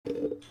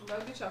Go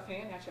get your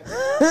fan out your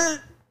face.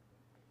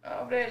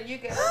 Over there, you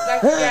got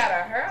like you got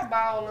a hair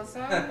ball or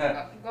something.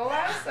 Go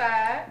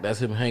outside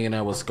That's him hanging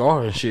out with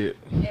Scar and shit.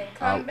 and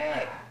come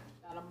back.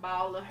 Got a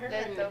ball of hair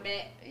in the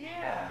back.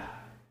 Yeah.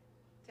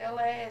 Tell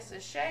her ass to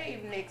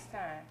shave next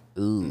time.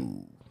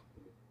 Ooh.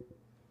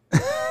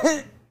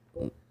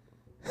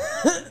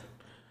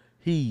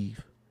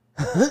 Heave.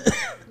 You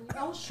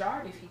don't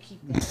shard if you keep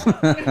that.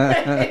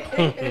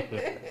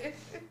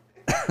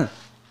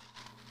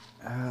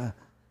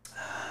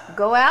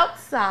 Go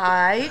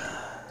outside,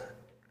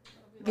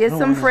 get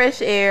some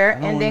fresh air,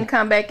 and then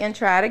come back and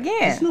try it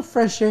There's again. no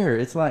fresh air.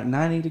 It's like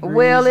 90 degrees.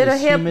 Well, it'll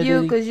there's help you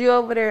humidity. because you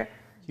over there.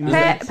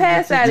 Humidity.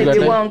 Pass out You if got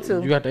you the- want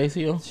You to. got the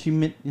AC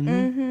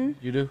on?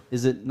 You do?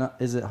 Is it not?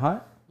 Is it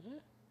hot?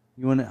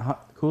 You want it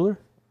hot, cooler?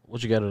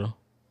 What you got it on?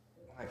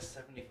 Like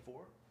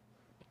 74.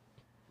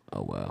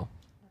 Oh, wow. I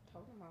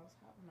told him I was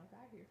hot when I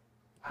got here.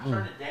 I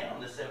turned it down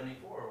to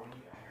 74 when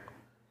you got here.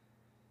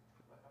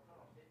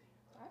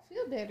 I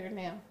feel better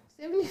now.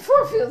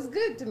 74 feels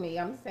good to me.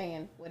 I'm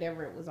saying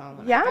whatever it was on.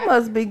 When I Y'all got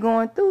must be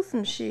going through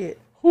some shit.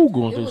 Who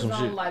going It through was some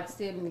on shit? like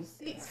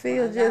 76.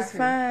 Feel when I just got here.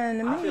 fine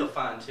to I me. feel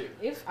fine too,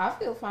 If I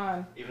feel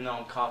fine. even though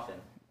I'm coughing.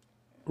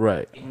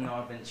 Right. Even though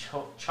I've been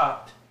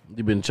chopped.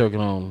 You been choking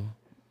on.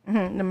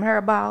 Them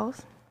hair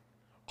balls.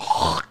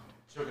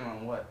 Choking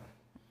on what?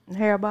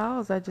 Hair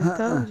balls, I just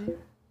told you.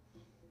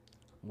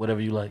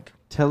 Whatever you like.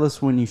 Tell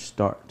us when you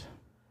start.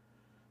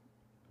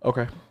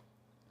 Okay.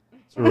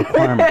 It's a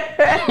requirement.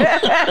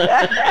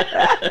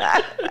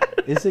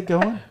 Is it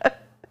going?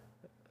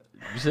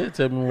 You said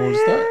tell me when to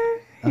start.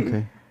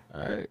 Okay.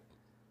 All right.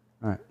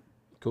 All right.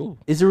 Cool.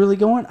 Is it really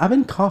going? I've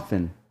been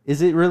coughing.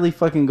 Is it really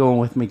fucking going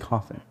with me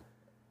coughing?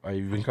 Are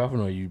you been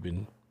coughing or you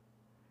been?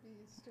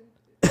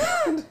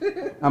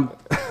 I'm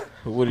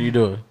What are you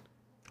doing?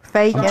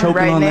 Faking choking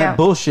right on now. that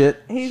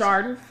bullshit. He's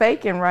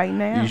faking right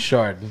now. You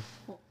sharding.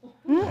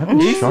 I haven't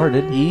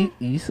sharded.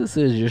 Issa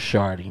says you're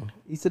sharding.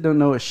 Issa don't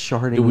know what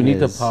sharding Do we need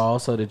to is.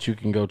 pause so that you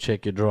can go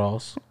check your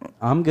drawers?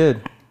 I'm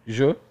good. You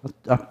sure?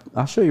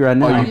 I'll show you right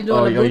now. you doing a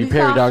Are you booty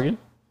parry cough? dogging?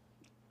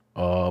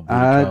 Booty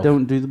I cough.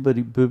 don't do the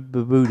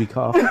booty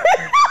cough.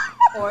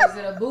 Or is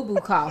it a boo boo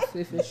cough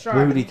if it's sharp?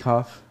 Booty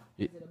cough.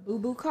 Is it a boo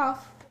boo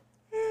cough?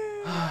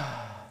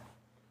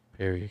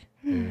 Parry.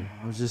 I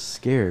was just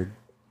scared.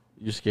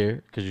 You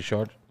scared because you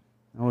sharded?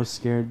 I was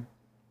scared.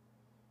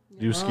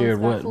 You were scared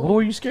got what? full. What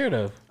were you scared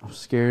of? I was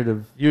scared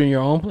of. You in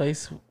your own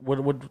place?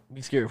 What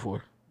be scared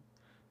for?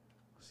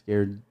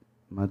 Scared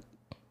my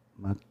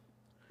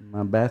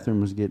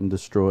bathroom was getting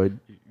destroyed.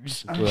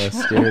 That's what I was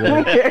scared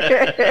of.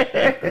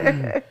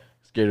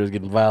 Scared it was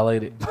getting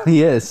violated?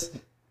 Yes.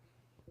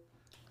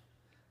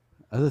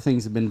 Other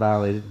things have been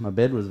violated. My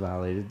bed was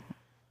violated.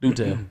 Do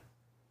tell.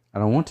 I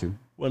don't want to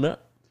Why not?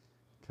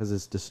 because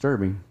it's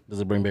disturbing. Does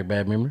it bring back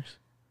bad memories?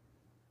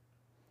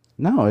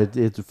 No,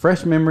 it's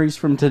fresh memories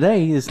from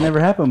today. It's never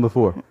happened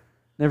before.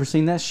 Never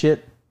seen that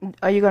shit.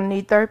 Are you gonna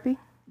need therapy?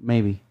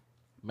 Maybe.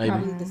 Maybe.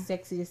 Probably the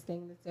sexiest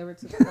thing that's ever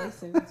took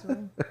place in this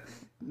room.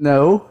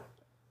 No.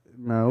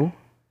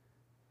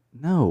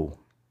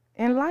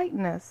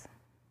 Enlighten us.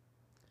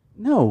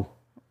 No.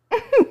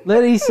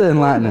 Let Issa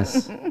enlighten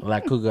us.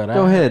 Like who got out?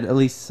 Go ahead,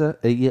 Elisa.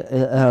 Yeah,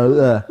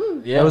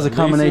 That was a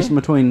combination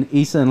between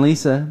Issa and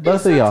Lisa.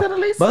 Both of y'all. to the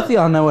Lisa. Both of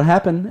y'all know what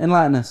happened.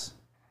 Enlighten us.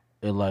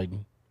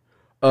 Enlighten.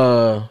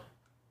 Doing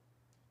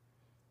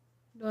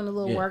a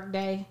little Yeah. work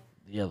day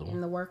The other in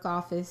one. the work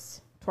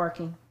office,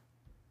 twerking.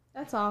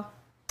 That's all.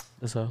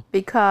 That's all.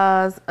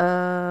 Because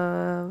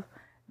of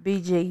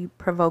BG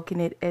provoking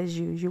it as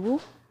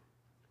usual.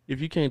 If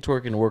you can't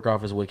twerk in the work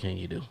office, what can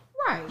you do?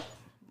 Right.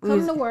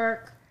 Come to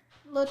work.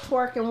 Little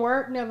twerk and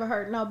work never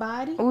hurt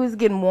nobody. We was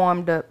getting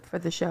warmed up for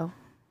the show.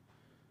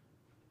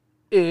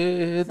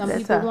 It's Some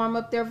That's people how- warm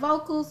up their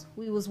vocals.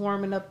 We was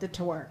warming up the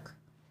twerk.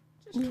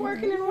 Just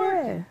twerking and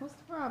working. What's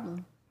the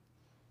problem?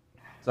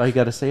 That's all you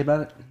got to say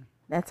about it?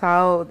 That's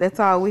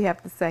all we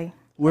have to say.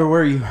 Where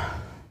were you?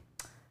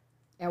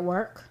 At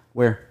work.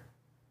 Where?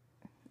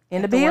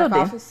 In the The work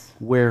building. office.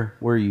 Where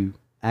were you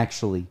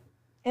actually?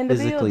 In the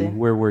Physically, building.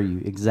 where were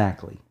you?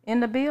 Exactly. In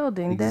the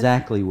building.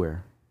 Exactly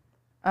where?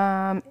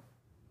 In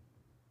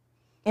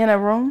a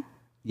room.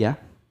 Yeah.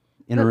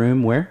 In a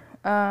room where?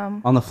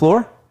 On the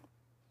floor?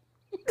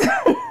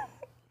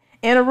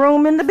 In a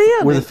room in the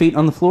building. Were the feet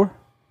on the floor?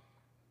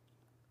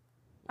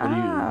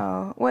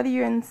 What are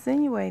you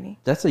insinuating?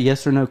 That's a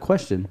yes or no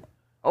question.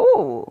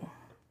 Oh,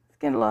 it's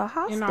getting a little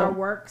In our hostile.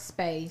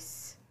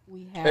 workspace,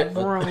 we have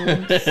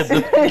rooms. at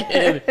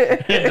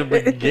the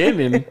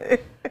beginning.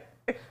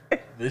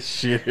 This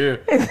shit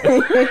here.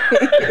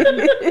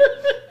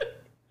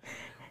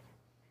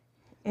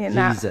 And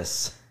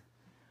Jesus.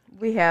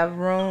 we have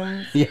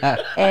rooms, Yeah.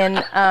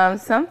 and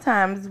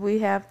sometimes we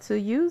have to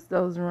use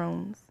those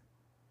rooms.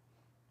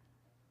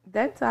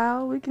 That's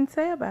all we can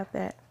say about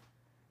that.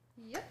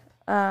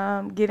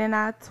 Yep. Getting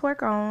our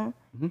twerk on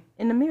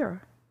in the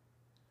mirror,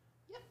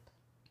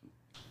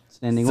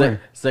 Standing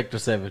where? Sector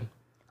 7.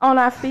 on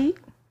our feet,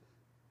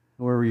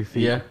 Where were your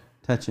feet? Yeah.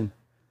 Touching.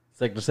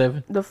 Sector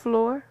 7. the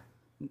floor.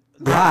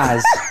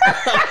 Lies.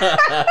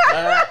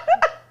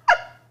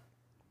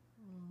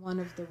 One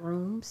of the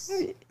rooms.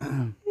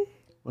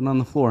 Went on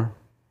the floor.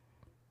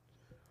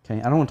 Okay,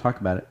 I don't want to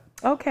talk about it.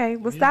 Okay,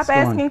 well, stop go on.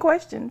 asking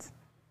questions.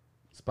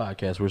 This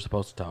podcast, we're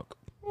supposed to talk.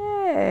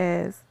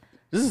 Yes.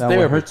 This is About what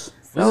therapy. hurts?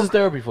 This is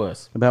therapy for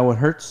us. About what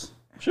hurts?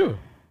 Sure.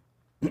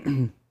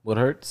 What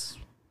hurts?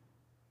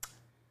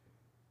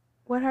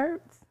 What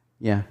hurts?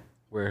 Yeah.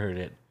 Where it hurt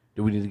at?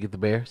 Do we need to get the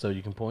bear so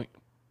you can point?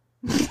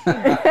 Tell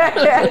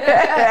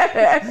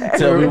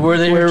me where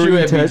they Where hurt were you you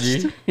at,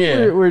 BG. touched?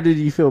 Yeah. Where did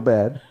you feel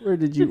bad? Where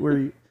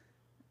you?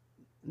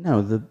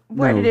 No,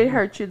 Where no. did it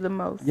hurt you the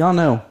most? Y'all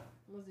know.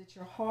 Was it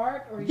your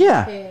heart or your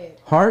Yeah.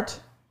 head? Heart,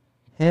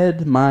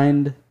 head,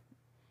 mind,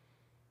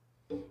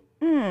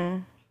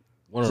 One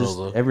of just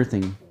those.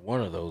 everything.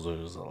 One of those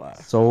is a lie.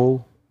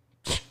 Soul,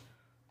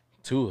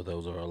 Two of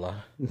those are a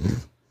lie.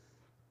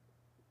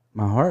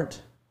 my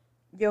heart.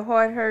 Your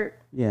heart hurt.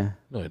 Yeah.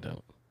 No, it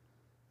don't.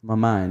 My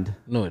mind.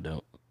 No, it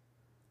don't.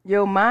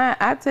 Your mind.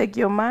 I take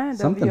your mind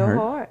Something over your hurt.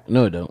 heart.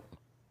 No, it don't.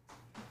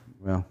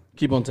 Well,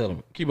 Keep on telling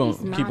me. Keep on. It's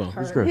Keep not on.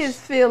 hurt. gross. His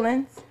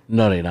feelings.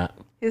 No, they not.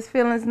 His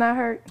feelings not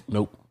hurt.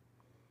 Nope.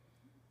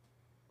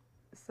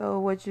 So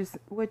what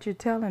you're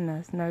telling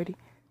us, Nerdy,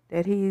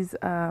 that he's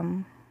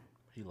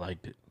He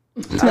liked it.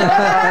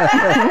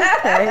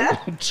 okay.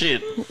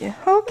 Shit. Yeah,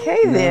 okay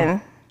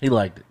then. He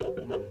liked it.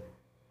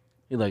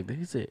 He liked it.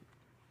 He said,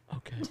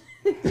 "Okay,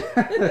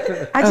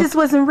 I just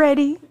wasn't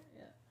ready.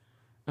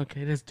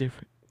 okay, that's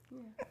different."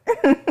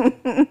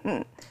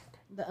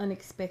 The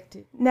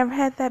unexpected. Never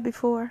had that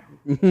before.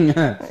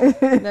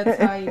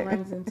 That's how he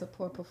runs into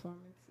poor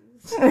performances.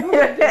 When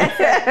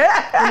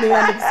the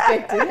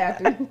unexpected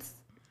happens.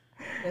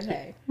 But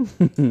hey.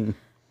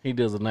 He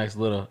does a nice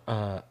little.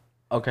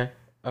 Okay,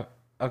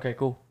 okay,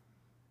 cool.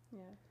 Yeah.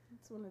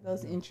 It's one of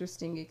those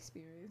interesting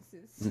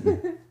experiences.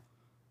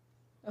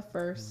 A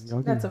first.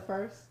 Y'all That's can- a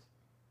first.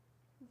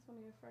 That's one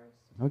of your first.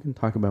 I can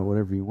talk about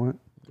whatever you want.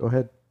 Go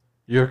ahead.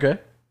 You okay?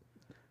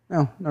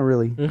 No, not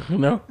really.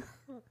 No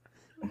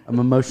I'm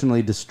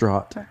emotionally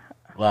distraught.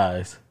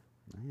 lies.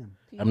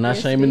 I'm not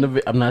shaming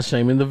the. I'm not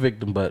shaming the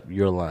victim, but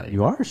you're lying.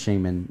 You are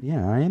shaming.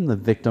 Yeah, I am the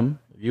victim.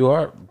 You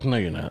are. No,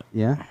 you're not.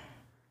 Yeah.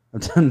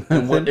 I've done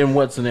In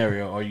what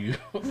scenario are you?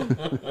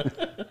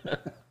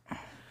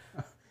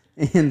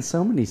 in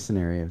so many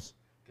scenarios.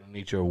 Gonna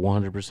need your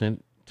 100%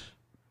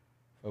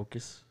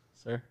 focus,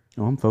 sir.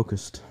 Oh, I'm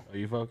focused. Are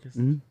you focused?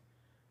 Mhm.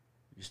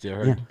 You still Yeah,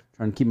 hurting?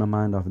 trying to keep my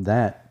mind off of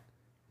that.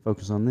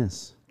 Focus on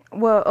this.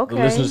 Well, The okay.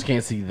 listeners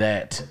can't see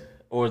that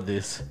or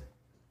this.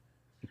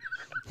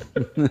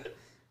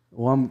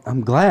 Well,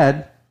 I'm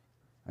glad.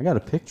 I got a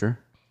picture.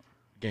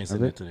 You can't of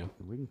send it. it to them.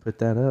 We can put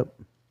that up.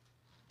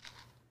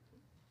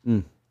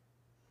 Mm.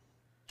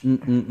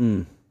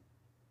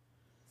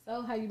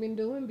 So how you been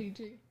doing,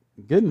 BG?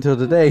 Good until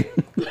today.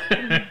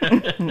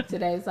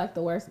 Today's like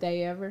the worst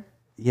day ever.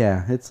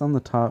 Yeah, it's on the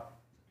top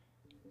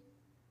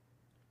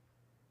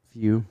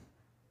few.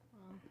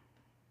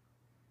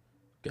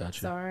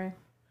 Gotcha. Sorry.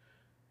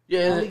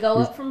 Yeah, We go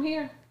up from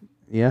here.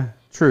 Yeah,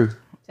 true.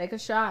 Take a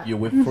shot. you're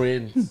with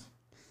friends.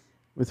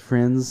 With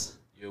friends.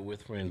 You're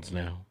with friends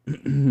now,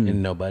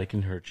 and nobody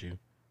can hurt you.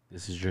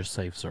 This is your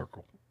safe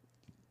circle.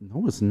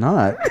 No, it's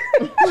not.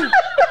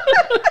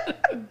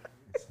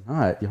 It's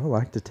not. Y'all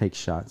like to take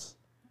shots.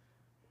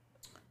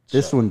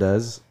 This one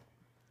does.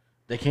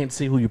 They can't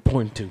see who you're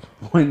pointing to.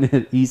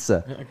 Pointing at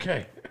Issa.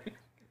 Okay.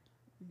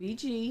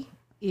 BG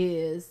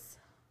is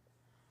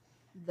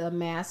the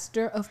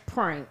master of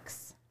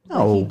pranks. But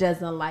No. he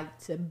doesn't like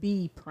to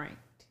be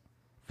pranked.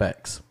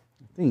 Facts.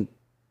 I think,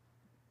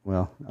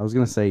 well, I was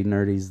going to say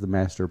Nerdy's the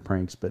master of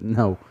pranks, but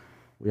no.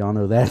 We all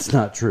know that's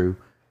not true.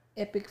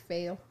 Epic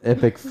fail.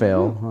 Epic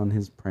fail on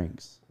his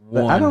pranks.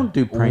 But I don't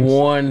do pranks.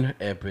 One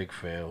epic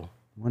fail.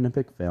 One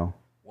epic fail.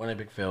 One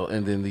epic fail,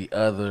 and then the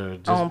other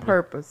just on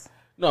purpose.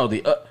 No,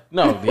 the other.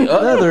 The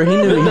other, he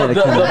knew he had to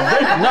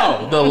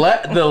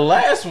come. The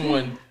last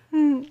one.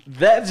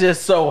 That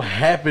just so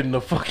happened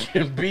to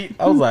fucking beat.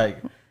 I was like,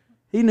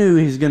 He knew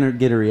he was going to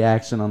get a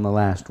reaction on the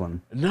last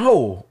one.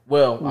 no.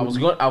 Well, I was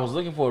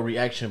looking for a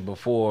reaction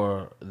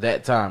before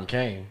that time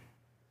came,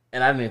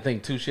 and I didn't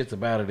think two shits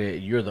about it. That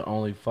you're the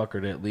only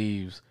fucker that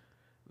leaves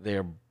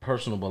their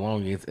personal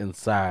belongings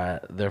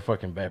inside their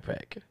fucking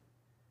backpack.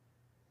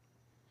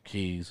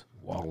 Keys,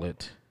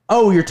 wallet.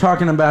 Oh, you're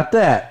talking about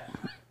that.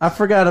 I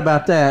forgot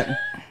about that.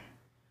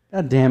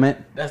 God damn it.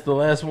 That's the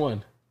last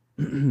one.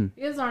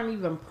 His aren't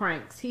even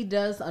pranks. He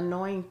does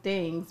annoying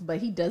things, but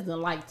he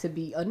doesn't like to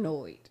be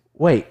annoyed.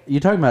 Wait, you're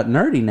talking about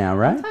Nerdy now, I'm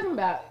right? talking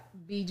about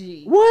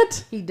BG.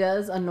 What? He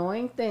does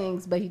annoying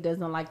things, but he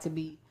doesn't like to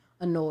be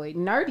annoyed.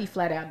 Nerdy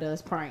flat out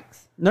does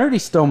pranks. Nerdy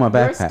stole my Your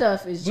backpack.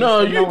 stuff is just No,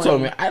 annoying. you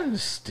told me I didn't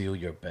steal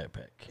your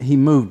backpack. He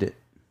moved it.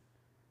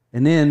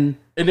 And then,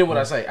 And then what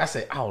I say? I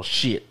say, "Oh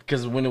shit!"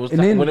 Because when it was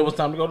And then- when it was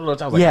time to go to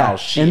lunch, I was like, yeah. "Oh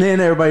shit!" And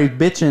then everybody's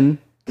bitching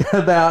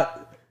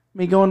about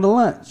me going to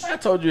lunch. I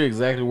told you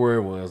exactly where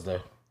it was, though.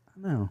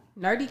 No.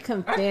 Nerdy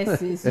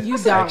confesses. You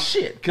It's like don't.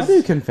 shit. I Because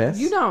do confess.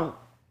 You don't.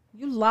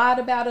 You lied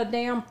about a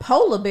damn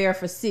polar bear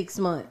for 6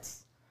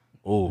 months.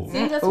 Oh,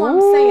 See, that's what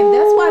I'm saying.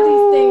 That's why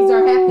these things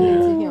are happening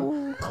to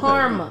him.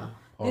 Karma.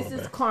 This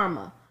is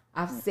karma.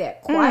 I've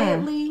sat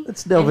quietly.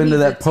 Let's delve and into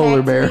he's that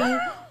polar bear.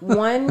 attacked me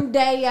one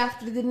day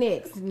after the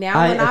next. Now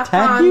I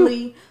attack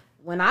you?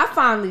 when I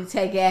finally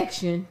take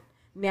action,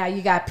 now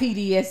you got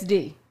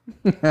PTSD.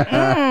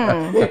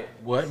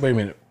 what? Wait a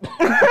minute.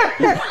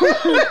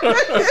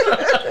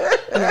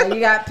 Now you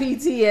got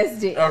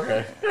PTSD.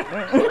 Okay.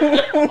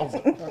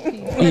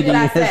 What did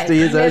I say? PTSD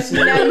is that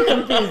shit. Now you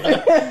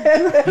confusing.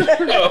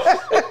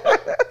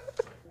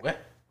 What?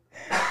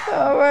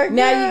 Oh my god.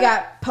 Now you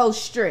got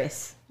post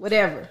stress.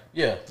 Whatever.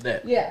 Yeah,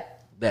 that. Yeah.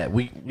 That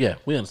we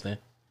understand.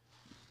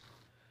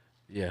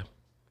 Yeah.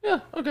 Yeah.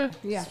 Okay.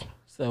 Yeah.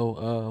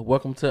 So,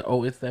 welcome to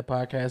It's That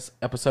Podcast,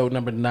 episode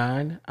number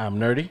 9. I'm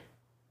Nerdy.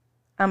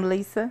 I'm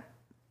Lisa.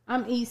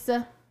 I'm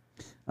Issa.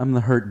 I'm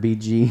the hurt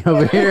BG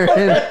over here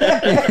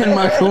in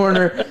my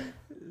corner,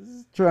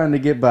 trying to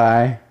get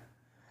by.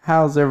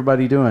 How's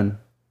everybody doing?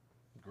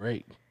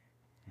 Great.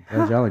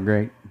 Glad y'all are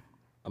great.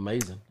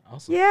 Amazing.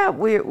 Awesome. Yeah,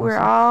 we're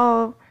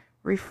all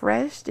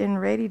refreshed and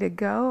ready to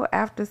go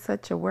after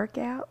such a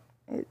workout.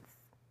 It's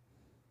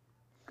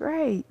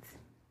great.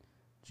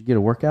 Did you get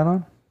a workout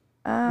on,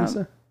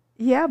 Lisa?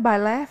 Yeah, by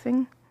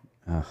laughing.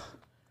 Ugh.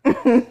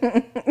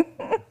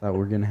 Thought we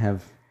were gonna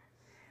have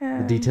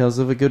the details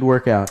of a good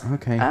workout.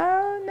 Okay.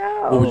 Oh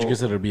no. What would you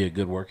consider to be a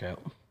good workout?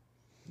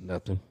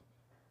 Nothing.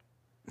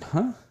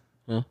 Huh?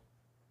 Huh?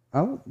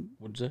 Oh,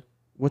 What'd you say?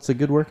 what's a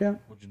good workout?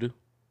 What'd you do?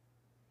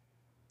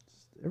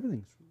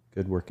 Everything's a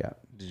good workout.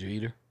 Did you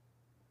eat her?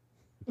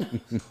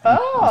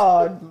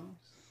 Oh.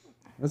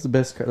 That's the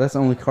best. That's the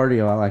only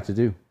cardio I like to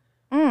do.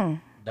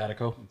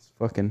 Datico? It's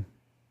fucking.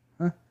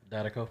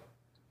 Datico?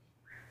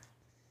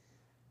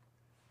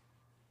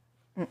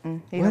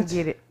 He don't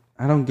get it.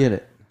 I don't get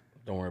it.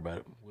 Don't worry about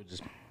it. We'll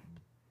just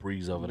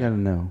breeze over You that. gotta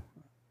know.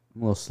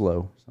 I'm a little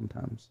slow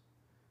sometimes.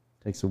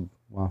 Takes a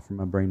while for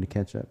my brain to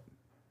catch up.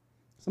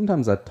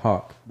 Sometimes I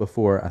talk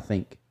before I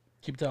think.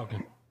 Keep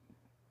talking.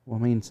 Well,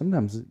 I mean,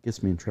 sometimes it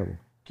gets me in trouble.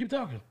 Keep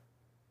talking.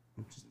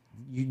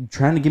 You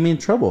trying to get me in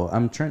trouble?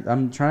 I'm trying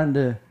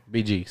to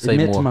BG, say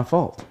admit more. to my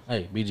fault.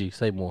 Hey, BG,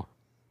 say more.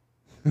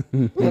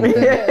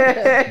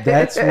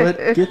 That's what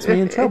gets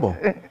me in trouble.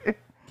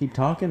 Keep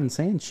talking and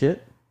saying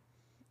shit,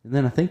 and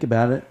then I think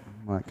about it.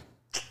 I'm like,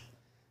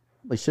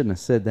 probably shouldn't have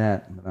said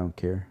that, but I don't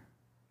care.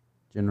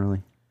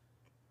 Generally,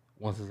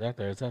 Once it's out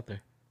there, it's out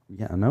there.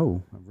 yeah, I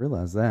know. I've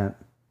realized that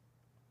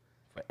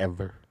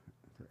Forever.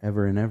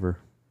 forever and ever.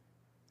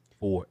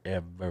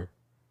 Forever.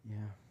 Yeah.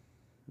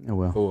 Oh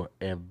well.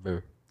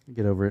 Forever.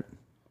 Get over it.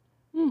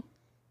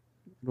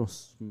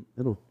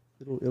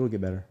 It'll get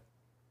better.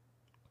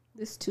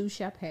 This too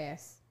shall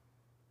pass.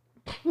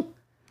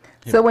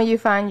 So when you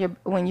found your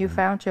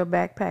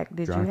backpack,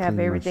 did Dry you have clean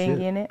my everything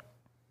shit. in it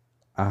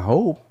I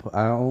hope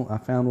I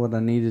found what I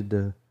needed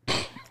to.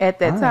 at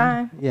that find.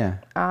 time? Yeah.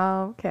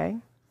 Oh, okay.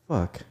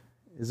 Fuck.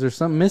 Is there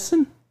something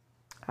missing?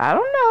 I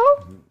don't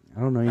know. I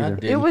don't know either.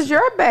 It was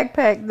your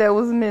backpack that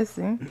was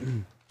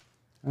missing.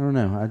 I don't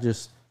know. I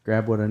just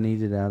grabbed what I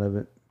needed out of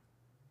it,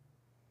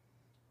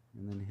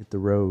 and then hit the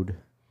road.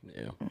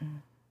 Yeah.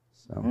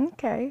 So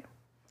Okay.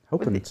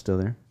 hoping it's still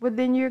there. Well,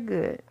 then you're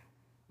good.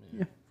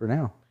 Yeah. For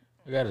now,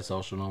 I got a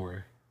social, don't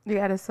worry. You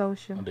got a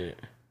social. I did.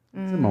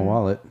 it's in my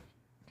wallet.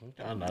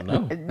 I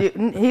know.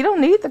 He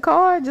don't need the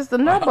card. Just the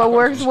number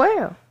works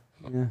well.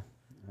 Yeah.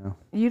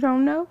 You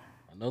don't know?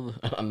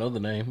 I know the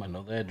name. I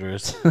know the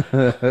address.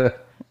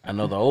 I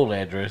know the old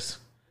address.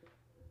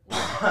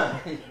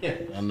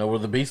 I know where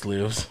the beast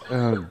lives.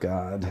 Oh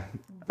God.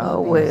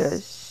 Oh well.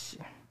 It's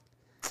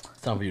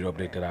time for you to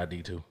update that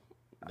ID too.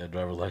 That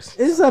driver's license.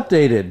 It's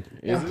updated.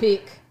 Your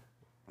pick.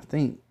 I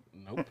think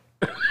Nope.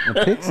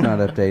 my pic's not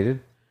updated.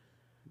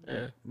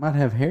 Yeah. Might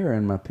have hair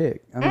in my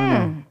pic. I don't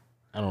know.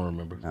 I don't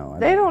remember. No, I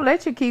They don't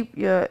let you keep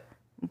your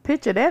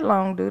picture that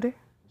long, do they?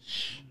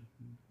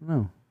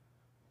 No.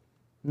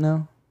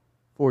 No.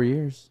 4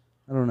 years.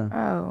 I don't know.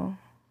 Oh.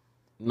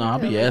 No, I'll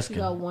be They'll let asking.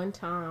 you go one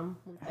time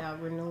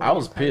without renewing. I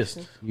was in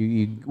person. pissed.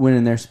 You went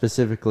in there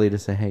specifically to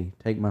say, "Hey,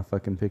 take my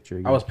fucking picture."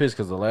 Again. I was pissed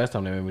because the last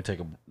time they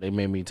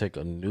made me take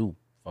a new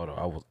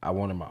photo. I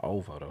wanted my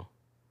old photo.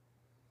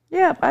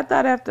 Yeah, I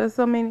thought after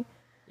so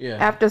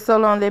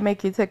long they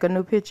make you take a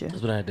new picture.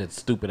 That's when I had that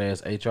stupid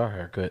ass HR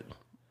haircut.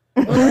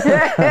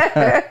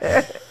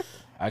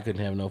 I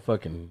couldn't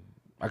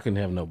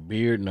have no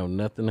beard, no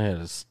nothing. I had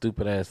a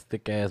stupid ass,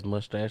 thick ass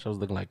mustache. I was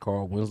looking like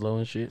Carl Winslow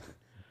and shit.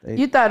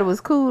 You thought it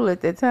was cool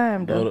at the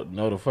time, though.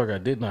 No, the fuck I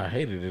didn't. I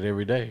hated it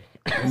every day.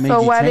 Made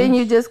So you why didn't change?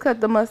 you just cut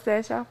the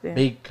mustache off then?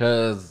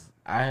 Because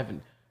I've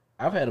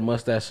had a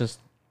mustache since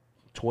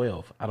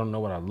 12. I don't know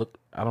what I look.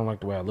 I don't like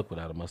the way I look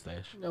without a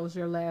mustache. That was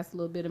your last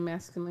little bit of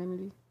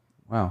masculinity.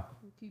 Wow.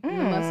 Keeping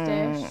the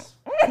mustache.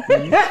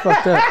 It's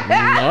fucked up.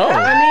 No,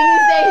 I mean, he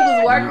said he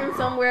was working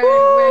somewhere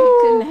where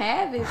he couldn't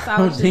have it. So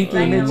I was just Tinky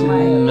saying, mentioned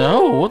like,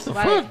 no. What the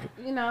like, fuck?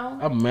 you know.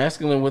 I'm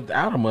masculine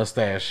without a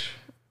mustache.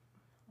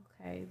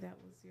 Okay, that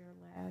was your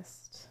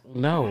last.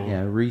 No.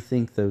 Yeah,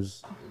 rethink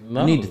those.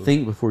 No. You need to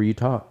think before you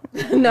talk.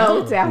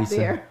 No, it's out Lisa.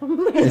 there.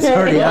 It's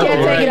already You out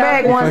can't there. take it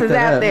back once Fuck it's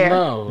that out up. there.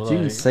 No, But you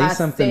can like, say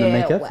something to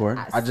make up for it.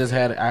 I just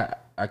had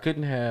I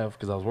couldn't have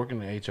because I was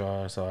working in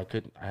HR, so I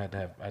couldn't. I had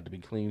to be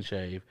clean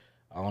shaved.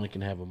 I only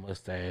can have a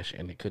mustache,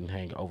 and it couldn't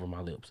hang over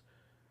my lips.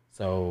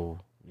 So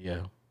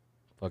yeah,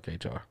 fuck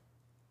HR.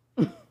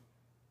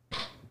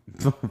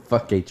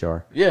 Fuck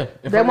HR. Yeah,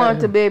 if They I wanted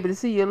got- to be able to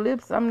see your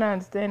lips. I'm not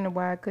understanding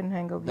why I couldn't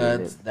hang over your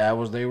lips. that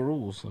was their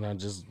rules, and I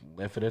just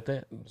left it at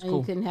that. It's And cool.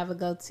 you couldn't have a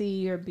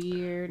goatee or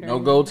beard. Or No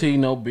goatee,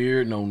 no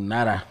beard, no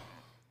nada.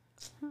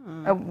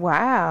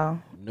 Wow.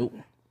 Nope.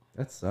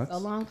 That sucks. So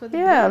long for the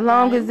Yeah, as beard,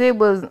 long right? as it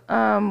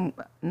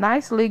was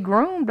nicely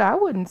groomed, I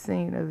wouldn't see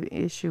an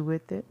issue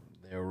with it.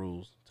 Their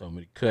rules told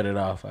me to cut it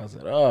off. I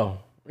said, "Oh,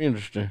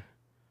 interesting." I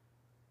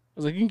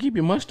was like, "You can keep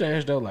your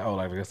mustache though." Like, oh,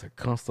 like that's a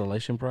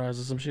constellation prize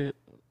or some shit.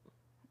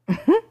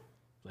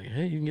 Like,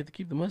 hey, you can get to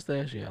keep the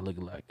mustache. Yeah, I look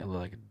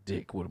like a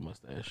dick with a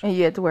mustache. And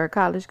you had to wear a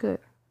college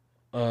cut.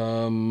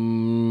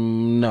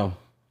 No.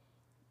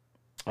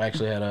 I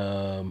actually had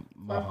a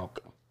mohawk.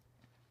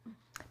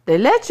 They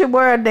let you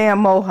wear a damn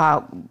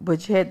mohawk,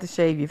 but you had to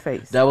shave your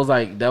face. That was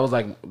like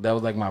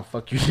my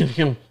fuck you to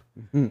him.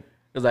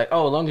 It's like,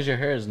 oh, as long as your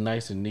hair is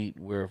nice and neat,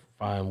 we're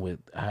fine with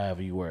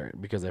however you wear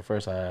it. Because at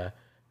first I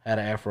had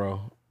an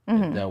afro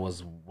that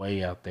was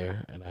way out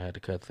there, and I had to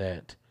cut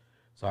that,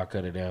 so I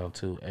cut it down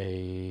to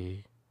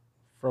a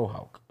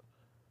frohawk.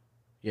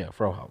 Yeah,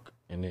 frohawk,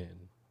 and then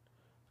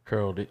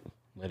curled it,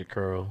 let it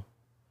curl.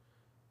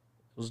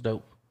 It was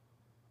dope.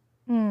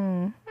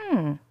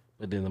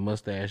 But then the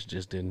mustache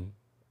just didn't.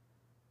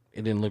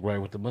 It didn't look right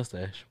with the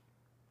mustache.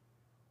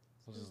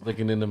 I was just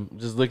looking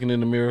in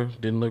the mirror,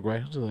 didn't look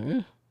right. I was just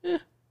like, yeah.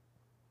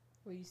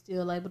 Were you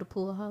still able to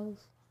pull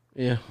hose?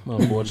 Yeah,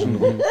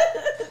 unfortunately.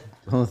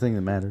 The only thing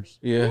that matters.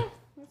 Yeah.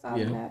 That's all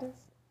Yeah. that matters.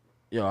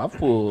 Yo,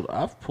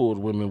 I've pulled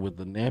women with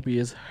the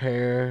nappiest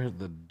hair,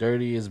 the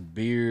dirtiest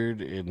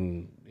beard,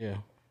 and yeah.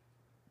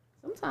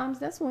 Sometimes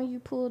that's when you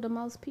pull the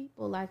most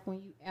people. Like when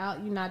you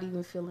out, you're not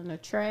even feeling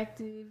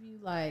attractive. You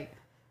like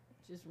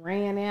just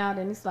ran out,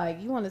 and it's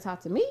like, you want to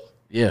talk to me?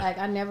 Yeah. Like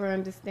I never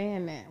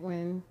understand that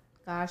when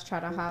guys try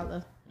to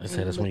holler. I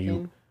said that's when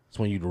you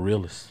the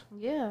realest.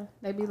 Yeah,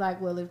 they be like,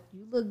 well, if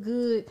you look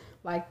good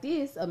like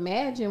this,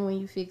 imagine when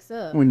you fix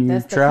up. When you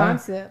that's the try?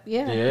 concept.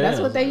 Yeah, Yeah. that's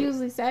what they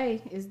usually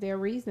say is their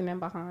reasoning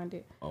behind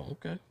it. Oh,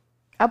 okay.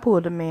 I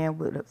pulled a man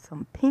with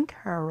some pink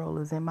hair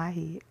rollers in my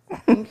head.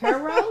 Pink hair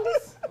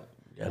rollers?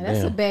 That's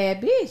a Goddamn.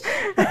 bad bitch.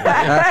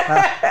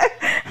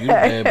 You a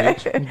bad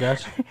bitch.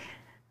 Gotcha.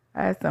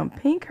 I had some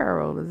pink hair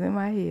rollers in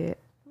my head.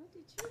 What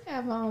did you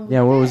have on?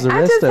 Yeah, what was the I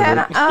rest just of had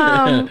it?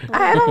 I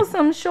had on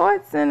some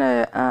shorts and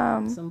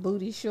a Some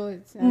booty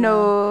shorts. And,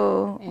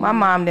 no, my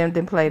mom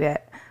didn't play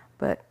that,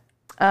 but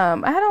I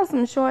had on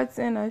some shorts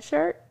and a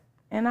shirt,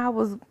 and I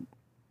was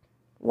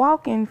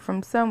walking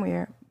from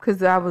somewhere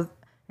because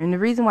and the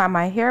reason why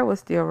my hair was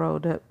still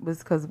rolled up was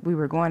because we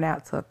were going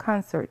out to a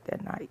concert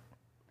that night.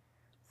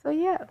 So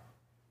yeah,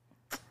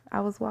 I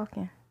was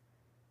walking.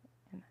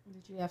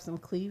 Did you have some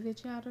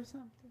cleavage out or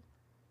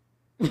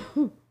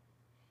something?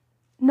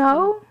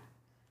 No,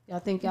 Y'all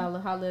think y'all will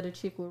holler at a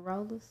chick with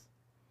rollers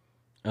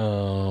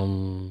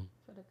Um,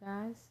 for the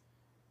guys?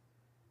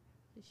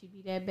 Did she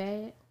be that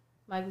bad?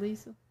 Like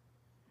Lisa?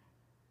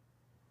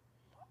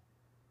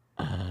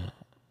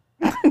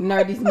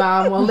 Nerdy's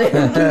mom won't let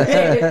him do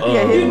that.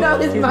 yeah, You know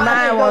his his mom mind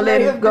ain't won't gonna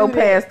let let him go him do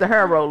that. past the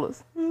hair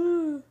rollers.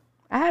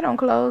 I had on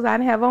clothes. I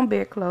didn't have on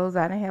bed clothes.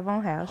 I didn't have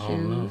on house oh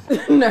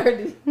shoes. no.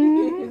 Nerdy.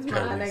 His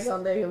mom ain't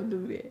gonna let him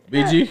do that.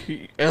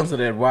 BG, answer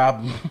that. Why?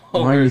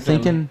 Why are you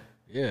thinking?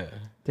 Yeah.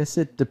 Guess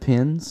it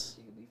depends.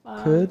 She could be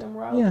fine Could. with them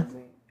rollers Yeah.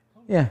 in.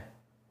 Yeah.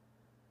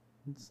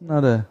 It's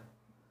not a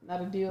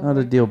Not a deal. not a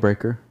breaker. deal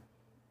breaker.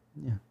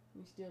 You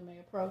still may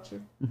approach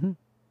her.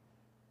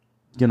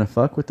 Gonna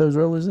fuck with those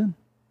rollers in?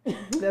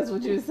 That's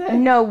what you were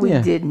saying. No, we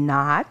Yeah. did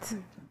not.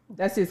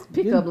 That's his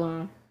pickup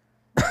line.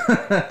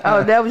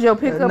 Oh, that was your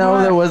pickup No,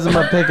 line? that wasn't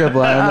my pickup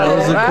line. That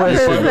was a I was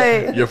gonna question.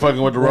 say, You're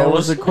fucking with the That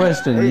was rollers. a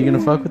question. Are you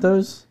gonna fuck with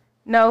those?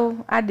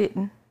 no, I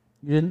didn't.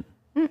 You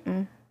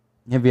didn't?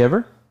 Have you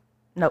ever?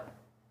 Nope.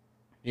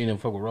 You didn't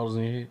fuck with rollers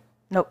in your head.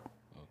 Nope.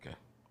 Okay.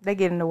 They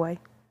get in the way.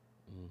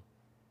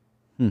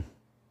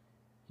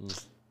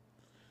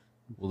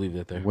 We'll leave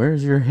that there.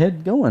 Where's your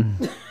head going?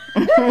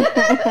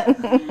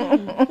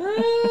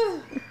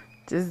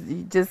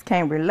 You just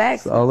can't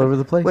relax It's all over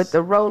the place. with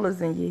the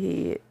rollers in your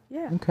head.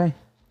 Yeah. Okay.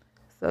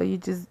 So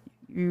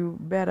you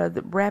better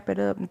wrap it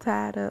up and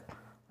tie it up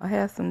or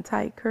have some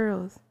tight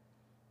curls.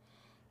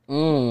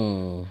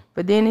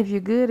 But then if you're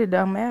good, it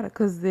don't matter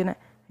because then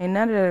ain't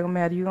none of that gonna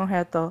matter. You're gonna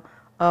have to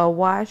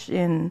wash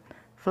and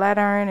flat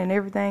iron and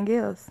everything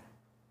else.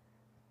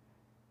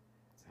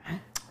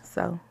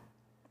 So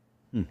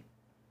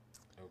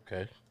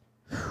Okay.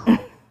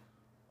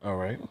 All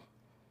right.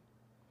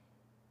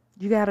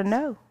 you gotta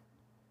know.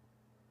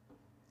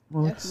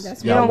 Well, That's You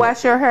Yeah, don't well-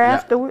 wash your hair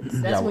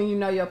afterwards? That's Yeah. when you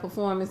know your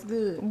performance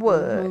good.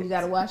 What? When you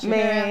gotta wash your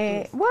hair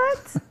Man,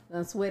 afterwards. what?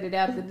 Done sweat it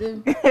out to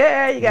do.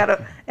 Yeah, you got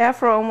a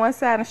afro on one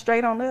side and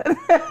straight on the other.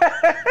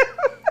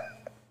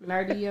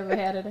 Nerdy, you ever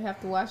had her to have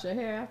to wash her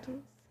hair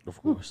afterwards?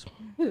 Of course.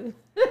 Had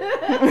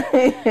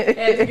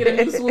to get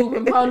a new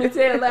swooping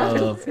ponytail out.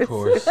 Of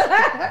course.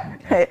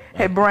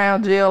 Had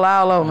brown gel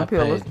all on the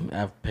pillows.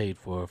 I've paid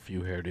for a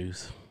few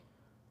hairdos.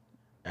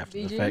 After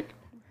Did the you? fact.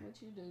 What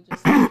you do?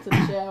 Just go to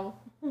the shower.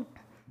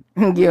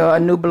 Yeah, a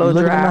new blow You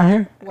looking at my dry.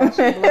 hair? Wash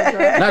your blow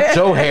dry. Not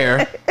your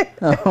hair.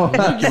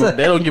 Oh,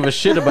 They don't give a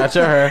shit about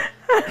your hair.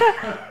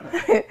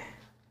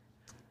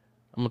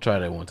 I'm gonna try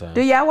that one time.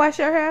 Do y'all wash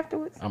your hair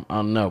afterwards? I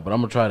don't know, but I'm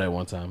gonna try that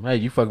one time. Hey,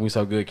 you fucking me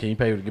so good. Can you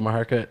pay me to get my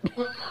hair cut?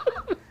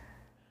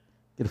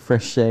 get a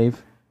fresh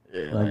shave.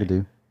 Yeah, I could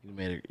do.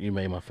 You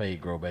made my fade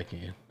grow back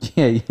in.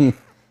 Yeah, you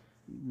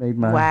made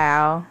my.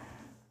 Wow.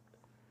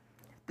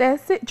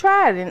 That's it.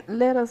 Try it and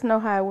let us know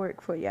how it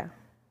worked for y'all.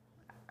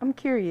 I'm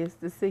curious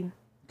to see.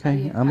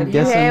 Okay, I'm If you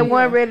guessing. had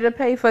one ready to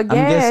pay for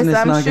guessing gas, it's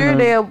I'm not sure gonna-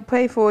 they'll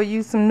pay for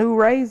you some new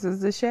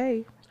razors to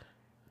shave.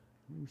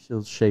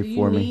 She'll shave Do you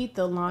for me. need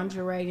the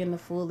lingerie and the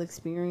full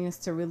experience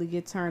to really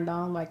get turned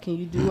on? Like, can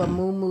you do a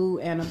moo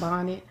and a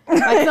bonnet?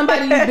 Like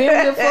somebody you've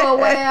been with for a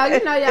while.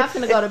 You know, y'all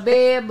finna go to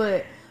bed,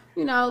 but,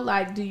 you know,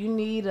 like, do you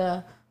need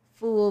a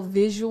full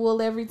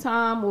visual every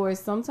time? Or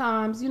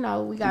sometimes, you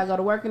know, we gotta go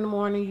to work in the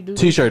morning. You do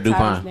T-shirt do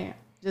times fine. there.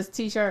 Just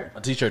t-shirt.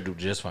 A t-shirt do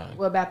just fine.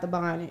 What about the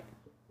bonnet?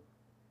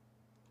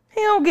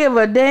 He don't give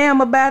a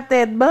damn about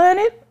that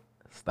bonnet.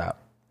 Stop.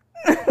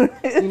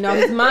 You know,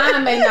 his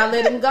mind may not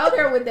let him go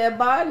there with that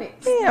bonnet.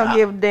 He don't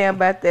give a damn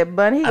about that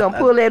bonnet. He gonna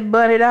pull that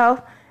bonnet off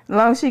as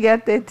long as she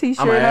got that I'm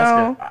t-shirt gonna ask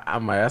on. her.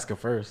 I'm gonna ask her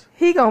first.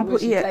 He gonna Will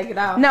put she take it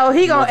off? No,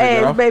 he gonna take it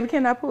ask, off? baby,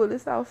 can I pull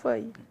this off for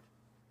you?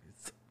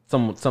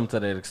 Some to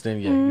that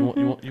extent. Yeah. You want.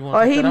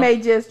 Or to he take that may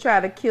just try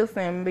to kiss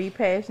him and be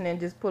passionate and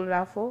just pull it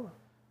off for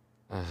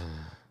her. off?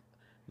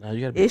 No,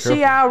 you gotta be If careful.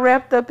 she all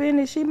wrapped up in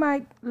it, she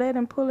might let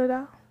him pull it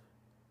off.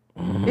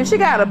 If she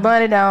got a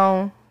bonnet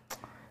on,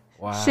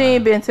 Wow. she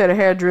ain't been to the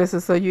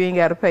hairdresser, so you ain't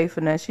got to pay for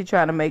nothing. She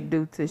trying to make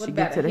do till What she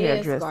about get to a the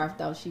hairdresser. headscarf,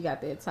 though? She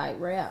got that tight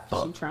wrap. She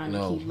Fuck trying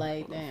no. to keep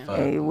laid down. Fuck.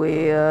 Hey,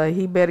 well,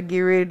 he better get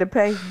ready to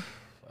pay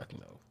Fuck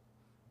no.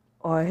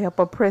 or help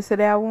her press it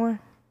out one.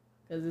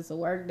 Because it's a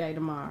work day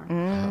tomorrow.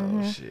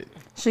 Oh shit.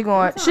 She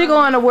going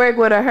to work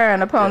with her hair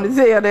in a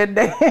ponytail that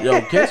day.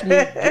 Yo,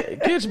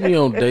 catch me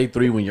on day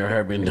 3 when your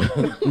hair been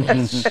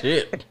done.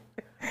 Shit.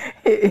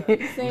 See, you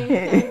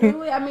can't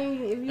do it. I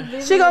mean, if you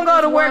visit She gonna go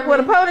this to work with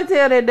a woman,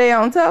 ponytail that day.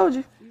 I told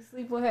you. you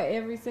sleep with her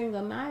every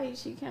single night.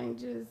 She can't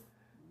just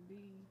be.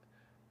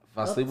 If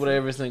I sleep with her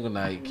every single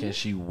night, can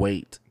she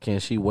wait? Can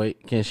she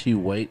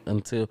wait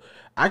until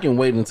I can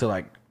wait until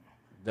like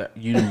that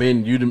you done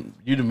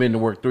been to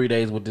work 3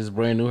 days with this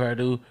brand new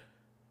hairdo?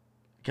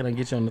 Can I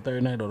get you on the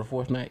 3rd night or the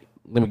 4th night?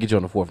 Let me get you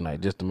on the 4th night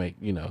just to make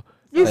You say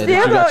still that you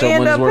got gonna your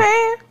end money's up worth.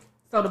 paying.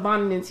 So the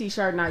bonnet and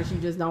t-shirt nights, you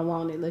just don't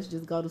want it. Let's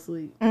just go to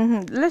sleep.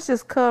 Let's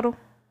just cuddle.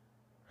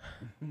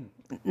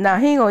 Now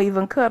he ain't gonna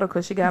even cuddle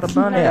because she got a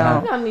bonnet You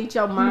on. don't need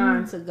your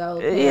mind to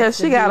go. Yeah, past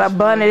she the got a visual.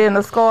 bonnet and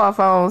a scarf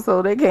on,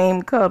 so they can't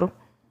even cuddle.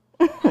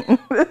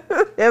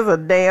 That's a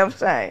damn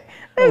shame.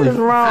 That's just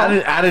I wrong.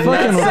 did Fucking not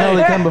will say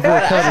probably come before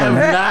cuddling.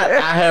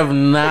 I have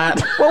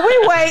not. Well,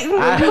 we waiting.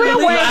 I We have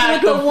waiting. not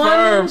With the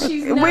woman, confirmed.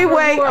 she's We never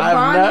wait. wore a I've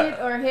bonnet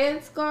or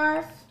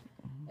headscarf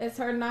as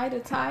her night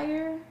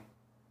attire,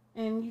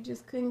 and you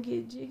just couldn't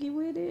get jiggy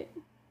with it.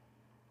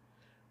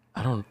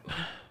 I don't.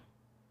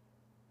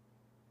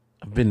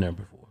 I've been there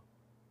before.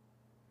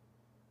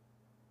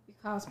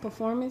 Cause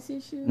performance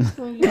issues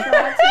when you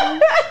try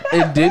to.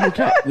 It didn't.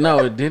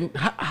 No, it didn't.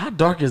 How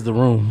dark is the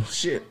room?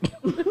 Shit.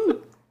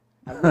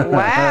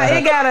 Wow,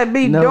 it gotta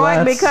be No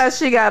dark lights. because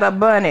she got a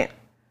bonnet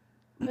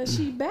But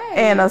she bad.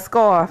 and a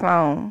scarf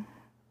on.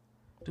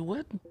 Do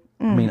what?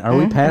 I mean, are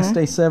we past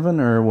day 7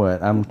 or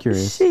what? I'm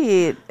curious.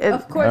 Shit.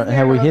 of course, they're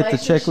have in we a hit the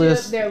relationship,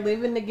 checklist? They're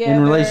living together.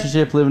 In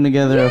relationship, living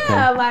together. Yeah,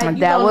 Okay. like you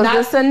That gonna was not,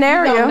 the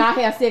scenario. You gonna not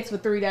have sex for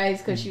 3 days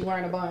because she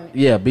wearing a bonnet.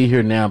 Yeah, be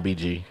here now,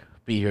 BG.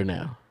 Be here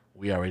now.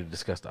 We already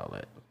discussed all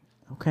that.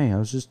 Okay, I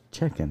was just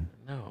checking.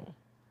 No.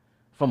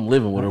 If I'm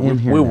living with her, In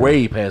here we're now.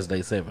 way past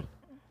day 7.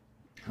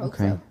 Hope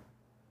Okay. so.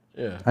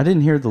 Yeah. I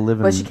didn't hear the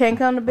living. But she can't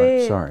come to part.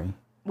 bed Sorry.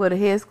 with a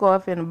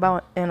headscarf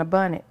and a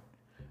bonnet.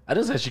 I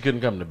didn't say she couldn't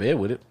come to bed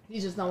with it.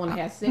 You just don't want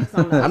to have sex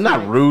on those I'm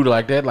not nights. rude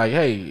like that. Like,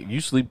 hey, you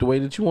sleep the way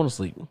that you want to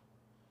sleep.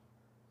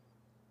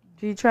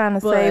 She trying to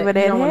But save her you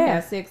that don't want to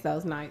have hair. sex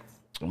those nights.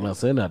 I'm not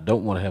saying I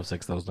don't want to have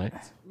sex those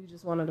nights. You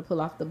just want her to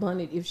pull off the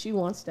bonnet if she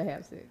wants to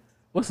have sex.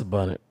 What's a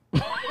bonnet?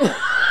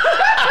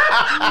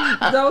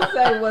 Don't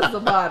say what's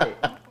about it.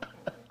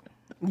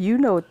 You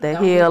know what the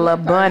Don't hell be a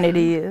that bonnet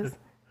is.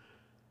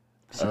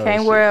 She Oh,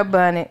 can't shit. wear a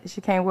bonnet.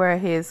 She can't wear a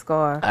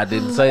headscarf. I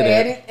didn't say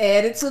that.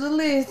 Add it to the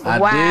list. I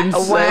Wow, didn't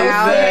say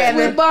wow. that.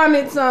 With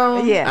bonnets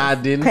on. Yeah. I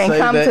didn't Can't say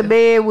come that. to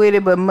bed with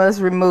it, but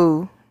must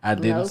remove. I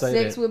didn't No say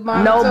sex that. with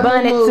bonnets. No or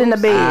bonnets in the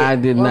moves. bed. I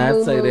did Or not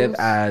moo-moos. say that.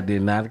 I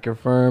did not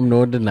confirm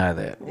nor deny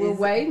that. We're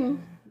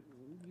waiting.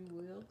 You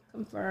will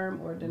confirm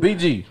or deny.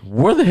 BG,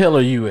 where the hell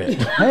are you at?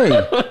 Hey,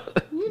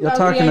 You You're know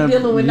talking we ain't of-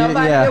 dealing with yeah,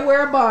 nobody yeah. that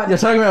wear a bonnet. you're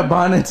talking about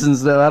bonnets and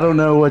stuff. I don't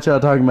know what y'all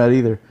talking about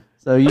either.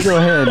 So you go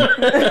ahead.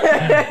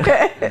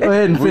 Go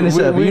ahead and finish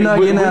up. You're not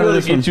getting out of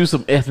this one. Get you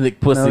some ethnic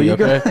pussy, you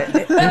okay?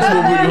 That's what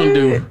we're gonna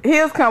do.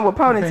 Heels come with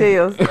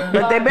ponytails,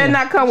 but they better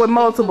not come with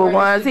multiple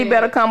ones. He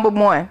better come with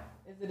one.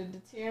 Is it a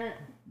deterrent?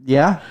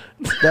 Yeah,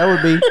 that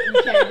would be.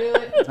 You can't do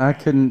it. I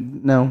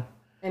couldn't. No.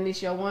 And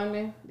it's your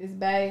woman, this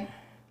bae.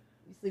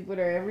 You sleep with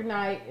her every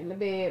night in the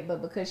bed,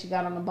 but because she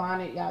got on the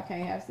bonnet, y'all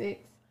can't have sex.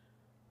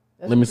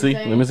 That's Let me what see. you're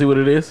saying? Let me see what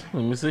it is.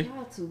 Let me see.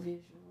 Y'all too visual.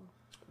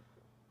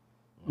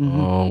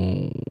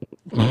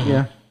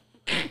 Yeah.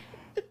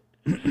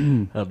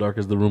 How dark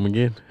is the room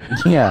again?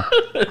 Yeah.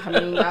 I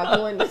mean, y'all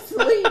going to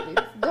sleep.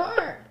 It's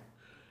dark.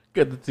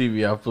 Cut the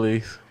TV out,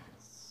 please.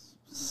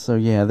 So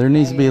yeah, there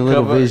needs to be a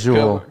little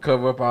visual.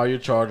 Cover up all your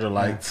charger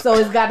lights. So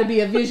it's got to be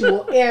a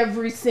visual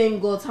every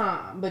single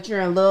time. But you're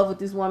in love with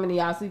this woman and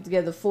y'all sleep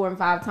together 4 and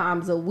 5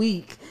 times a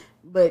week.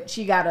 But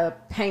she got to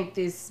paint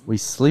this. We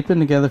sleeping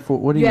together for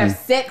what do you You mean? have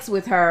sex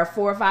with her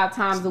 4 or 5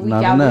 times a week.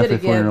 Not Y'all enough live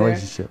if we're in a together.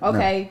 relationship. No.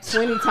 Okay,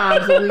 20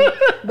 times a week.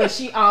 But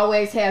she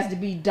always has to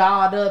be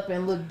dolled up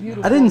and look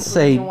beautiful. I didn't so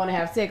say- you don't want to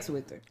have sex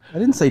with her. I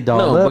didn't say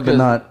dolled No, up, but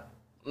not.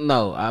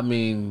 No, I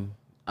mean,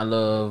 I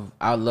love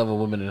a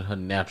woman in her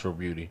natural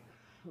beauty.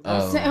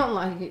 Don't sound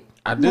like it.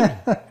 I do.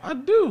 I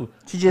do.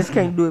 She just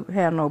can't do it.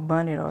 Have no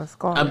bonnet or a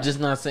scarf. I'm just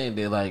not saying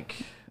that, like,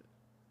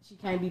 She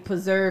can't be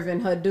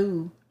preserving her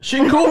dude. she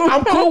cool.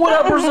 I'm cool with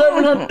her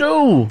preserving her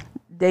dude.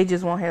 They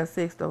just won't have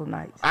sex those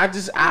nights.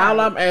 All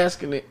I'm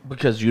asking it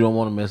because you don't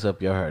want to mess up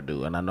your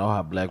hairdo, and I know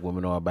how black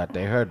women are about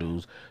their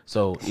hairdos.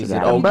 So is it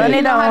got a okay? bunny.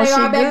 You know how they She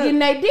are about good. getting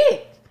their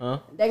dick. Huh?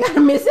 They got to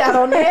miss out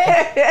on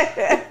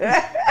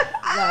that.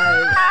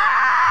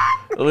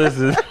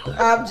 Listen,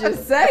 I'm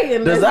just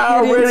saying. there's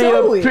Let's get into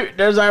already it.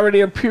 there's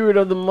already a period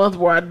of the month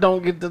where I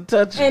don't get to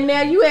touch it. And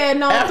now you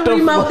adding on After 3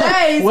 more what-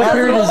 days. What 'cause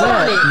period of is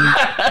that? a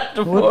bonnet.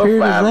 After What 4 or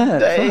period is 5 that?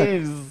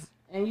 days.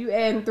 And you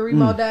adding 3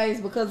 more days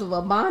because of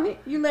a bonnet?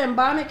 You letting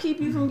bonnet keep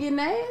you from getting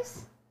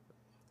ass?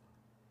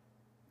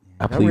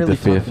 I That plead really the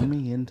fifth. talking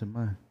me into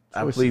my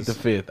I choices. plead the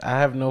fifth. I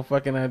have no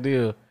fucking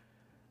idea.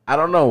 I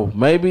don't know.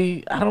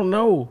 Maybe I don't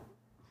know.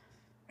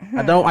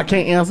 I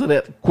can't answer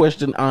that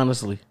question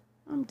honestly.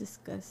 I'm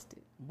disgusted.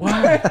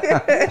 Why?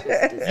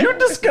 You're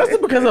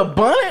disgusted because of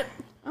bonnet?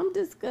 I'm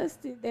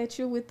disgusted that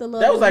you're with the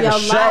love That was like of a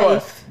your shower.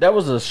 life. That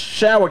was a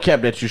shower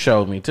cap that you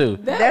showed me too.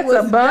 That's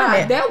was a bonnet.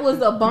 not- that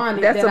was a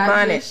bonnet That's that a I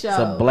bonnet. just showed. It's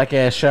a black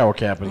ass shower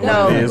cap. Is what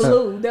No. it is.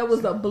 Blue. That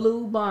was a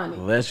blue bonnet.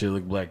 Well, that shit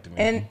look black to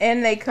me.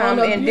 And they come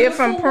On a in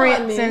different beautiful prints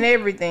woman and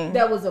everything.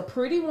 That was a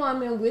pretty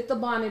woman with the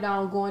bonnet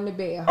on going to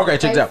bed. Her Okay,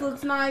 check face it out.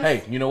 looks nice.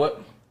 Hey, you know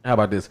what? How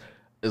about this?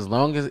 As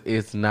long as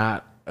it's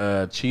not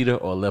cheetah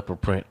or leopard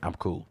print, I'm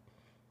cool.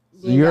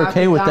 Then You're y'all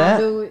okay can with go that? and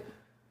do it.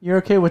 You're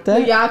okay with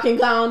Then that? y'all can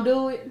go and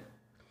do it.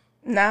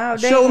 No,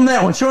 they Show him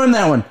that one. Show him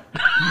that one.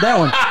 That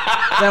one.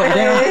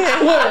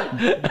 That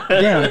one.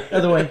 Down. Down.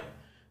 Other way.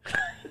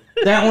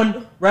 That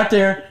one. Right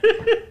there.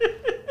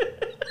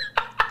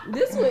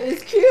 This one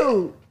is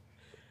cute.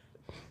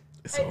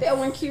 Ain't that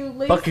one cute,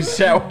 Lisa? Fucking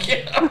shower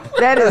cap.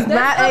 that is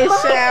not a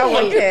a shower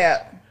bonnet.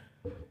 cap.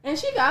 And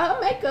she got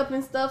her makeup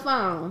and stuff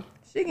on.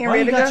 She can Why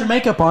you ready to got go. your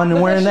makeup on and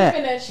But wearing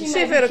then that? She She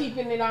may finna- be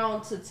keeping it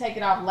on to take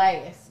it off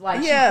last.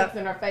 Like Yeah. she's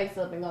fixing her face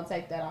up and gonna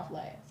take that off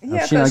last.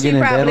 Yeah, she not because she getting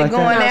in bed probably like that?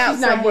 going No, out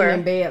she's not somewhere. getting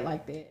in bed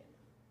like that.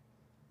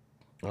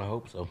 I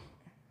hope so.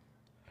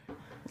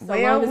 So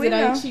Well, long as we it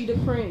ain't know. cheetah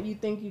print, you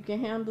think you can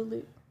handle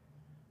it?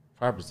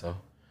 Probably so.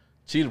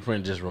 Cheetah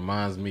print just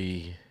reminds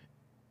me.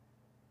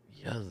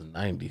 Yeah, it was the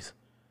 90s.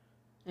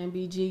 And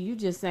BG, you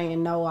just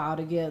saying no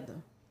altogether.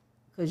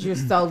 Because you're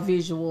so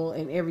visual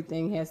and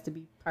everything has to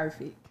be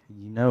perfect.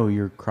 You know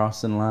you're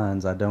crossing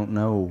lines. I don't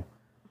know.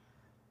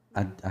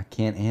 I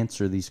can't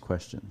answer these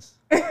questions.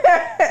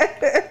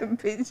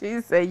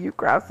 Bitch, say you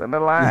crossing the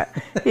line.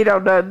 He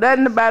don't know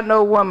nothing about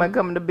no woman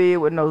coming to bed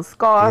with no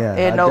scarf Yeah,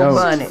 and I no don't.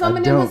 bonnet. Some I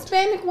of them don't.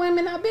 Hispanic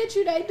women, I bet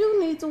you they do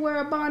need to wear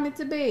a bonnet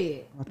to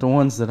bed. Not the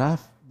ones that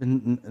I've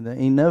been.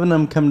 Ain't none of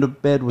them come to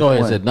bed with Go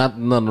ahead, one. said not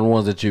none of the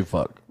ones that you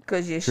fuck.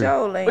 Because your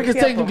show ain't Because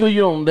kept 'em. technically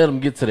you don't let them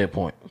get to that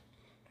point.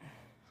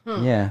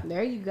 Yeah.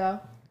 There you go.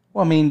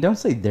 Well, I mean, don't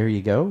say there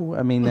you go.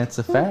 I mean, that's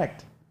a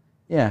fact.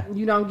 Yeah.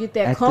 You don't get that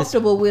At this-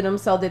 comfortable with them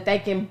so that they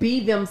can be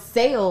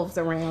themselves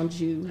around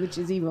you, which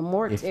is even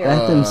more If terrible.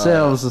 that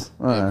themselves.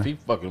 If he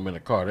fucking them in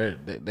the car,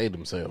 they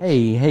themselves.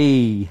 Hey,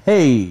 hey,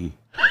 hey.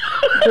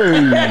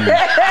 Hey.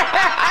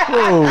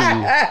 Whoa.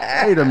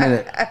 Wait a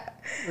minute.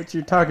 What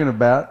you're talking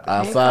about?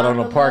 Outside on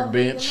the Can't find park love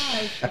in your bench.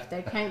 life if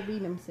they can't be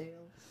themselves.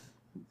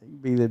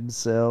 Be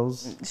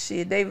themselves.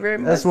 Shit, they very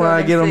much That's so why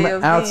I get them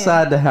themselves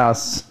outside the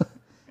house.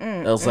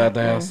 Outside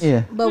the house.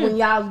 Yeah. But when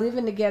y'all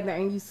living together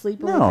and you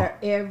sleeping No. with her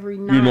every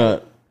night, You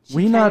not. she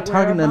We can't not wear a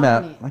talking bonnet.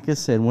 about, like I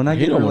said, when I He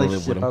get in a don't wanna live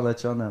relationship, with I'll him.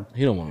 let y'all know.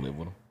 He don't want to live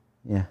with him.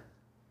 Yeah.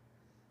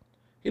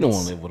 He don't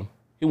want to live with him.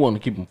 He want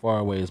to keep him far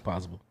away as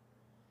possible.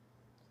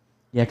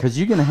 Yeah, because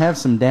you're going to have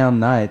some down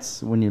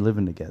nights when you're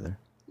living together.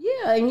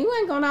 Yeah, and you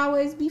ain't gonna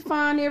always be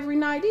fine every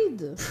night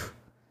either.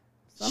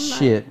 Some nights-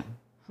 Shit.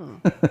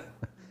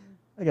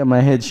 I got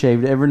my head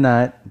shaved every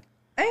night.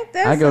 Ain't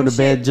that I go some to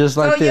bed shit? just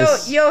like so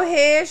this. Your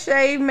hair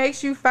shave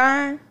makes you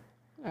fine?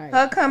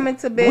 Her coming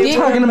to bed. We're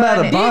talking about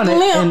a Dick bonnet.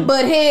 limp, And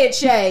but head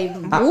shaved.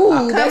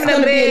 Ooh, that's to gonna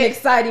be bed. an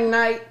exciting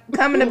night.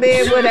 Coming to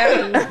bed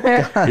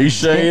without. He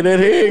shaved that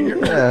head.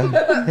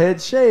 yeah,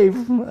 head shave.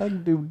 I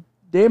can do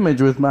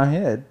damage with my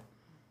head.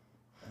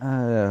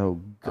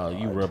 Oh, Oh,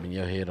 you rubbing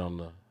your head on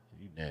the.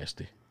 You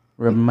nasty.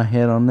 rubbing my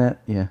head on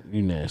that. Yeah,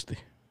 You nasty.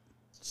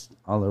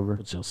 all over.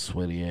 Put your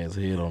sweaty ass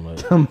head on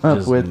the. Come up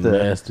just with the-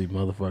 nasty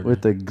motherfucker.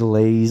 With the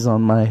glaze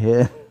on my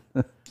head.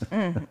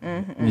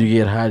 You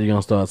get hot, you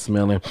gonna start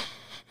smelling.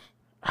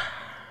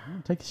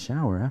 Take a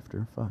shower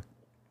after. Fuck.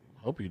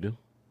 Hope you do.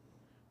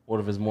 What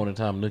if it's morning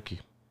time, nookie?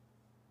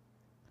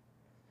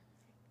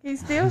 He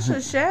still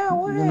should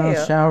shower. You know,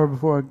 Hell, shower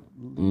before.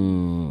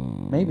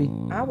 Maybe.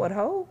 I would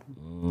hope.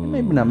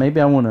 Maybe not. Maybe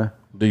I want to.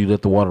 Do you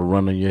let the water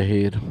run on your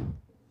head?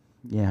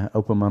 Yeah,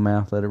 open my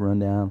mouth, let it run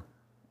down.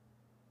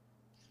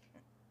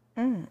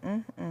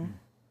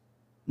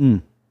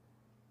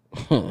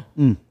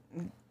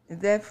 Is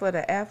that for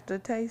the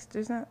aftertaste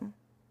or something?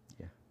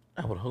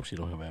 I would hope she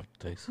don't have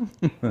aftertaste.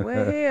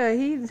 Well, hell,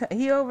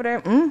 he over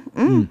there.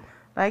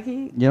 Like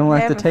he. You don't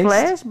like the having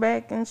taste?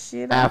 flashback and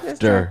shit. I'm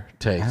Aftertaste.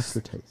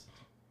 Aftertaste.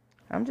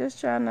 just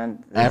trying to.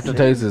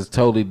 Aftertaste is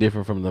totally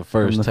different from the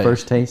first From the taste.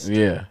 first taste?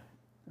 Yeah.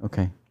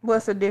 Okay.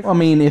 What's the difference? Well, I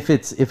mean, if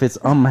it's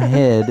on my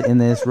head and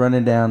then it's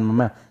running down my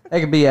mouth, that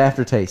could be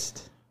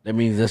aftertaste. That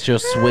means that's your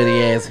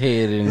sweaty ass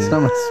head It's and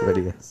not my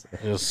sweaty ass.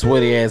 your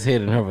sweaty ass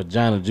head and her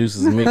vagina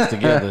juices mixed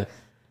together.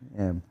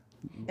 Yeah. and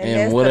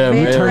that's the whatever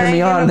big else. Turning me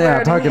thing on in the now,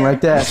 bird talking in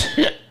like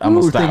that. I'm Ooh,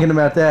 gonna stop. thinking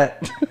about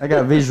that. I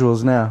got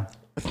visuals now.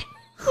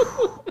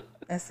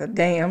 That's a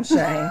damn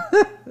shame.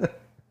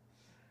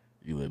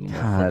 You let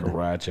God. motherfucker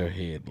ride your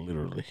head,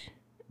 literally.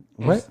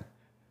 What?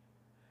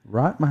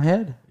 Ride my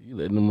head? You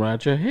letting them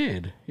ride your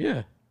head.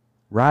 Yeah.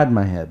 Ride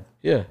my head.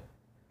 Yeah.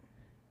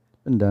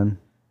 Been done.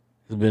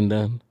 It's been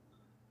done.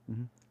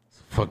 It's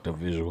a fucked up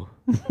visual.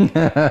 It's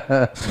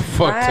a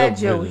fucked up Ride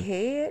your visual.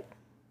 head.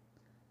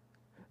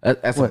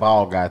 That's a What?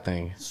 bald guy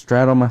thing.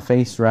 Straddle my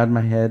face, ride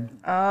my head.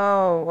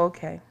 Oh,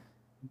 okay.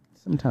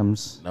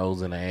 Sometimes.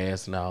 Nose and the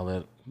ass and all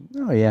that.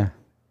 Oh, yeah.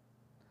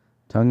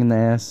 Tongue in the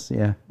ass.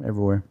 Yeah,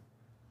 everywhere.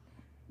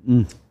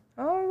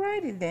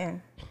 Alrighty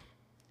then.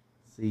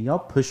 See, y'all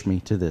pushed me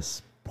to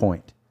this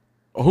point.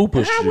 Who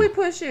pushed How you? we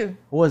push you?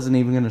 I wasn't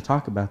even going to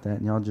talk about that,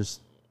 and y'all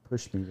just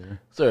pushed me there.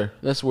 Sir,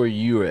 that's where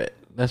you're at.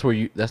 That's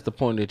the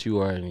point that you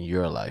are in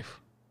your life.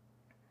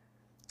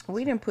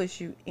 We didn't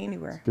push you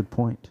anywhere. Good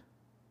point.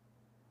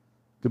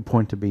 Good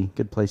point to be.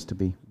 Good place to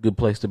be. Good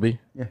place to be.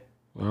 Yeah.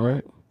 All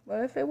right.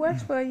 Well, if it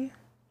works for you.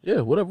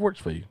 Yeah, whatever works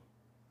for you.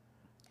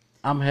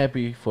 I'm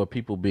happy for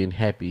people being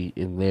happy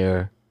in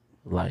their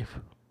life.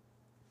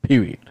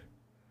 Period.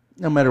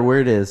 No matter where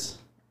it is,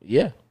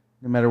 Yeah.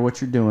 no matter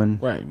what you're doing.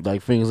 Right.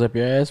 Like fingers up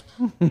your ass.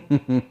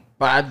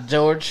 Bye,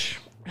 George.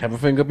 Have a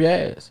finger up your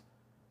ass.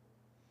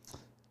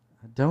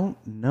 I don't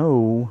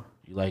know.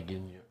 You like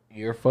getting your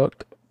ear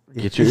fucked?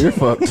 Get your ear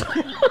fucked.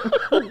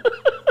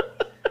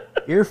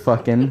 Ear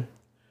fucking.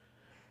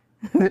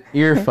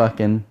 Ear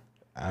fucking.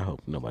 I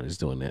hope nobody's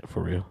doing that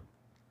for real.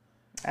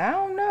 I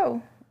don't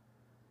know.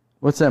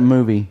 What's that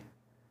movie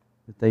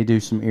that they do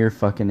some ear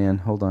fucking in?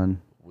 Hold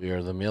on. We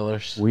are the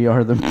Millers. We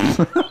are the.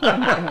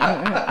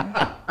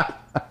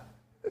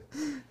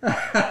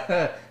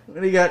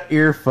 When he got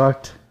ear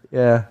fucked.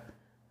 Yeah.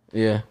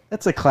 Yeah.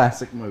 That's a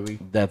classic movie.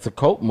 That's a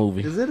cult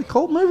movie. Is it a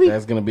cult movie?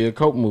 That's going to be a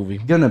cult movie.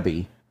 Gonna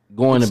be.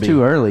 Going It's to be.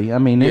 too early. I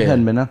mean, it Yeah.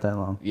 hadn't been out that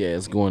long. Yeah,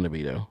 it's going to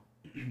be, though.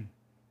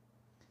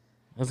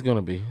 That's going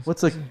to be.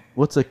 What's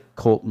a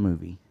cult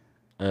movie?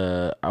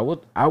 I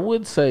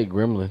would say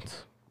Gremlins.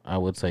 I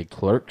would say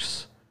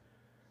Clerks.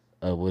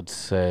 I would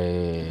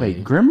say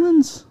Wait,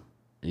 Gremlins?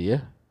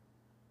 yeah.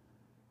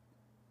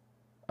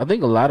 I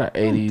think a lot of I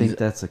don't 80s think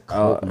that's a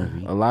cult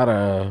movie. a lot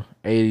of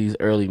 80s,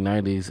 early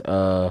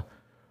 90s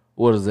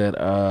what is that?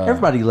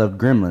 Everybody loved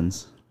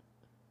Gremlins.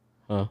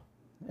 Huh?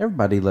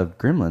 Everybody loved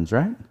Gremlins,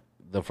 right?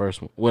 The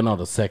first one. Well, no,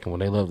 the second one.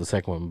 They love the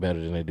second one better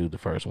than they do the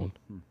first one.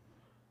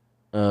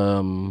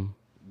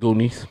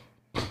 Goonies,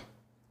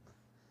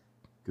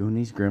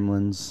 Goonies,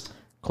 Gremlins.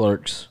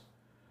 Clerks,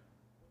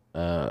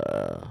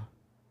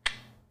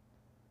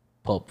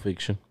 Pulp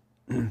Fiction,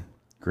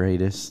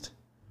 Greatest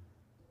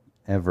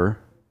ever.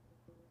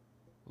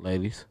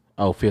 ladies.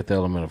 Oh, Fifth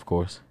Element, of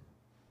course.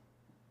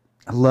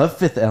 I love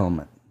Fifth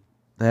Element.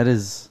 That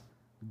is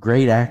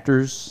great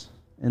actors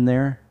in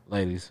there.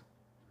 Ladies.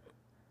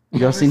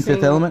 Y'all seen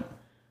Fifth Element?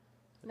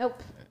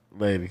 Nope.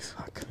 Ladies.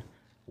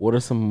 What are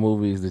some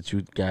movies that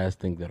you guys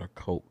think that are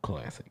cult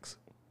classics?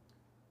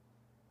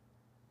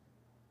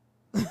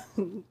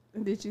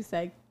 Did you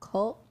say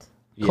cult?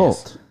 Yes.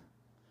 Cult.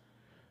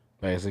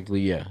 Basically,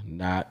 yeah.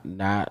 Not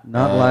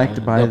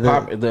liked by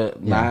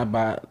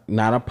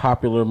not a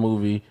popular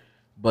movie,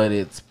 but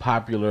it's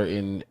popular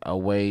in a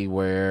way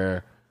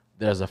where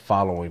there's a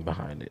following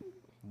behind it.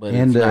 But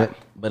And,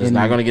 it's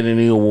not going to get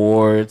any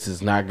awards.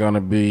 It's not going to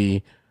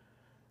be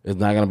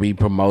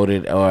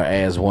promoted or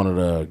as one of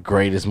the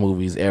greatest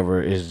movies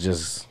ever. It's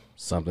just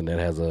something that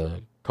has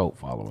a cult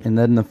following. And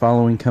then the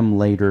following come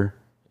later.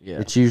 Yeah.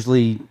 It's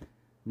usually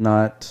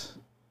not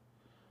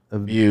a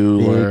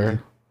Bueller. big,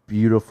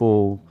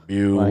 beautiful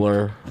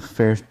Bueller.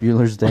 Ferris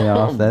Bueller's Day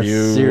Off. That's a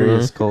Bueller.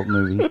 serious cult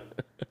movie.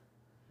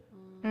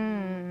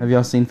 Have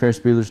y'all seen Ferris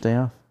Bueller's Day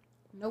Off?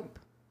 Nope.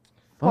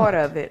 Part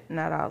of it,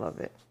 not all of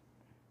it.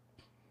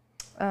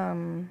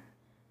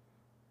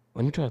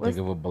 Let me try to think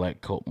of a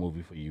black cult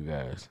movie for you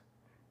guys.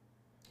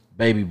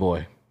 Baby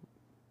Boy.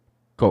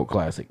 Cult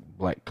classic.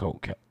 Black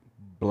cult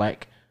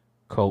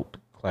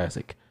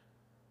classic.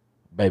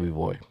 Baby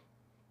Boy.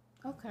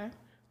 Okay.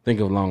 Think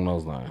of along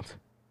those lines.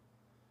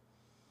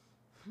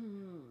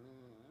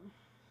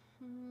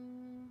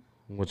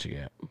 What you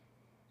got?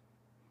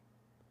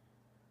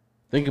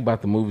 Think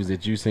about the movies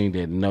that you've seen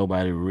that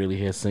nobody really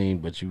has seen,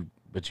 but you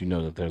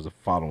know that there's a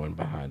following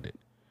behind it.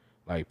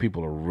 Like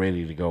people are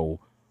ready to go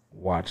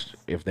watch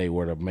if they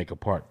were to make a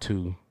part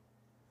 2.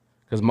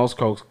 Because most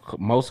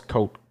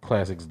cult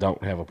classics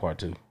don't have a part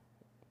 2.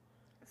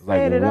 It's like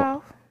Set it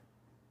off.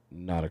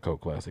 not a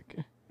cult classic.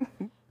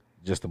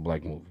 Just a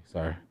black movie.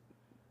 Sorry.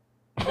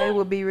 They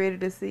would be ready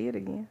to see it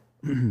again.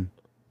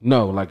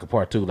 No, like a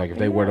part 2. Like if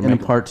they were to In a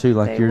make part 2,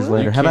 like They years would.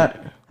 later. You How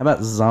can't- about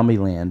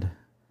Zombieland?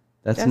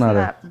 That's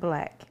not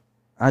black.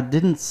 I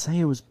didn't say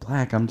it was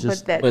black. I'm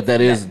just. But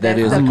that is that's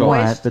a the cult.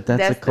 White, but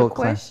that's a the cult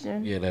class.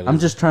 question. Yeah, that is. I'm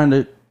just trying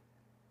to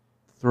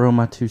throw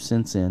my 2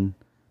 cents in,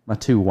 my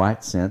 2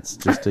 white cents,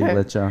 just to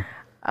let y'all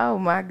Oh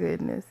my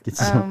goodness. get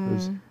some. of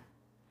those.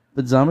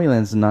 But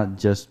Zombieland's not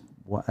just.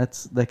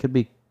 That could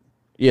be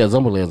Yeah,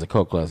 Zombieland's a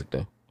cult classic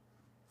though.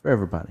 for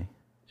everybody.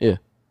 Yeah.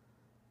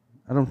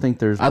 I don't think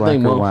there's I black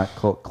think or mo- white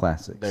cult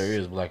classics. There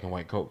is black and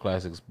white cult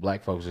classics.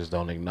 Black folks just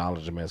don't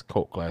acknowledge them as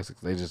cult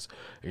classics. They just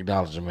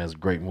acknowledge them as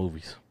great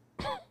movies.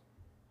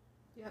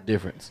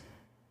 Difference.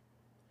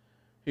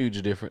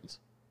 Huge difference.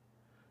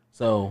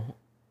 So,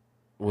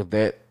 with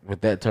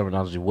that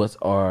terminology, what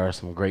are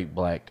some great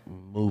black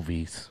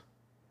movies,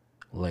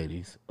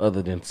 ladies,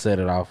 other than Set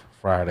It Off,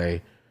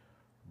 Friday,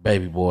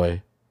 Baby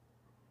Boy?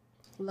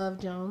 Love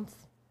Jones.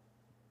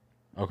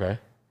 Okay.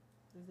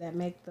 Does that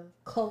make the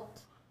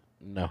cult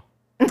No.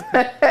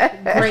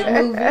 great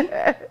movie?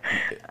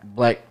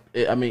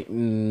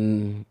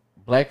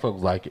 Black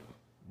folks like it,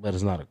 but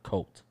it's not a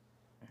cult.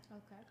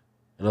 Okay.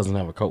 It doesn't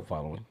have a cult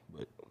following.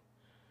 But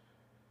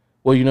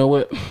well, you know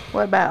what?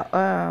 What about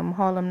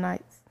Harlem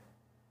Nights?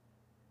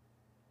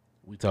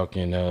 We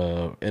talking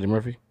Eddie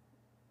Murphy?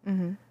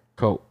 Mm-hmm.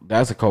 Cult.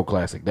 That's a cult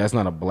classic. That's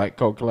not a black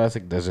cult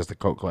classic. That's just a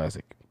cult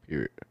classic.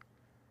 Period.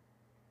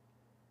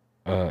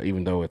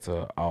 Even though it's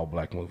a all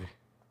black movie.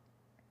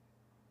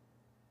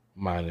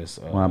 Minus.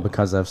 Why?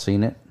 Because I've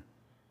seen it.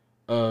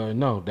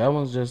 No, that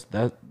one's just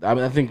that. I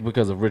mean, I think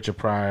because of Richard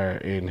Pryor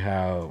and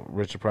how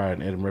Richard Pryor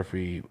and Eddie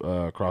Murphy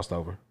crossed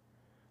over.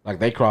 Like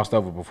they crossed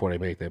over before they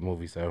made that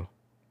movie, so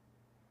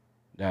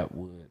that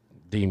would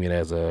deem it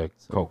as a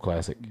cult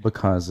classic.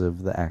 Because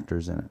of the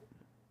actors in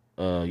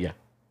it. Yeah,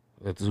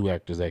 the 2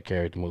 actors that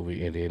carried the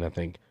movie, and then I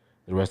think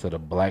the rest of the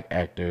black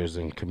actors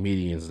and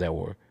comedians that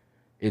were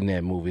in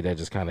that movie that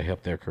just kind of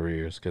helped their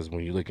careers. Because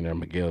when you're looking at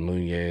Miguel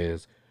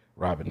Nunez,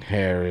 Robin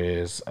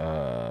Harris,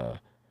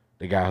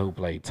 the guy who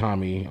played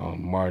Tommy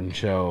on Martin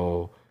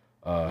Show,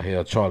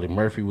 Charlie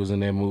Murphy was in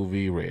that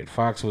movie, Red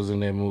Fox was in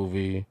that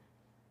movie.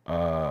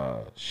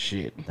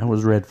 Shit, That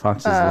was Red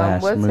Fox's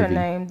last what's movie. her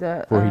name?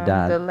 before he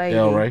died. The lady.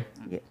 Del Rey.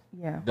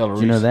 Yeah. Del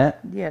Did you know Reese. that?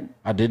 Yeah.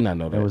 I did not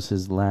know that. That was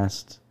his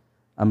last.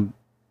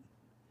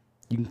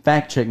 You can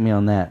fact check me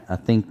on that. I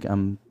think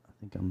I'm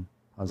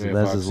positive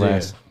Red that's his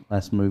Fox,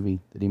 last movie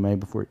that he made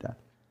before he died.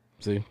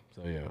 See,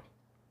 so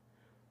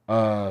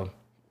yeah.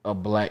 A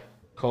black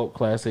cult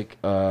classic.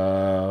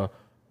 A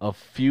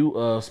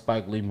few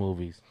Spike Lee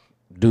movies.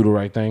 Do the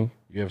Right Thing.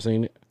 You ever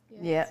seen it?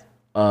 Yeah.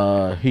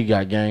 He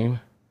Got Game.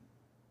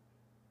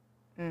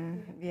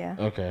 Yeah.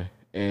 Okay.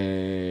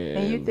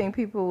 And you think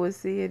people would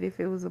see it if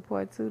it was a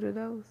part 2 to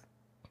those?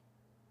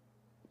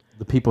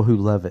 The people who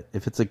love it.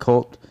 If it's a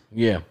cult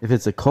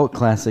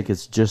classic,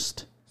 it's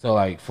just So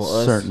like for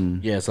us,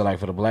 certain. yeah. So like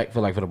for the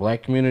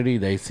black community,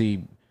 they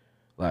see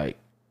like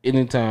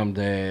anytime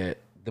that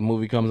the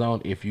movie comes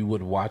on, if you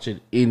would watch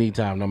it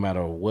anytime, no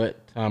matter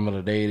what time of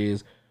the day it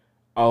is,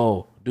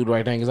 oh, Do the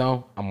Right Thing is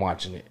on, I'm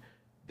watching it.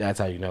 That's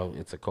how you know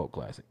it's a cult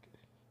classic.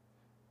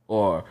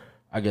 Or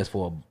I guess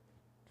for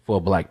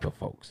black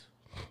folks.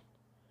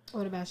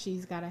 What about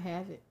She's Gotta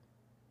Have It?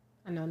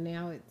 I know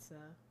now it's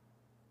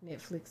a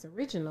Netflix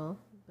original,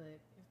 but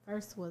it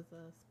first was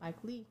a Spike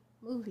Lee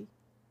movie.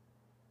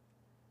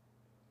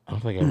 I don't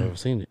think I've ever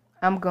seen it.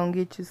 I'm Gonna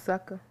Get You,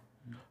 Sucker.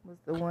 Was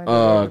the one.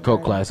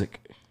 Cult classic.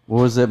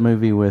 What was that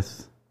movie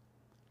with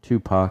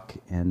Tupac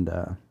and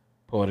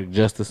Poetic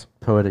Justice.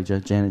 Janet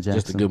Jackson?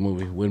 Just a good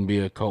movie. Wouldn't be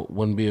a cult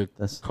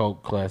That's-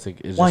 cult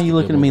classic. It's Why are just you a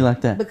good looking at me movie.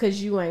 like that?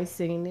 Because you ain't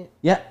seen it.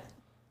 Yeah,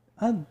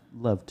 I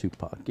love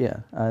Tupac.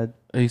 Yeah,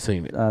 He's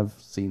seen it. I've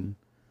seen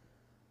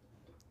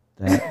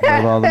that.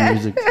 Love all the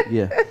music.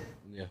 Yeah,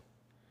 Yeah.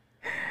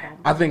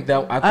 I think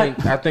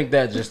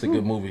that's just a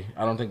good movie.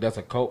 I don't think that's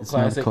a cult It's not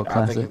a classic. cult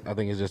I think classic. I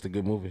think it's just a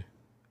good movie.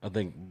 I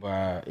think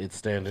by its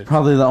standards.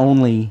 probably the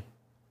only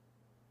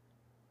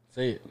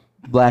Say it.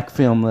 black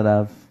film that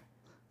I've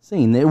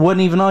seen. It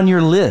wasn't even on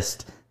your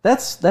list.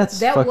 That's That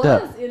fucked was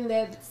up. in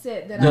that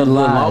set that The, I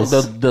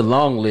Lies. the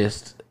long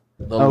list.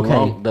 The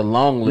long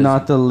list.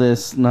 Not the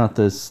list, not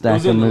the it stack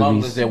was of in the long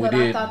movies. list that we but I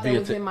did. thought that via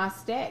was te- in my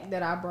stack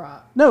that I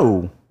brought.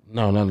 No,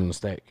 no, not in the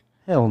stack.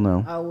 hell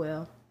no. Oh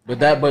well.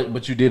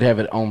 But you did have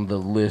it on the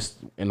list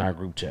in our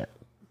group chat.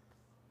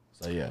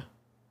 So yeah.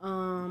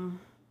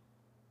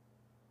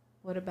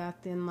 What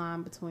about Thin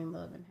Line Between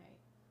Love and Hate?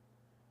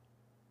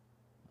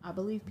 I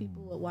believe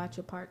people would watch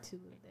a part 2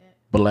 of that.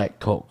 Black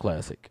cult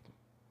classic.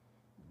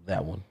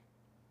 That one.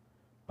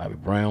 Bobby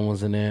Brown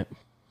was in that.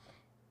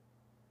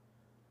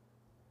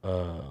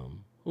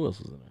 Who else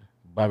was in there?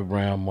 Bobby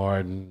Brown,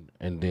 Martin,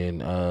 and then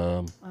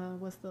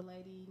What's the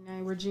lady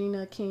named?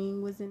 Regina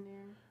King was in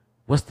there.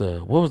 what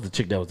was the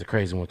chick that was the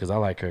crazy one? Because I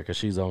like her because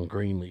she's on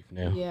Greenleaf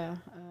now. Yeah.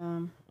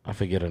 I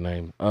forget her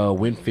name.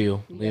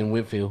 Winfield, Lynn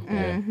Winfield.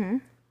 Yeah.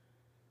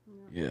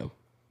 Yeah,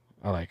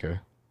 I like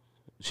her.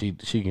 She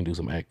can do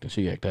some acting.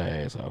 She act her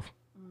ass off.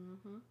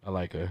 I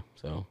like her.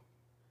 So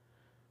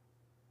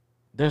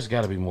there's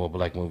got to be more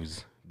black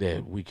movies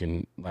that we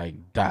can like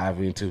dive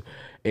into.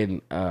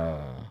 And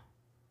I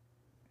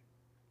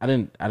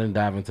didn't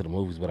dive into the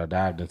movies, but I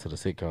dived into the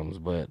sitcoms.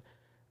 But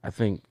I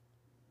think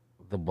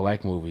the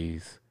black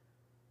movies,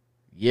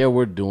 yeah,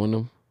 we're doing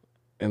them,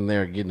 and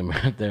they're getting them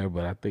out there.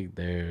 But I think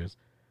there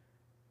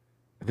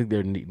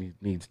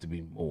needs to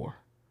be more.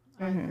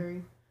 I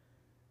agree.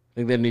 I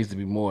think there needs to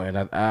be more, and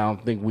I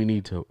don't think we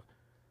need to.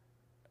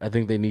 I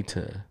think they need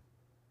to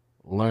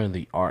learn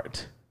the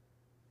art.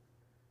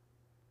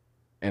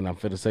 And I'm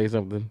finna say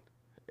something,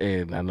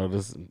 and I know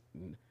this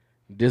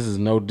is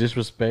no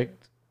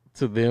disrespect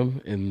to them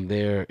and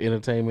their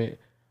entertainment.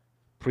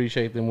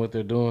 Appreciate them what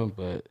they're doing,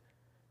 but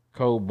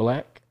Code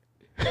Black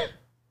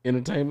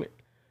Entertainment,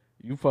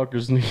 you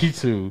fuckers need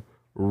to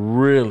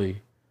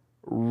really,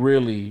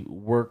 really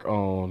work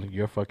on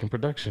your fucking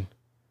production.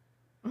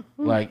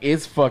 Like,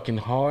 it's fucking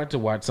hard to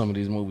watch some of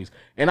these movies.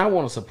 And I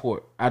want to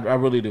support. I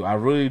really do. I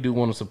really do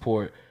want to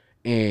support.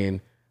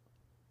 And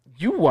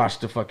you watch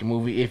the fucking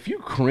movie. If you're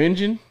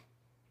cringing,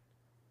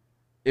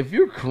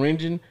 redo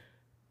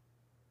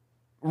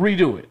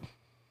it.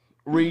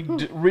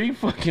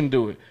 Re-fucking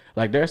do it.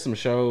 Like, there's some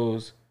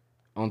shows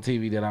on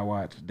TV that I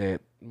watch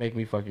that make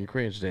me fucking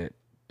cringe that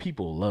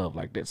people love.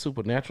 Like, that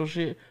supernatural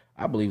shit.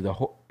 I believe the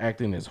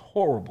acting is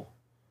horrible.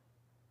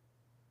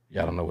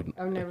 Y'all don't know what...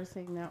 I've never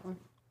seen that one.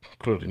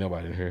 Clearly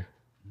nobody in here.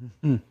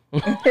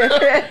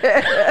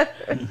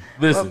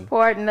 Listen,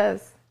 Reporting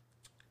us.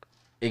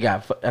 it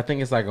got. I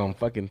think it's like on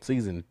fucking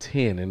season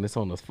 10, and it's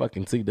on the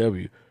fucking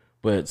CW.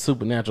 But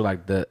Supernatural,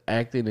 like the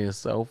acting is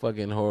so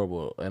fucking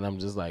horrible, and I'm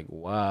just like,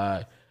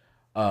 why?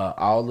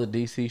 All the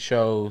DC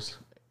shows,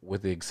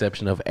 with the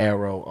exception of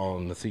Arrow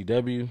on the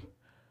CW,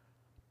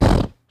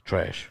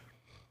 trash.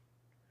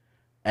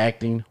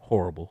 Acting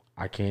horrible.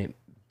 I can't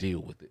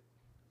deal with it.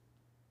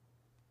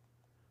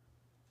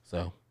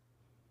 So.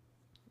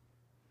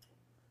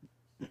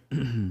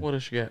 What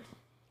else you got?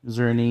 Is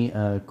there any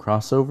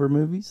crossover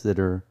movies that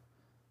are?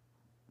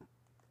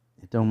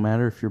 It don't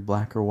matter if you're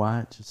black or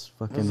white. Just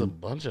There's a fucking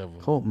bunch of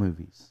them. cult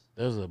movies.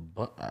 There's a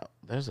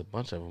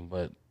bunch of them,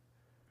 but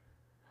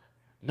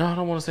no, I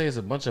don't want to say it's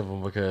a bunch of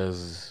them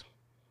because,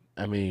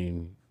 I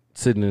mean,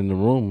 sitting in the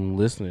room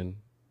listening,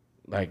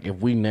 like if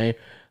we name,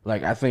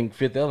 like I think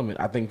Fifth Element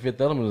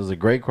is a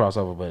great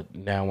crossover, but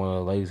now one of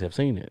the ladies have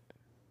seen it.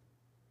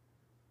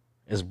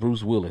 It's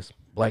Bruce Willis.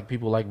 Black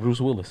people like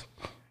Bruce Willis.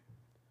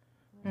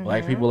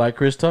 Black people like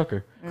Chris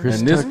Tucker.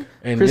 Chris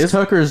Chris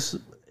Tucker's.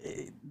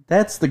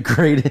 That's the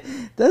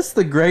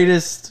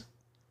greatest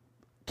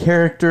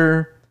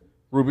character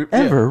Ruby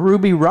ever. Yeah.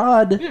 Ruby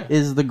Rod Yeah.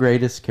 is the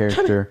greatest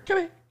character.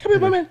 Come here,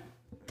 my man.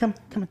 Come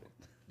in.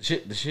 The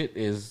shit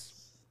is,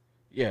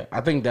 yeah.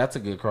 I think that's a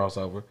good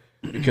crossover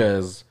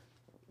because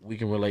we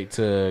can relate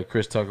to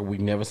Chris Tucker. We've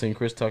never seen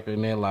Chris Tucker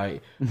in that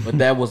light, but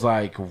that was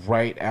like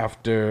right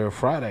after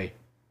Friday,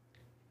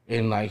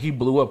 and like he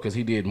blew up because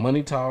he did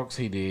Money Talks,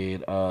 he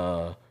did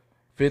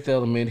Fifth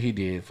Element, he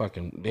did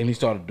fucking. Then he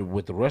started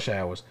with the Rush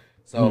Hours.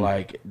 So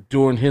like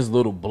during his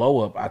little blow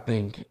up, I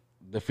think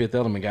the Fifth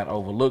Element got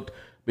overlooked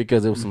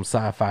because it was some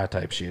sci-fi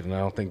type shit, and I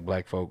don't think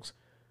black folks.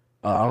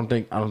 I don't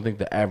think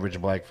the average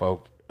black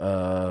folk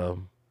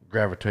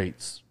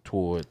gravitates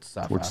towards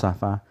sci-fi. Towards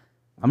sci-fi.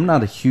 I'm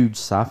not a huge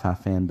sci-fi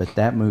fan, but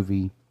that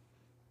movie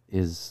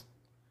it's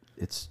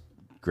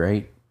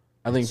great.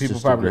 I think It's people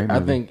just a probably. great I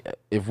movie. think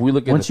if we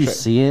look at Once the you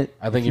see it,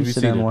 I think if you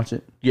sit see down the, and watch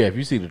it, yeah, if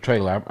you see the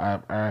trailer,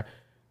 I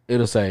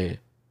it'll say,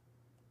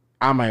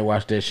 I might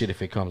watch that shit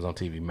if it comes on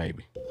TV.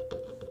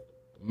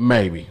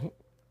 Maybe.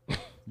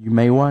 you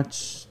may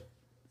watch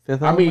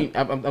Fifth I Element.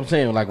 mean, I'm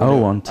saying like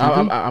on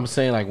TV? I'm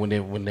saying like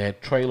when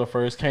that trailer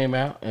first came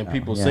out and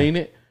people yeah. seen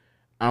it,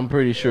 I'm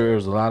pretty sure there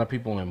was a lot of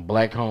people in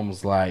black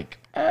homes like,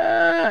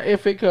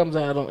 if it comes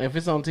out if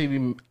it's on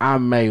TV, I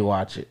may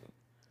watch it.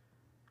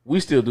 We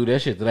still do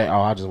that shit today.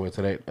 Oh, I just wait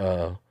today.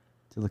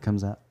 Till it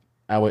comes out.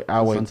 I wait.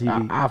 on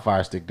TV. I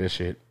fire stick that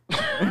shit.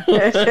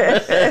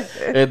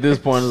 At this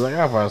point, it's like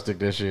I fire stick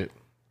that shit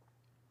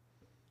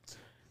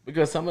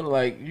because some of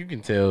the you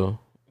can tell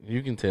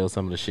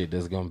some of the shit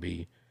that's gonna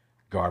be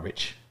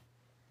garbage.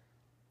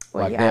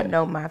 Well, Like y'all that.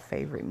 know my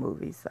favorite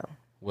movie, so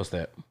What's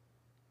that?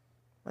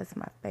 what's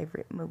my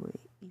favorite movie,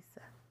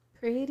 Issa?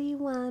 Pretty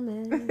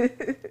woman.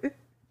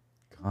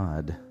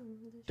 God.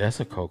 That's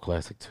a cult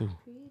classic too.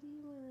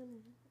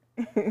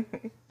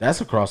 That's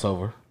a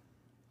crossover.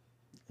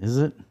 Is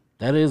it?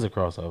 That is a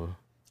crossover.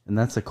 And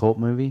that's a cult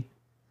movie?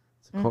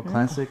 It's a cult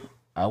classic?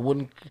 I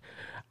wouldn't.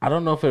 I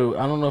don't know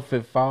if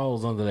it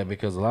falls under that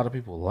because a lot of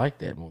people like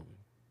that movie.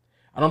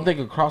 I don't think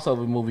a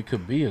crossover movie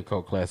could be a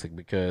cult classic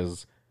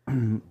because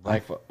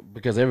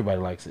because everybody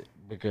likes it.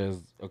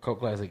 Because a cult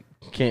classic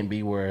can't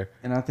be where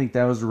And I think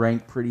that was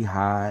ranked pretty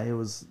high. It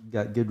was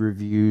got good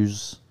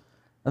reviews.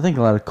 I think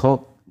a lot of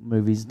cult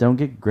movies don't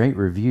get great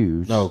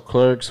reviews. no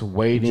Clerks, You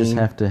Waiting. just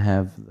have to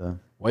have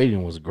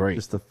Waiting was great.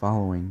 just the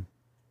following.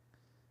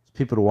 It's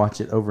people to watch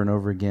it over and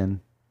over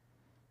again.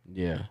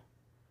 Yeah.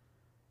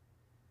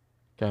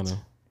 Kind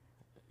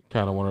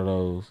of one of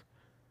those.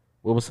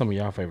 What was some of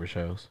y'all favorite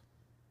shows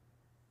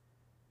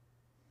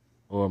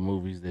or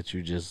movies that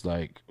you just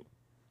like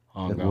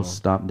hung That on? will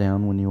stop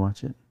down when you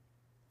watch it.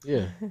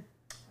 Yeah.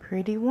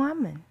 Pretty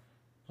Woman.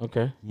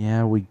 Okay.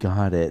 Yeah, we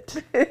got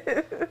it.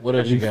 What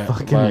else you got?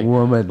 Fucking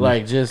woman.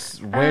 Like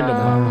just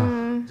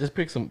random. Just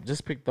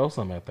throw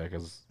some out there,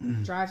 cause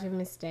Driving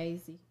Miss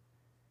Daisy.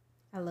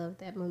 I love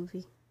that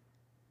movie.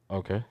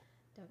 okay.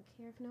 Don't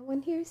care if no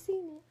one here's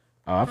seen it.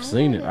 Oh, I've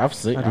seen it. I've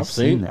seen Everybody's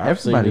it. that. I've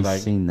seen it. Everybody's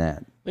Like seen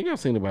that. I think I've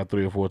seen it about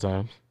 3 or 4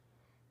 times.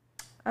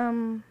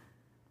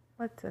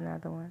 What's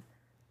another one?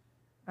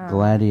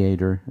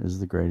 Gladiator is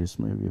the greatest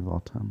movie of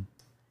all time,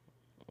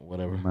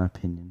 Whatever. in my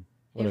opinion.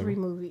 Whatever. Every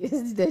movie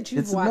is that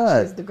you've It's watched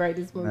not. is the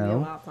greatest movie No.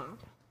 of all time.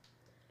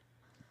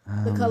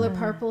 The Color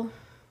Purple.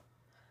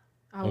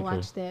 I Okay.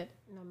 watch that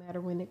no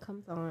matter when it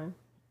comes on.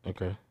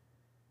 Okay.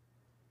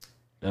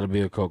 That'll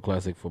be a cult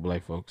classic for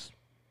black folks.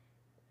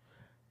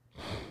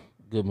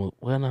 Good movie.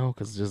 Well, no,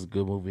 because it's just a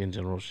good movie in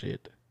general.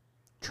 Shit.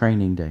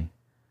 Training Day.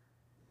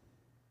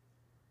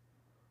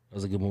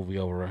 That's a good movie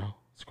overall.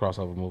 It's a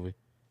crossover movie.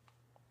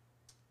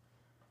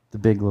 The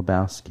Big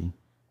Lebowski.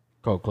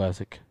 Cult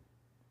classic.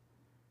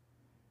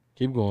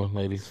 Keep going,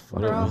 ladies.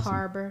 What Pearl else?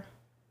 Harbor.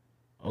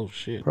 Oh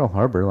shit. Pearl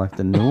Harbor, like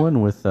the new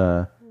one with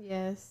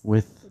Yes.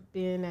 with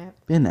Ben Affleck.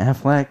 Ben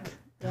Affleck.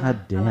 Yeah, God I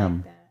damn.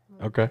 like that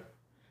movie. Okay.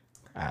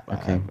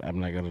 Okay. I'm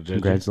not gonna judge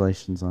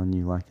Congratulations on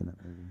you liking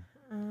that movie.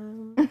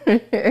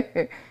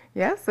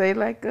 Yeah, say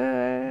like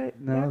No,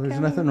 there's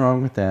nothing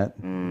wrong with that.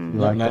 You you.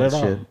 like Not that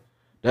at shit. all.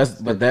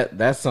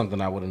 That's something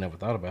I would have never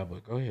thought about.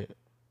 But go ahead.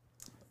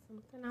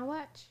 Something I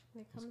watch.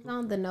 It comes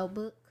on The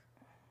Notebook.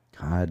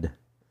 God.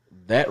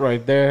 That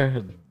right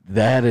there.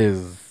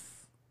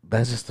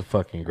 That's just a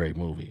fucking great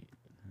movie.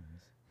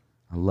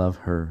 I love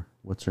her.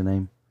 What's her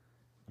name?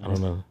 I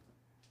don't know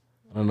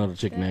the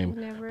chick name,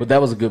 never but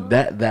that was a good.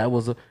 That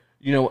was a.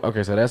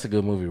 Okay, so that's a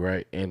good movie,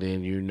 right? And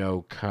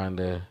then kind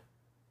of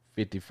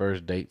 50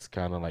 First Dates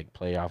kind of like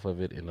play off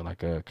of it in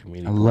like a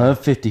comedic. I love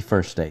 50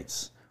 First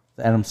Dates.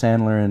 With Adam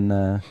Sandler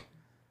and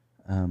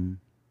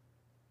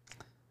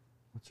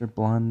what's her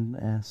blonde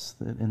ass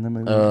that in the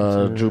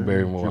movie? Drew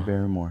Barrymore. Drew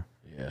Barrymore.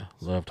 Yeah,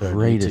 loved her.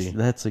 Greatest. E.T.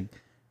 That's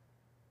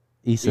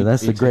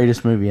that's the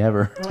greatest movie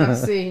ever.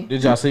 Let's see.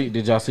 Did y'all see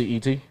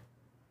E.T.?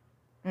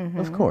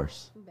 Of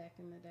course. Back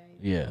in the day.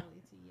 Yeah.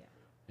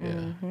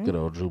 Yeah. Good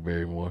old Drew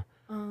Barrymore.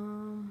 What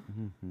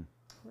else?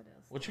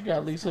 What you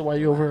got, Lisa? Why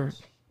you over?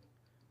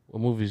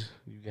 What movies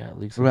you got,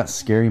 Lisa? What about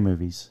scary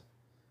movies?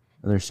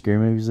 Are there scary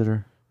movies that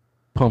are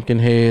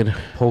Pumpkinhead,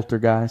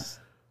 Poltergeist?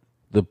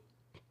 the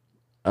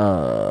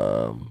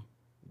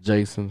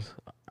Jasons.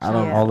 I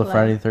don't. All the Like-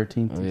 Friday the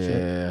 13th and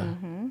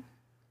shit?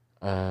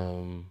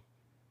 Yeah.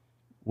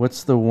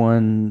 What's the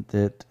one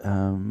that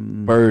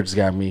Birds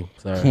got me.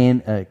 Sorry.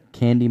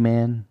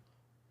 Candyman?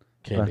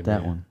 About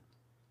that Candyman. one.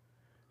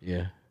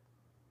 Yeah.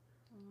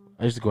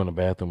 I used to go in the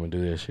bathroom and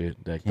do that shit.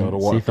 Like throw the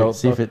See water. if,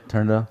 see if it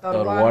turned off. Throw Throw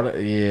the the water.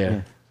 water.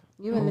 Yeah.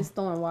 You and this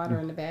throwing water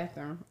in the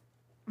bathroom.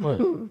 What?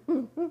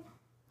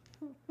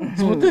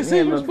 That's what they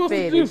say you're a supposed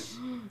to do. fetish.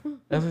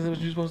 That's what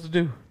you're supposed to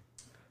do.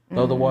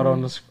 Throw the water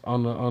on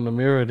the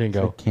mirror and then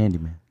go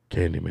Candyman.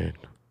 Candyman.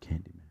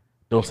 Candyman.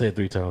 Don't say it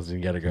 3 times and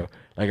you gotta go.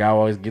 Like I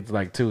always get to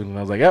like 2 and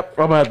I was like, yep,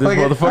 I'm out this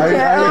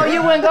motherfucker. Oh,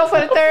 you wouldn't go for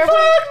the third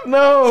one?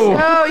 No.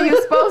 Oh, you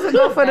supposed to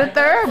go for the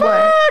third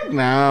one.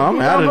 No, I'm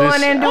out Don't of go this.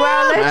 in there and do all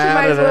that. I'm You out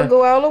might of as well there.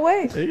 go all the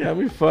way. They got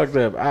me fucked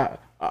up.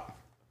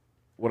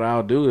 What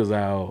I'll do is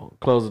I'll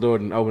close the door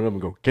and open it up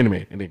and go,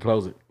 Candyman, and then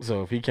close it.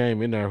 So if he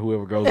came in there,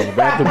 whoever goes in the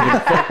bathroom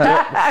gets fucked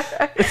up.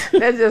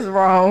 That's just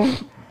wrong.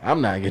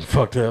 I'm not getting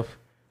fucked up.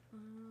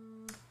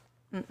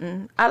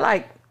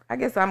 I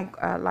guess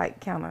I like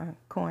kind of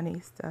corny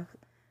stuff.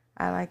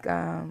 I like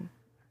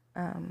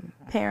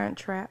Parent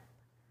Trap.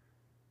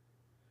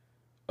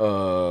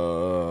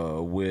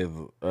 With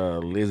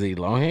Lizzie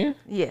Lohan,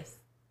 Yes,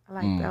 I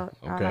like that.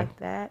 okay. I like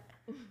that.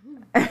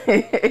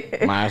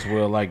 might as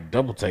well like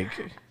double take.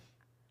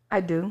 I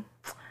do.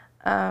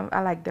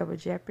 I like Double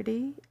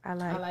Jeopardy. I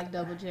like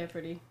Double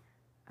Jeopardy.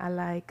 I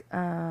like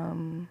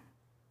oh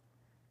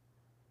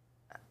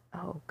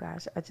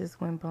gosh, I just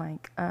went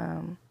blank.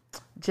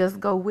 Just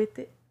Go With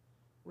It.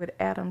 with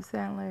Adam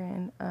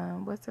Sandler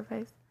and what's her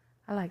face?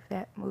 I like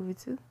that movie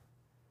too.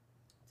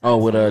 Oh,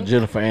 with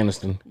Jennifer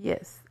Aniston.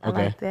 Yes, I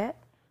Okay. like that.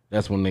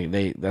 That's when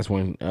that's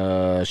when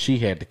she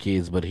had the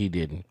kids, but he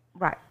didn't.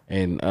 Right.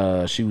 And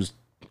she was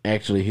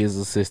actually his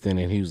assistant,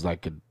 and he was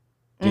like a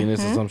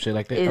dentist or some shit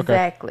like that. Okay.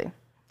 Exactly.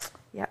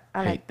 Yeah,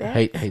 I like that.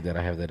 Hate that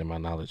I have that in my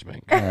knowledge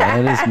bank. Yeah,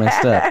 it is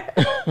messed up.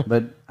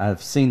 But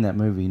I've seen that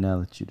movie now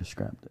that you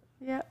described it.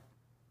 Yep.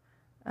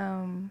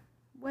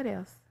 What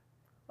else?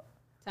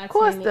 Of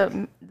course,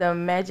 the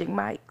Magic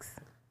Mikes.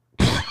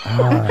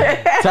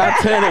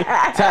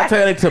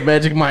 Titanic to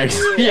Magic Mike's.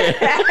 Yeah,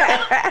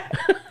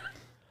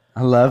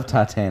 I love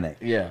Titanic.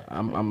 yeah.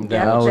 I'm I down.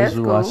 Yeah. always That's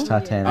watch cool.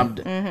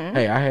 Titanic.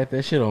 Hey, I had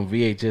that shit on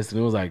VHS, and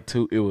it was like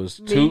two. It was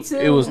Me two.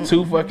 It was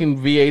two fucking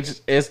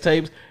VHS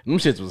tapes. Them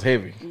shits was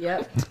heavy.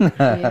 Yep.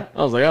 Yeah.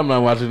 I was like, I'm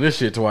not watching this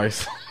shit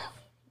twice.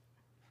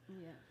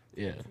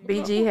 Yeah.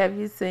 BG, have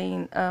you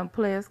seen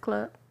Players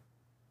Club?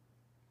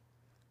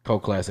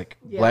 Coke classic.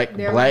 Yeah, Black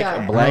there we black go.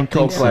 I black don't Coke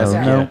think so.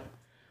 classic. No. Yeah.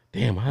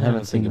 Damn, I haven't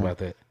didn't seen think that. about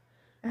that.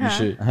 You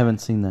should. I haven't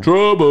seen that.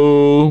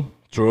 Trouble.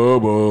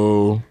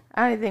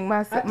 I didn't think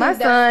my think son. that's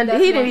He one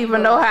didn't you even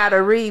would know like. how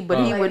to read,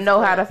 but he would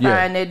know how to Yeah,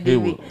 find that he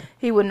DVD. would.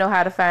 He would know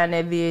how to find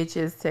that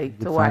VHS tape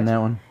You to find watch. that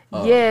one?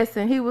 Yes,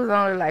 and he was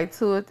only like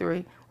 2 or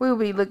 3. We would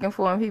be looking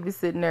for him. He'd be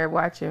sitting there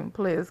watching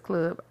Players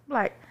Club. I'm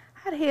like,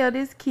 how the hell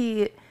this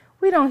kid?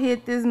 We don't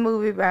hit this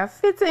movie about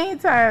 15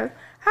 times.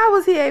 How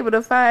was he able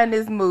to find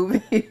this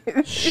movie?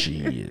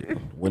 Shit.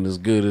 When it's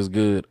good, it's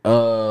good.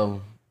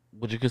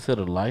 Would you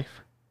consider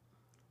Life?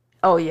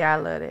 Oh yeah, I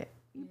love that.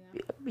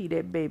 Be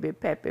that baby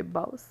Pappy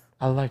boss.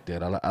 I like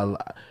that.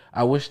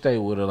 I wish they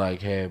would have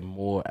like had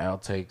more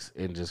outtakes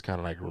and just kind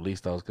of like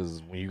released those,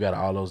 because when you got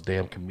all those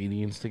damn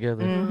comedians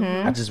together,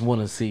 I just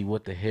want to see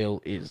what the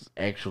hell is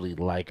actually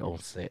like on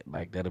set.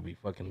 Like that'd be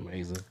fucking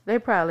amazing. They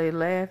probably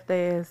laughed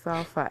their ass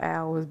off for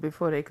hours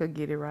before they could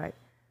get it right.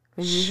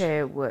 Cause you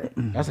had what?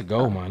 That's a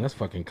gold mine. That's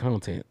fucking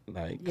content.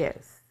 Like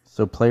Yes.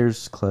 So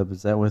Players Club,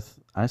 is that with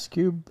Ice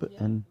Cube?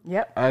 And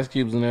Yep. Ice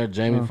Cube's in there.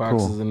 Jamie Oh,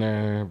 Foxx cool. is in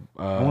there.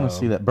 I want to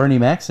see that. Bernie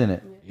Mac's in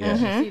it. Yeah,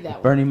 See that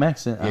one. Bernie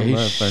Mac's in it. yeah. I He's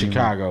love Bernie Mac.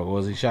 Chicago.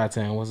 Was he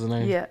Chi-Town? What's his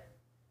name? Yeah.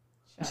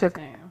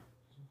 Chi-town.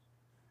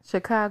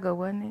 Chicago,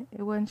 wasn't it?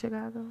 It wasn't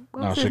Chicago.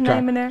 What No, was his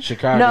name in there?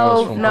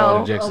 Chicago's from no,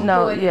 Poetic Jackson. no,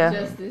 Poetic yeah.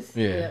 Justice.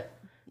 Yeah.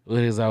 With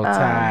his old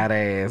tired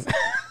ass.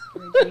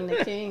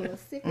 Regina King was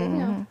sick of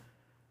him.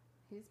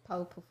 His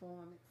Poe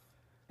performance.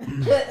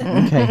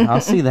 Okay,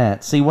 I'll see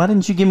that. See, why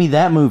didn't you give me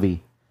that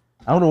movie?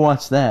 I would have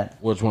watched that.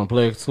 Which one?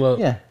 Players Club?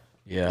 Yeah.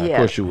 Yeah, Yeah. of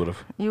course you would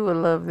have. You would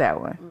love that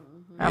one.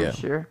 I'm Yeah.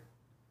 sure.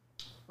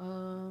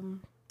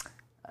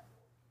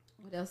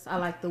 What else? I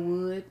like The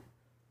Wood.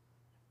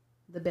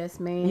 The Best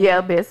Man.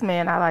 Yeah, Best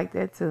Man. I like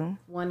that too.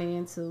 1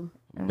 and 2.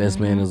 Best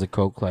Man is a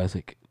cult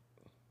classic.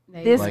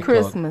 This Like,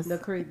 Christmas.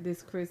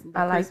 This Christmas.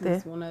 I like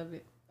Christmas that. one of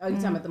it. Oh, you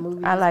talking about the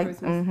movie? I This like.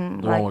 Christmas? The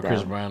Like one with that Chris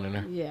one. Brown in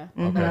there. Yeah,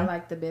 but I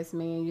like The Best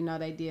Man. You know,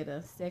 they did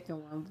a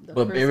second one. the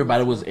But Christmas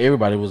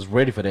everybody one. was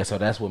ready for that, so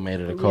that's what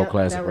made it a cult Yep,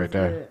 classic that right was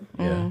there. good.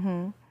 Yeah,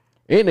 Mm-hmm.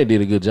 and they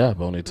did a good job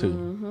on it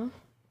too.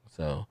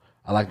 So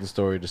I like the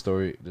story. The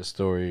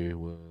story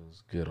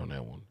was good on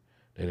that one.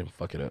 They didn't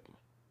fuck it up.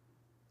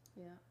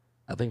 Yeah.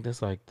 I think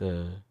that's like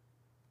the.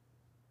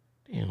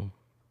 Damn,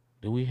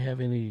 do we have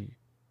any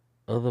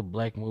other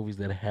black movies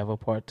that have a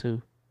part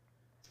 2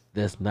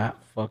 that's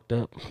not fucked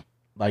up?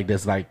 Like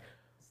that's like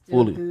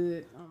Still fully.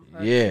 good.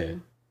 Part Yeah.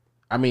 2.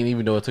 I mean,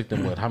 even though it took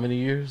them how many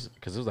years?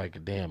 Because it was like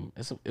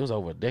it was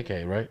over a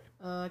decade, right?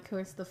 Of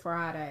course, the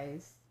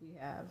Fridays we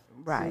have.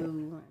 Right.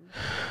 2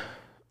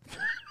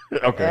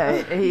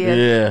 Okay. Yeah.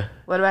 Yeah.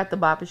 What about the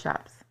barber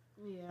shops?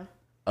 and- yeah.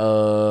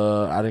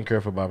 I didn't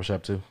care for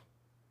Barbershop 2. Okay.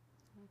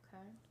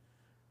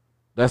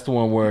 That's the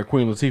one where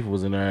Queen Latifah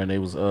was in there, and they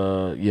was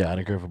I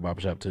didn't care for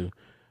Barbershop 2.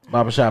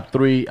 Barbershop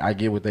 3, I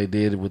get what they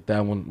did with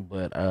that one,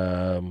 but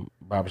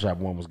Barbershop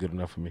 1 was good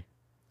enough for me.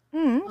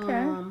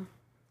 Okay.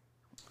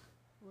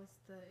 What's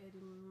the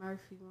Eddie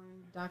Murphy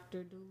one?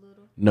 Dr.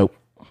 Doolittle. Nope.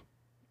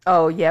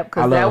 Oh, yep. I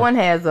Because that love- one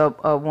has a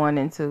 1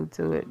 and 2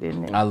 to it,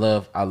 didn't it? I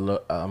love. I'm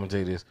gonna tell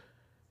you this.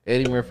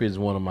 Eddie Murphy is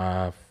one of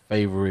my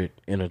favorite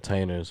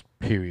entertainers.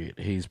 Period.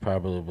 He's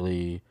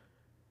probably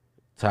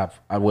top.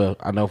 I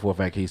know for a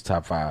fact he's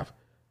top 5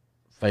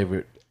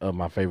 favorite of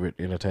my favorite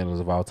entertainers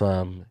of all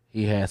time.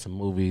 He has some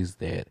movies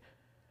that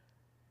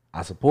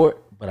I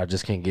support, but I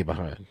just can't get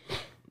behind.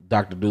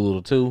 Dr.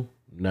 Dolittle 2,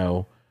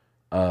 no.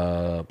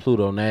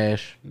 Pluto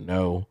Nash,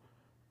 no.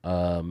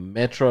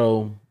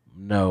 Metro,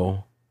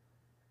 no.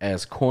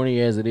 As corny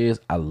as it is,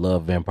 I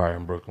love Vampire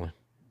in Brooklyn.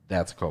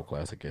 That's a cult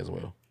classic as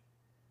well.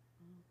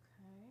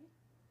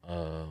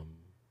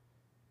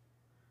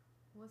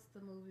 What's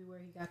the movie where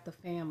he got the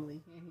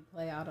family and he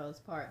play all those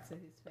parts of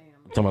his family?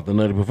 Talking about the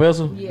Nutty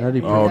Professor? Yeah.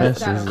 Nutty Oh,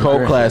 Professor that's is cult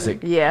great. classic.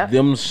 Yeah.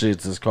 Them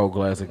shits is cult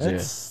classics,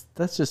 yeah.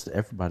 That's just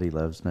everybody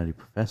loves Nutty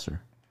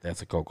Professor.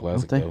 That's a cult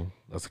classic, Don't they? though.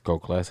 That's a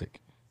cult classic.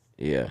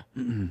 Yeah.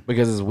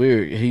 Because it's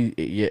weird.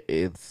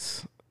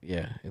 It's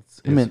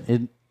I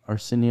mean,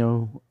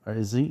 Arsenio,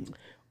 is he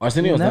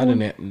Arsenio's in that not in one?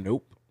 that.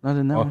 Nope. not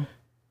in that one?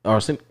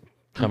 Arsenio.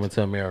 Coming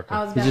to America.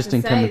 I was He about just to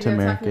didn't say come to they're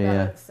America,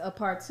 talking about a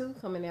part 2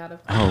 coming out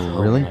of. Coming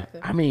to really? America.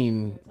 I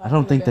mean, I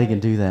don't think they can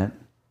do that.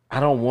 I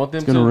don't want them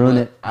It's gonna ruin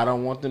but it. I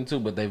don't want them to,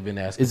 but they've been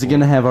asking. Is it for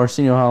going to have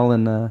Arsenio Hall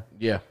and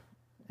Yeah,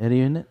 Eddie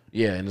in it?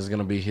 yeah, and it's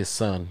gonna be his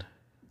son.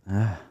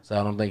 Ah, So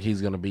I don't think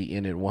he's gonna be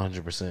in it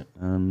 100%.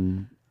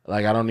 um,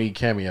 Like I don't need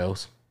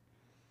cameos.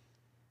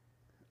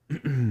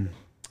 And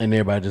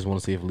everybody just want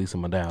to see if Lisa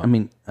Maddow I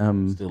mean,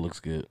 still looks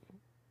good.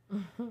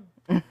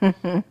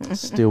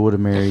 still would have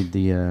married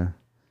the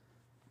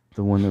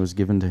one that was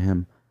given to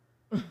him.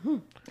 You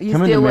Coming to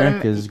still America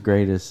wouldn't- is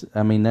greatest.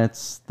 I mean,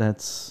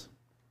 that's.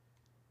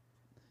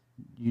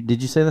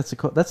 Did you say that's a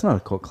cult? That's not a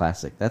cult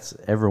classic. That's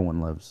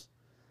everyone loves.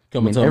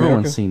 Coming to everyone's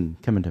America. seen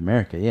Coming to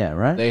America. Yeah,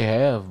 right. They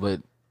have,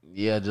 but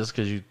yeah, just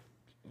because you,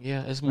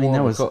 yeah, it's I more. mean, that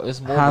of a was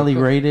it's more of a highly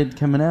cult. rated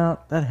coming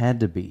out. That had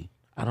to be.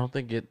 I don't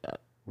think it. I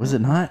Was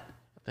it not?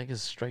 think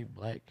it's straight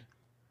black.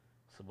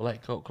 It's a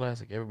black cult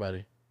classic.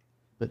 Everybody.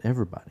 But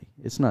everybody.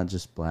 It's not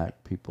just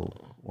black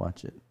people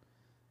watch it.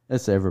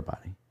 That's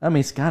everybody. I mean,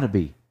 it's got to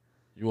be.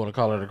 You want to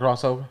call it a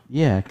crossover?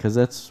 Yeah, because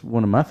that's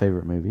one of my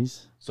favorite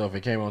movies. So if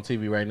it came on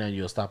TV right now,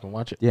 you'll stop and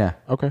watch it. Yeah,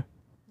 Okay.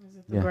 Is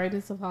it the Yeah.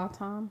 greatest of all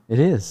time? it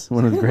is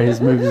one of the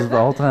greatest movies of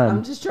all I'm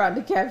time. just trying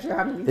to capture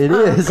how many. It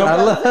times is. I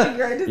love. the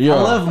greatest. Yeah.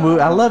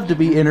 I love to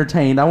be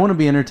entertained. I want to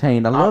be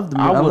entertained. I love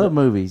I would- love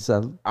movies.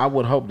 I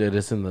would hope that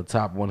it's in the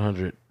top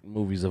 100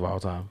 movies of all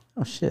time.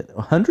 Oh shit,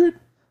 100?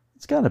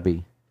 It's got to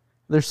be.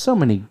 There's so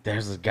many.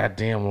 There's a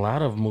goddamn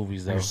lot of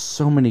movies there. There's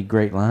so many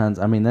great lines.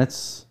 I mean,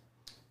 that's.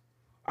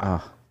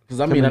 Because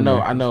I mean, I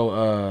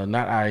know,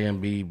 not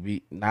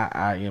IMDb,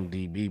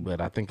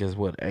 but I think it's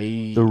what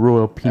The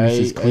royal penis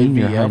is clean,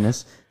 Your AVF.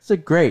 Highness. It's a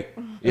great.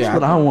 That's Yeah,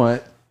 what I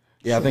want.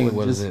 Yeah, I think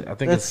Someone what is just- it? I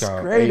think that's it's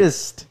called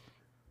greatest.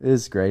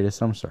 It's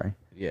greatest. I'm sorry.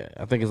 Yeah,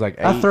 I think it's like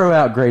I eight. throw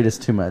out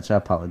greatest too much. I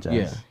apologize.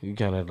 Yeah, you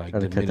kind of like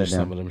Gotta cut diminish that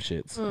down. some of them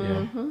shits.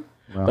 Yeah,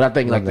 Well, but I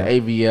think like love the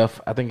that. AVF.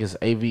 I think it's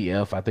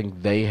AVF. I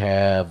think they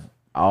have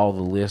all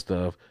the list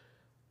of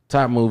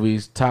top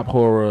movies, top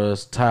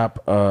horrors,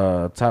 top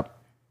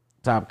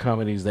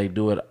comedies. They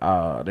do it.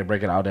 They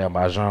break it all down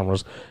by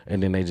genres,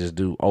 and then they just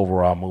do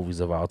overall movies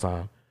of all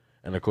time.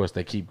 And of course,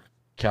 they keep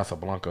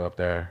Casablanca up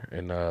there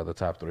in the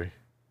top 3.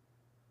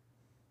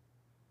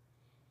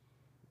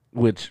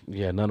 Which,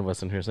 yeah, none of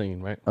us in here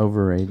seen, right?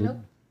 Overrated. Nope.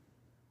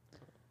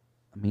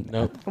 I mean,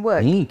 Nope. What?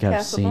 I think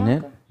I've seen it.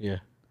 Casablanca? Yeah.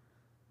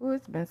 Oh,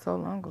 it's been so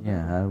long ago.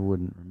 Yeah, I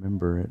wouldn't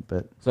remember it,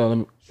 but So let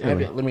me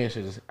Surely. let me ask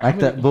you this: How like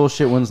many- that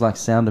bullshit ones, like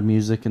Sound of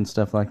Music and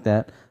stuff like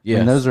that. I Yes.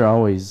 mean, those are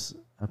always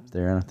up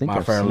there, and I think My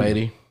I've Fair seen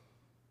Lady, it.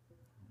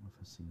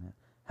 I've seen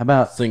that.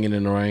 How Singing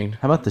in the Rain.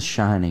 about The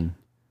Shining?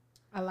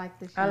 I like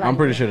this. I like I'm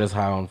pretty sure that's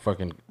high on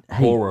fucking Hey,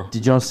 horror.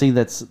 did y'all see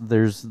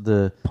there's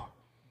the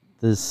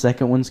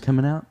second one's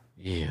coming out?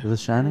 Yeah. The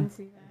Shining.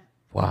 See that.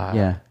 Wow.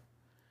 Yeah,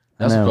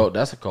 That's I a know. cult.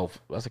 That's a cult.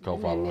 That's a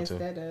cult And then follower it's too.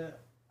 that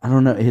I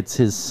don't know. It's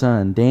his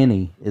son,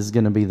 Danny, is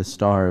going to be the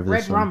star of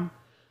this Red one. Rum.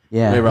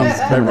 Yeah, Red Rum.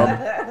 he's- Red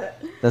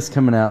Rum. that's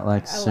coming out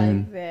like I soon.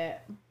 like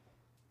that.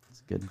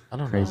 It's good. I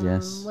don't know. Crazy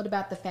ass. What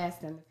about the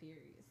Fast and the Furious?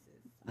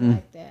 I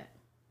like that.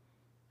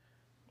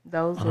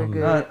 Those were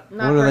good. Not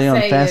What are they per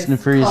on? se Fast and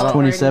as Furious cult or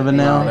 27 anything,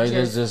 now? but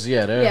They just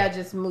yeah. They're, yeah,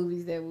 just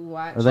movies that we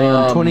watch. Are they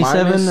on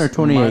 27 or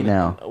 28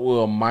 now?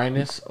 Well,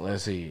 minus.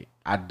 Let's see.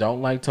 I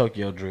don't like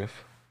Tokyo Drift.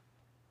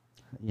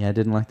 Yeah, I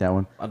didn't like that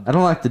one. I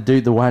don't like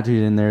the white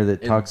dude in there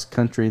that talks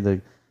country.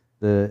 The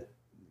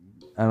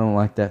I don't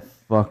like that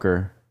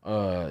fucker.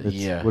 It's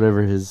Yeah.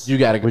 whatever his You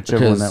gotta-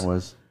 whichever one because- that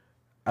was.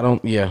 I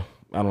don't. Yeah,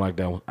 I don't like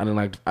that one. I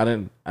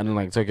didn't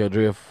like Tokyo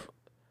Drift.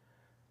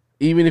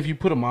 Even if you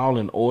put them all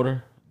in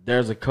order,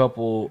 there's a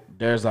couple.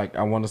 There's like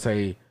I want to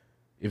say,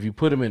 if you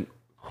put them in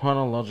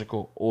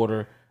chronological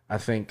order, I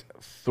think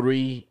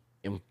 3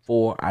 and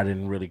 4 I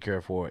didn't really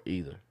care for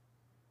either.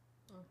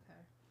 Okay.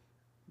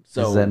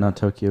 So Is that not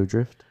Tokyo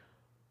Drift?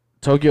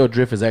 Tokyo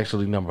Drift is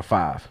actually number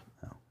 5.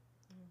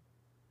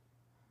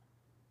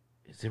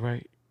 Is it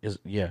right?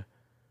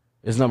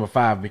 It's number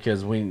 5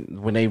 because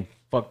when they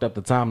fucked up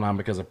the timeline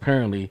because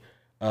apparently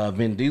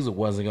Vin Diesel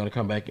wasn't gonna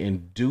come back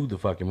and do the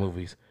fucking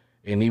movies,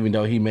 and even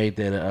though he made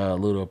that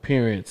little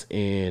appearance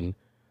in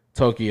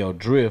Tokyo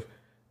Drift,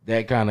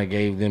 that kind of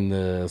gave them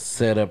the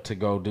setup to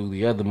go do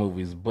the other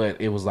movies. But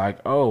it was like,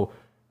 oh,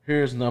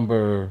 here's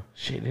number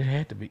shit. It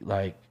had to be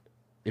like,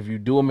 if you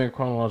do them in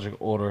chronological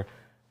order,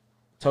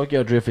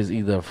 Tokyo Drift is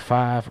either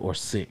 5 or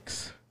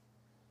 6.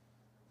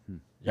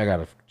 Y'all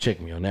gotta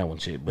check me on that one,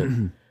 shit. But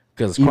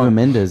because Eva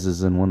Mendes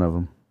is in one of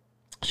them.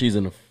 she's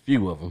in a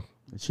few of them.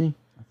 Is she?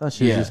 I thought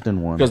she was just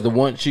in one. Because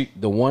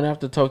the one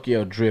after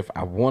Tokyo Drift,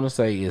 I want to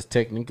say is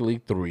technically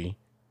 3.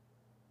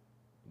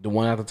 The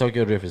one after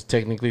Tokyo Drift is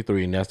technically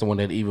 3, and that's the one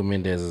that Eva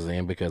Mendes is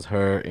in because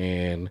her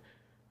and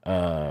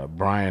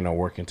Brian are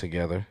working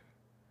together.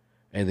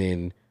 And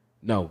then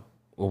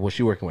was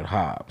she working with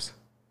Hobbs?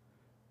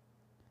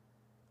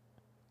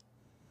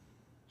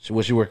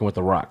 Was she working with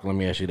The Rock? Let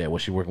me ask you that.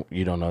 Was she working?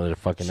 You don't know their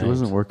fucking She names.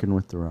 wasn't working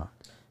with The Rock.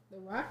 The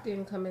Rock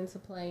didn't come into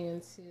play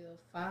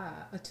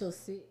until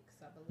 6,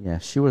 I believe. Yeah,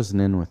 she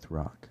wasn't in with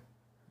Rock.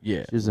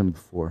 Yeah, She was in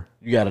before.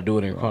 you got to do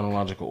it in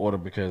chronological order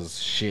because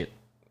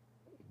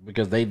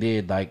they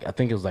did like I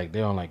think it was like they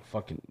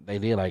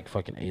did like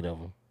fucking 8 of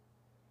them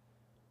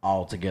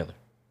all together.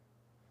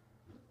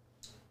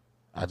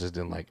 I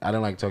didn't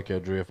like Tokyo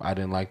Drift. I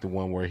didn't like the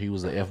one where he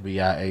was an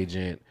FBI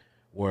agent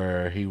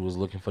where he was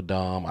looking for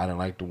Dom. I didn't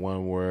like the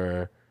one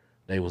where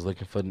they was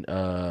looking for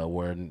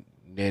where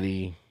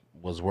Nettie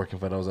was working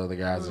for those other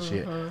guys and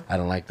shit. I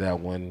didn't like that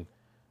one.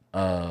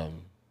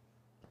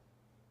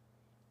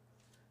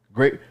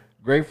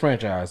 Great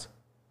franchise.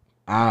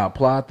 I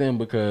applaud them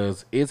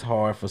because it's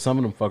hard for some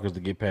of them fuckers to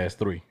get past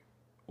 3.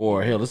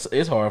 Or hell,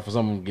 it's hard for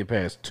some of them to get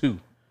past 2.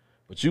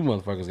 But you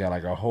motherfuckers got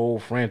like a whole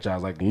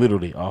franchise, like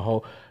literally a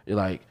whole. You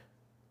like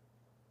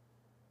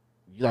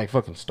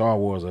fucking Star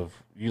Wars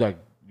you like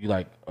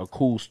a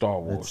cool Star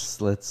Wars.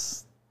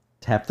 Let's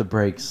tap the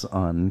brakes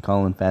on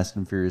calling Fast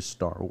and Furious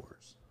Star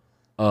Wars.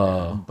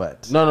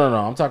 But No.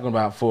 I'm talking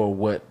about for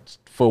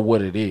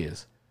what it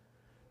is.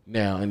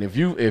 Now, and if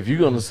you're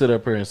gonna sit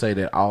up here and say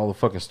that all the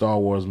fucking Star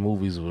Wars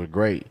movies were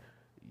great,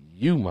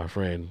 you, my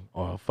friend,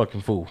 are a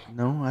fucking fool.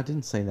 no, I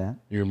didn't say that.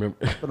 You remember?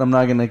 But I'm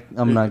not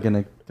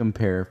gonna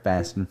compare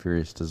Fast and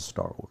Furious to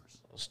Star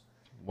Wars.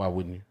 Why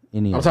wouldn't you?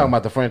 I'm talking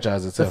about the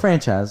franchise the itself.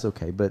 franchise,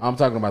 okay, but I'm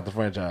talking about the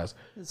franchise.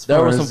 As There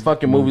far were some as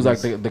fucking movies like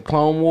the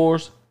Clone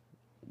Wars.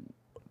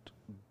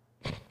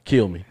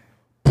 Kill me.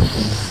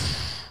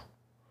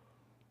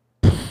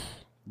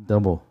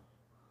 double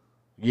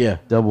Yeah.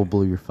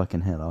 blew your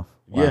fucking head off.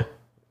 Wow. Yeah.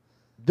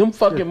 Them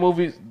fucking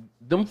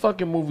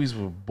movies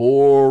were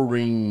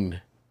boring.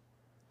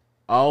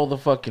 All the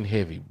fucking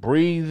heavy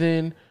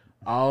breathing,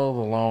 all the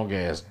long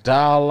ass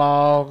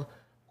dialogue.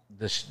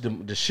 The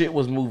shit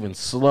was moving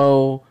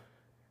slow.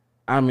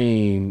 I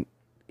mean,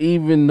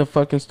 even the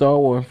fucking Star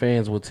Wars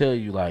fans will tell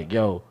you like,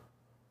 yo,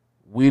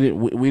 we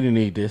didn't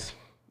need this.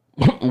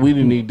 We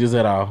didn't need this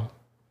at all.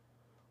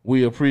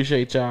 We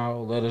appreciate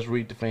y'all. Let us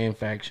read the fan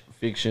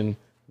fiction.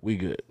 We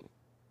good.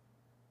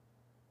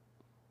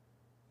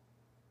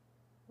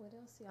 What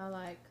else y'all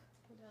like?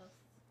 What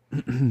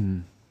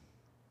else?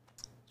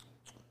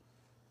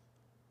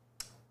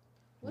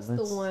 What's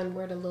the one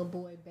where the little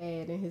boy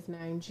bad and his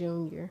name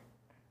Junior?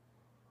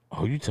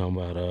 Oh, you talking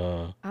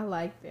about I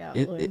like that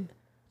it, one.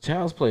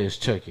 Child's Play is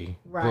Chucky,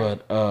 Right.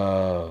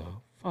 But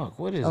fuck,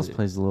 what is Child's it?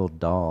 plays a little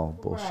doll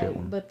bullshit Right,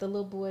 one. but the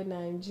little boy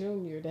named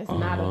Junior, that's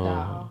not a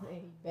doll,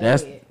 and he bad.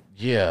 That's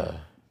yeah.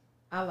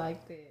 I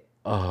like that.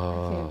 I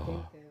can't think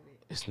of it.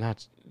 It's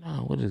not. No,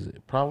 what is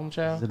it? Problem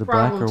Child. Is it a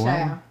black Problem or white?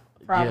 Child. one?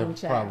 Problem yeah,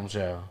 Child. Problem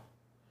Child.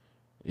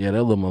 Yeah,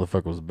 that little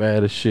motherfucker was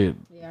bad as shit.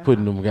 Yeah.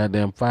 Putting them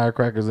goddamn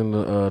firecrackers in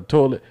the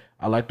toilet.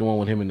 I like the one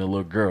with him and the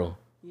little girl.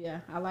 Yeah,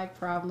 I like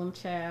Problem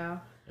Child.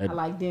 That- I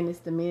like Dennis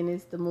the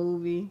Menace, the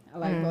movie. I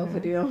like both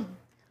of them.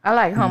 I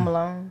like Home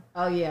Alone.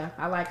 Oh yeah,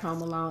 I like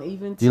Home Alone.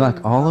 Even Do you like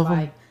two, all I of them?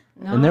 like-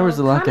 No, And there was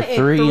like a kinda at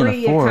 3 and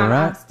a 4, it kinda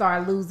right?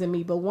 Started losing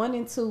me, but 1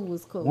 and 2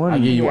 was cool. One- I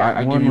give you.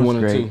 I One give you was 1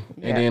 and great. 2,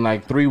 Yeah. and then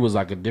like 3 was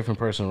like a different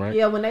person, right?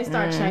 Yeah, when they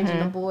start changing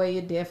the boy,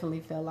 it definitely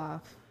fell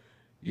off.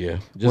 Yeah.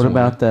 What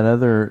about that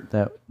other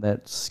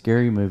that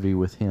scary movie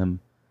with him?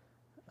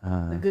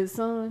 The Good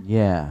Son.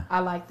 Yeah, I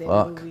like that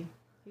Fuck. movie.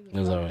 He was It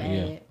was so alright,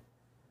 yeah.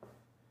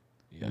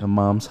 bad. the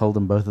mom's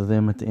holding both of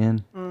them at the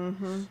end.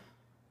 Mm-hmm.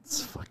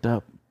 It's fucked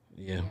up.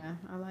 Yeah. Yeah,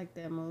 I like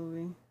that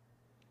movie.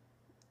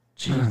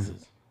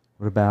 Jesus.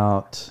 What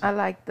about I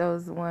like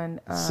those one.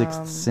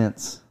 Sixth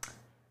Sense?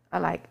 I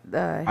like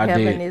the I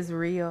Heaven did. is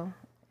Real.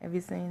 Have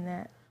you seen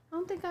that? I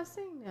don't think I've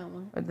seen that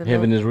one. Or the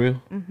Heaven little- is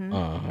real. I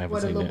haven't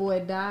Where the seen little that. boy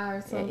died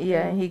or something.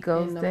 Yeah, he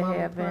goes and the to mama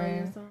heaven. pray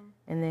or something.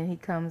 And then he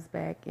comes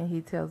back and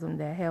he tells them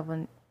that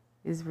heaven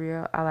is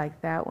real. I like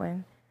that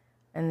one.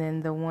 And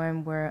then the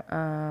one where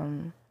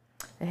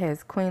it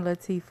has Queen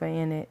Latifah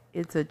in it.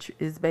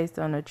 It's based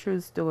on a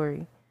true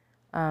story.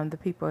 The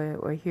people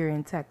were here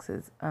in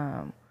Texas,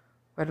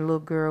 where the little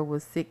girl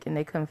was sick and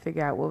they couldn't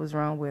figure out what was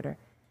wrong with her,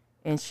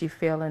 and she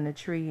fell in a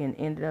tree and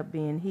ended up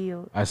being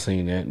healed. I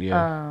seen that.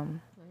 Yeah.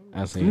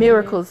 I seen that.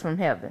 Miracles from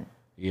Heaven.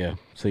 Yeah,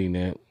 seen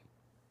that.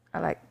 I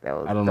like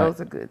those. I don't Those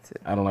like- are good too.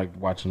 I don't like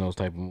watching those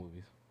type of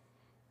movies.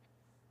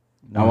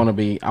 I want to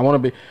be,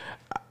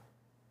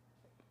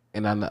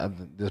 and I know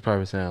this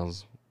probably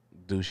sounds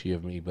douchey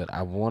of me, but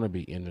I want to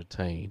be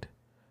entertained.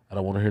 I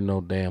don't want to hear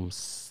no damn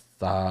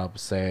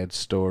sad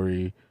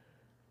story.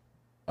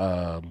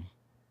 I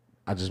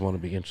just want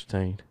to be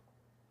entertained.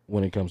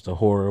 When it comes to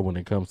horror, when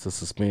it comes to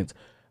suspense,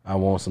 I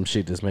want some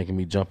shit that's making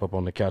me jump up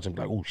on the couch and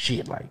be like, "Oh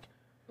shit!"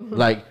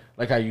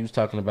 Like how you was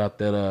talking about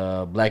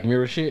that Black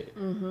Mirror shit.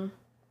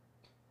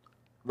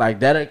 Like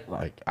that.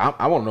 Like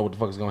I want to know what the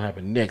fuck is gonna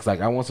happen next.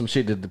 Like I want some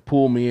shit to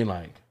pull me in.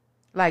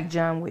 Like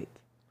John Wick.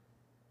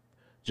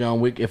 John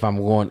Wick. If I'm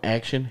going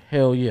action,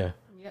 hell yeah.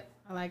 Yep,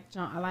 I like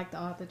the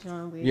author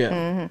John Wick.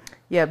 Yeah.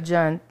 Yep,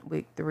 John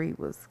Wick 3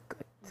 was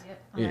good.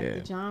 Yep, I like Yeah. the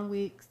John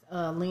Wicks.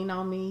 Lean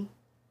on Me.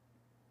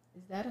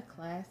 Is that a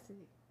classic?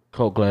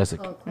 Cult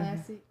classic. Cult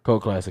classic.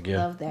 Cult classic.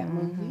 Yeah. Love that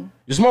movie.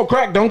 You smoke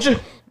crack, don't you?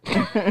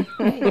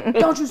 Hey,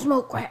 don't you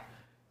smoke crack?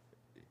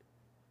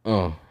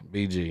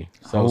 BG.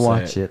 I So will sad.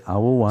 watch it. I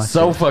will watch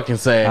So it. fucking I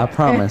sad.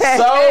 promise.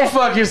 So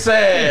fucking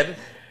sad.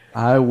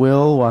 I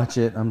will watch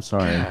it. I'm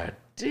sorry. God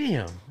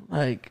damn.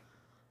 Like,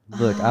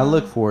 Look, I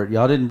look for it.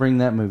 Y'all didn't bring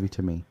that movie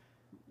to me.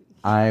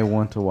 I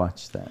want to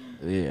watch that.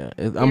 yeah.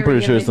 I'm Harry pretty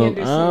and sure the it's on.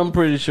 Hendersons. I'm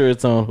pretty sure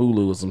it's on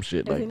Hulu or some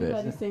shit Has like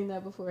anybody that. seen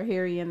that before?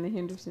 Harry and the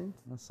Hendersons.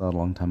 I saw it a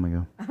long time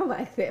ago. I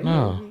like that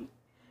No. movie.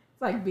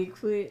 It's like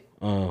Bigfoot.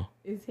 Oh.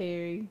 It's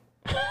Harry,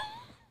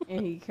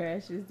 and he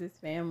crashes this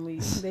family,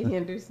 the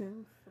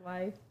Hendersons'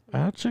 life.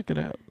 I'll check it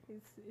out.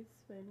 It's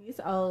funny. It's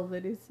old,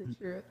 but it's a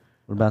trip.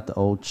 What about the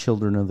old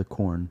Children of the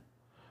Corn?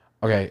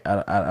 Okay,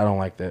 I don't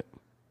like that.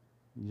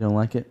 You don't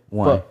like it?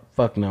 Why?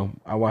 Fuck no.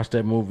 I watched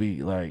that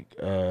movie. Like,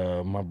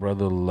 my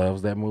brother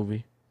loves that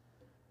movie,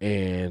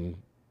 and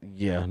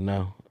yeah,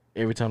 no.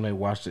 Every time they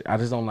watched it, I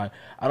just don't like.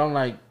 I don't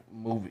like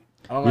movie.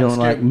 I don't You like. don't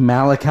like scary-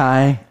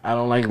 Malachi? I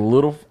don't like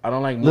little. I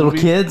don't like Little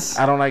movies- kids?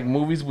 I don't like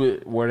movies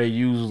where they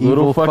use Evil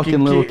little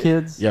fucking little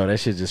kids? Yo, that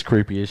shit just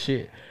creepy as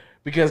shit.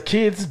 Because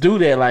kids do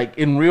that like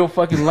in real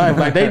fucking life.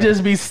 Like they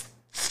just be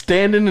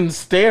standing and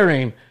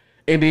staring,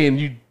 and then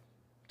you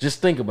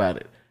just think about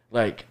it.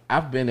 Like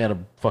I've been at a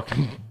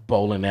fucking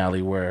bowling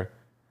alley where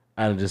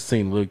I just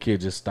seen a little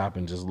kid just stop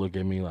and just look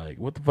at me like,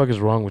 "What the fuck is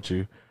wrong with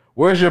you?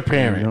 Where's your You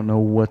parent?" don't know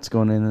what's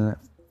going in that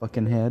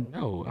fucking head?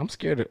 No, I'm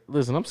scared of.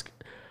 Listen,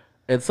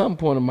 at some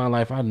point in my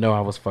life, I know I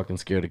was fucking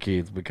scared of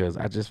kids because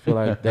I just feel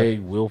like they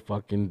will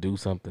fucking do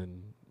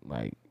something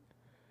like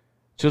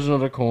Children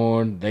of the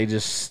Corn. They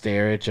just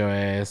stare at your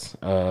ass.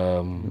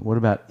 What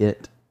about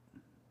It?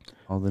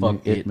 All the new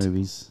Fuck It It.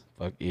 movies.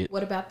 Fuck it.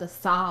 What about the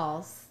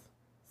Saws?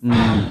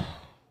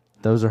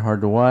 Those are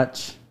hard to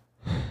watch.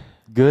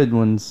 Good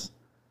ones,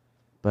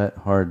 but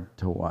hard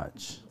to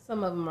watch.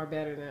 Some of them are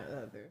better than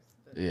others.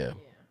 But Yeah.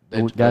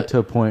 It got to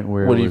a point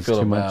where What it do you was feel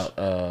too much.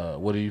 about?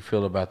 What do you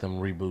feel about them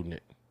rebooting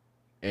it?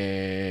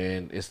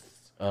 And it's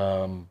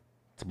a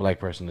black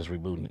person that's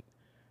rebooting it.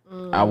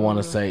 I want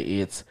to say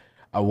it's.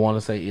 I want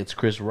to say it's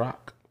Chris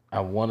Rock. I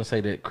want to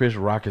say that Chris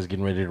Rock is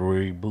getting ready to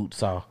reboot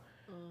Saw.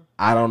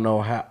 I don't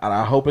know how.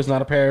 I hope it's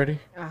not a parody.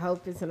 I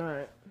hope it's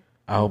not.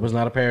 I hope it's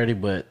not a parody,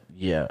 but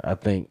yeah, I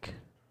think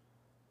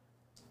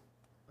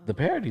the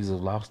parodies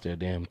have lost their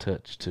damn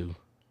touch too.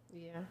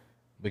 Yeah.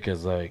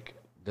 Because like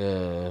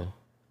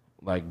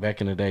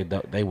back in the day,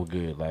 they were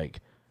good. Like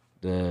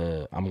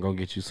the I'm Gonna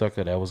Get You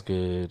Sucker, that was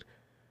good.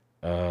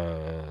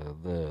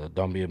 The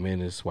Don't Be a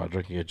Menace while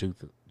drinking your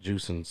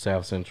juice in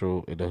South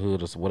Central in the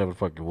hood or whatever the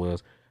fuck it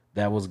was,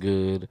 that was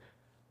good.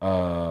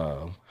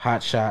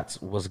 Hot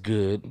Shots was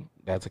good.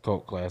 That's a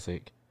cult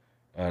classic.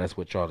 That's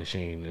with Charlie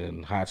Sheen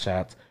and Hot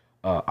Shots.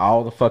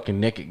 All the fucking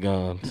Naked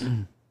Guns.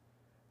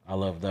 I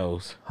love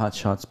those. Hot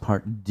Shots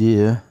Part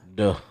 2.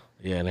 Duh.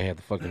 Yeah, and they had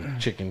the fucking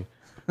chicken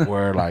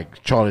where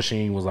like Charlie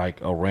Sheen was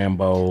like a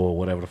Rambo or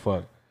whatever the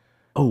fuck.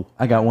 Oh,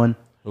 I got one.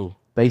 Who?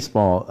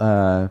 Baseball.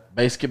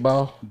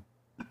 Basketball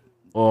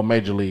or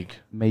Major League?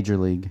 Major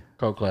League.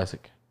 Cult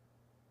classic.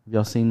 Have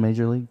y'all seen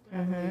Major League?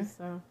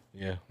 So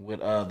Yeah. With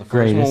the first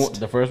Greatest. one,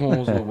 the first one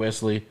was with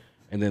Wesley,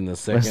 and then the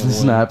second Wesley one,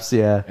 Snipes,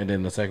 yeah. and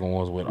then the second one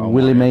was with Omar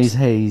Willie Epps. Mays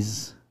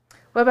Hayes.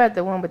 What about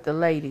the one with the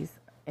ladies?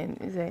 And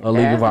is it, A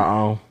League of Our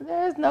Own.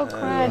 there's no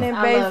crying in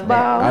I love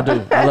baseball. I do.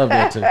 I love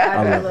that too. I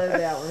I do love. love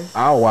that one.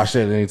 I'll watch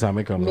that anytime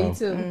it comes Me on.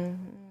 too.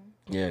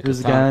 Yeah. 'cause Who's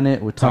the guy in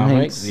it with Tom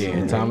Hanks?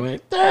 Yeah, Tom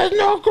Hanks. There's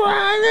no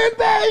crying in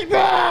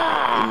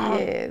baseball.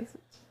 Yes.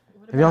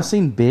 Have y'all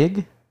seen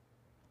Big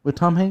with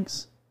Tom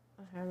Hanks?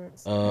 I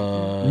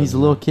haven't. He's a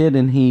little kid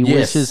and he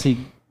yes.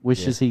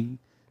 wishes he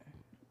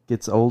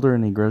gets older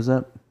and he grows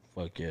up.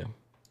 Fuck yeah.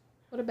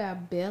 What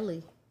about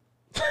Belly?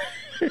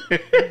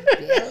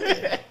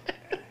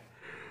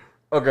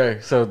 Okay,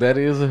 so that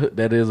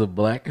is a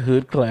Black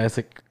Hood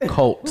classic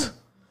cult,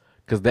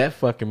 because that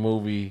fucking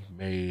movie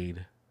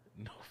made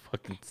no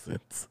fucking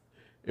sense.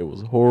 It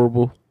was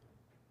horrible,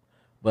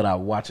 but I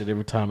watch it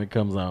every time it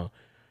comes on.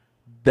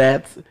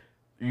 That's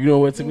you know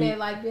what to You me, may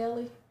like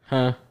Belly.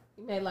 huh?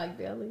 You may like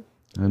Belly.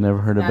 I never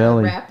heard of Got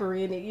Belly. a rapper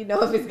in it. You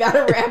know, if it's got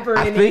a rapper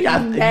I in think it,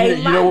 you may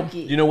like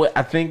it. you know what?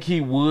 I think he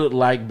would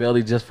like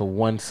Belly just for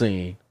one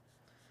scene,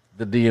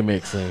 the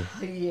DMX scene.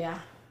 Yeah.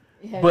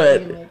 It has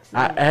But DMX in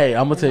it. hey,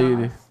 I'm gonna tell you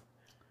Nas. this.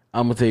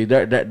 I'm gonna tell you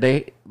that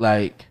they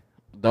like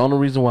the only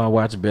reason why I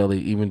watch Belly,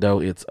 even though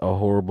it's a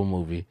horrible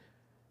movie,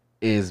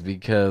 is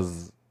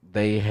because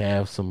they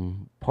have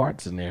some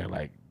parts in there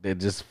like that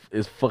just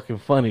is fucking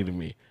funny to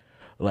me.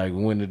 Like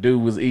when the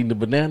dude was eating the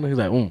banana, he's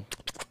like,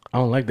 I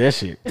don't like that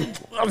shit.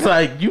 I was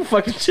like, you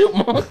fucking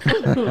chipmunk,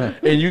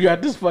 and you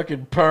got this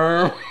fucking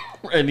perm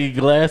and these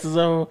glasses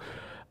on.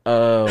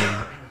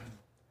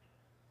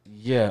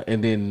 Yeah,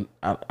 and then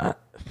I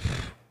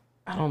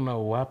don't know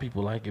why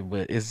people like it,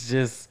 but it's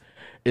just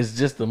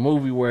a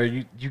movie where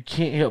you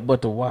can't help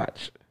but to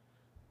watch.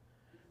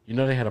 You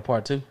know they had a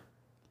part 2?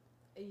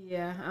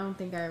 Yeah, I don't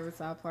think I ever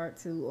saw part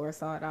 2 or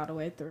saw it all the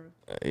way through.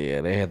 Yeah,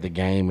 they had the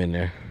game in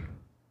there.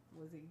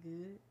 Was it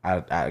good?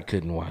 I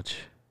couldn't watch.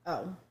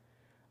 Oh.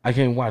 I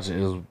can't watch it.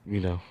 It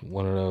was,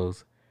 one of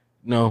those.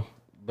 No,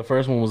 the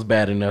first one was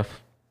bad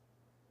enough.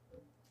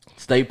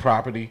 State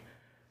property.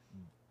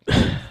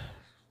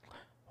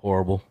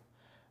 horrible.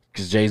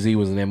 Because Jay-Z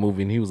was in that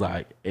movie, and he was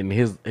like, and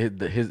his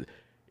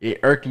it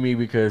irked me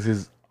because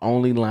his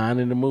only line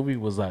in the movie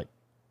was like,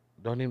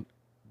 "Don't even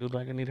do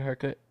like I need a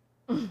haircut."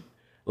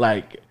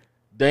 Like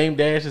Dame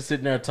Dash is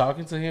sitting there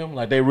talking to him,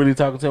 like they really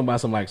talking to him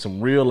about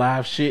some real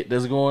live shit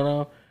that's going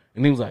on,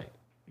 and he was like,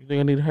 "You think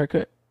I need a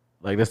haircut?"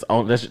 Like that's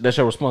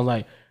your response.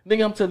 Like,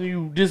 nigga, I'm telling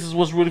you, this is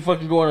what's really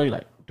fucking going on. You're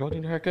like, "Do I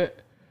need a haircut?"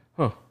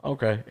 Huh?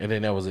 Okay, and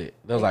then that was it.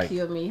 That was like,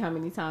 killed me how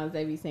many times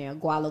they be saying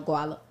guala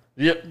guala,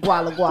 yep,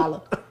 guala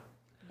guala,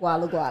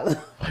 guala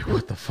guala. like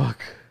what the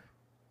fuck?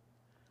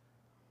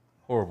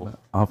 Horrible.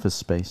 Office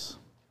Space.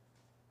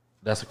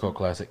 That's a cult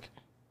classic.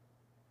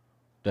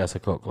 That's a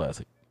cult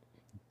classic.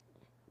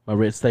 My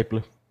red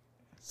stapler.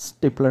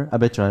 Stapler. I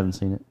bet you haven't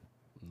seen it.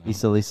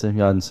 No. Lisa,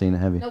 y'all haven't seen it,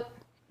 have you? Nope.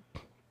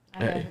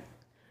 I haven't.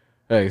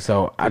 Hey,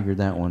 so I figured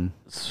that one.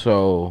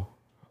 So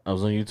I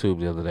was on YouTube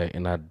the other day,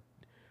 and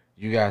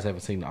you guys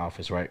haven't seen The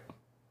Office, right?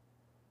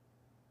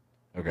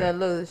 Okay. The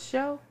little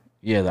show.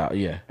 Yeah,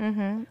 yeah.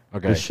 Mm-hmm.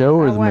 Okay. The show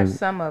or I the watched movie?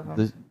 some of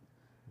them.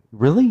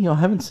 Really? Y'all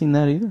haven't seen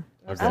that either?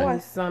 Okay. I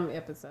watched some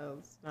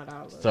episodes, not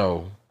all of them.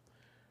 So,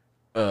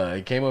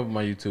 it came up in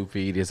my YouTube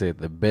feed. It said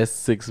the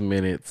best 6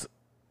 minutes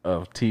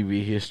of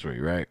TV history,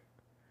 right?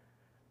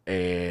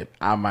 And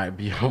I might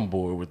be on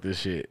board with this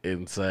shit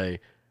and say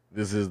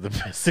this is the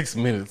best 6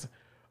 minutes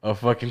of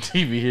fucking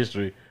TV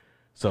history.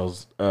 So,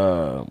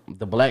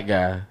 the black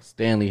guy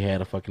Stanley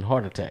had a fucking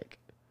heart attack,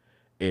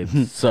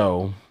 and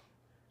so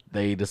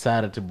they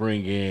decided to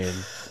bring in.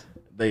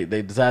 They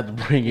decided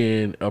to bring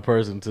in a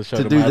person to show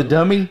To them do how the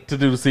dummy? to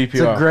do the CPR. It's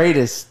the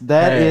greatest.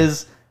 That Hey.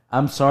 is,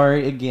 I'm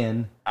sorry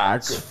again.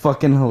 It's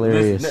fucking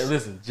hilarious.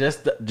 Listen,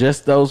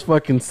 just those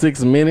fucking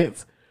 6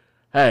 minutes.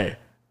 Hey,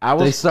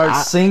 They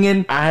start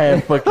singing. I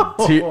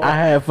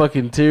had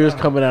fucking tears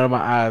coming out of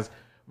my eyes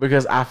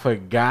because I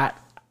forgot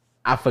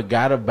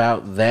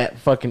about that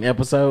fucking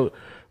episode.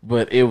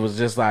 But it was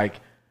just like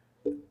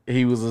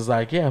he was just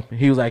like, yeah.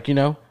 He was like,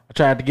 I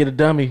tried to get a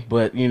dummy,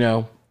 but you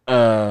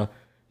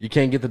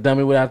can't get the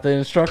dummy without the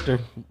instructor.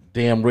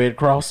 Damn Red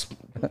Cross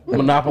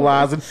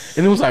monopolizing.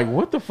 And it was like,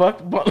 what the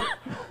fuck?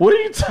 What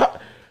are you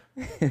talking?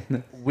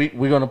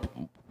 We're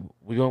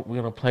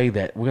gonna play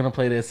that. We're gonna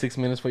play that 6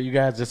 minutes for you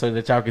guys just so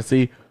that y'all can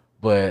see.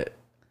 But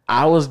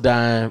I was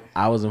dying.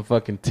 I was in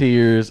fucking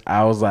tears.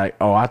 I was like,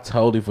 oh, I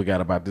totally forgot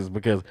about this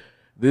because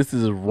this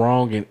is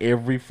wrong in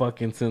every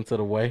fucking sense of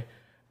the way.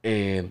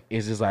 And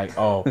it's just like,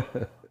 oh,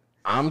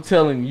 I'm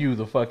telling you,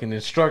 the fucking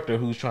instructor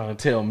who's trying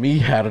to tell me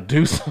how to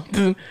do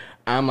something.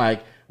 I'm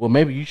like, well,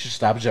 maybe you should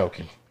stop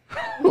joking.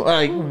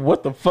 Like,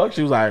 what the fuck?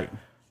 She was like,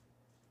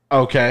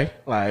 okay.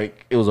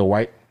 Like, it was a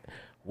white.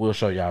 We'll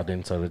show y'all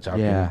then so that y'all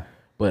can.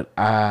 But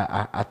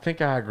I think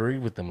I agree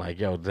with them. Like,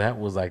 yo, that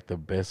was like the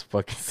best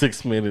fucking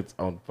 6 minutes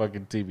on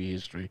fucking TV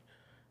history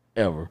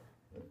ever.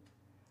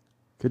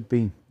 Could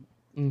be.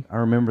 I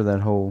remember the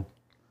whole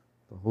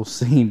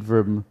scene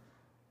from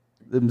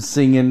them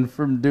singing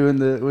from doing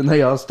when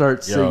they all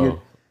start singing.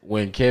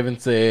 When Kevin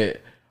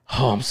said,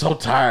 oh, I'm so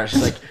tired.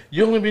 She's like,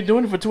 you only been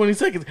doing it for 20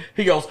 seconds.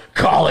 He goes,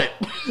 call it.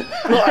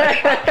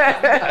 Like,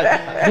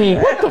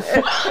 what the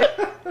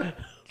fuck?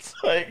 It's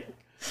like,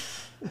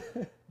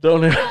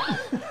 don't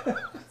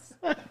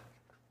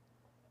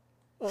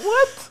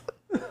what?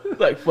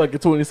 Like fucking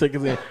 20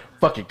 seconds in,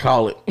 fucking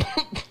call it.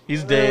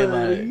 He's dead.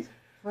 Like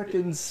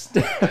fucking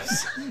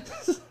steps.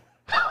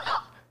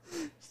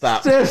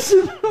 Stop. Steps.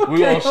 We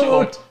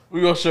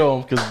gonna show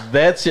him because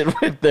that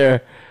shit right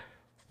there.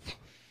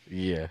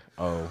 Yeah.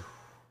 Oh.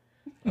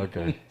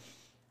 Okay.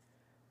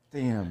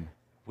 Damn.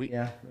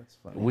 Yeah, that's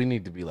funny. We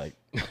need to be like,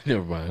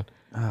 never mind.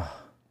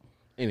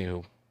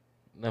 Anywho,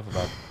 enough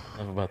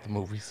about the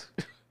movies.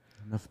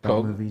 Enough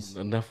about movies.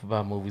 Enough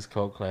about movies,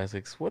 cult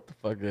classics. What the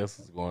fuck else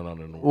is going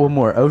on in the world? One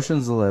more.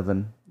 Ocean's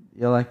 11.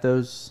 You like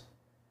those?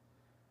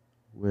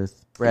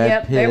 With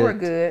Brad Pitt. They were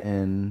good.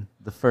 And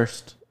the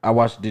first.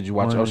 Did you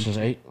watch Ocean's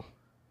 8?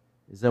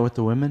 Is that with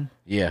the women?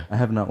 Yeah. I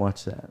have not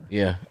watched that.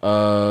 Yeah.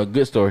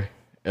 Good story.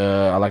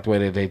 I like the way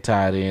that they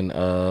tied in.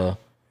 Tied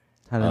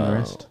in the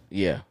rest?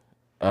 Yeah.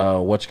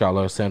 What you call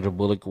her? Sandra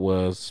Bullock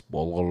was,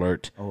 spoiler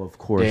alert. Oh, of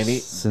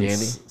course.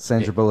 Since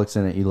Sandra Bullock's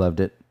in it, you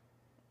loved it.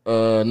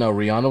 No,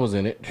 Rihanna was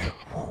in it.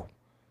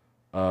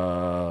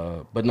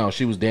 But no,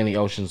 she was Danny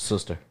Ocean's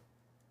sister.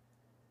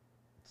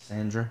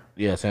 Sandra?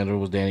 Yeah, Sandra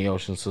was Danny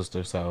Ocean's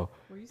sister. So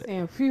were you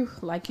saying, phew,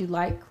 like you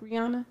like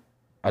Rihanna?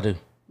 I do.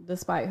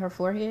 Despite her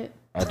forehead?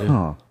 I do.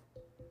 Huh.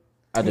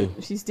 I do.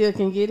 She still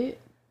can get it?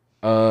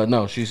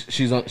 No, she's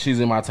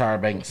in my Tyra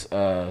Banks.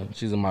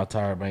 She's in my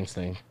Tyra Banks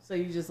thing. So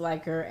you just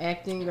like her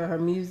acting or her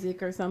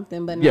music or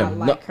something, but Yeah, not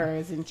like her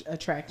as an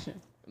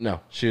attraction? No,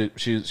 she'll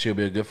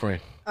be a good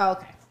friend. Oh,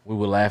 okay. We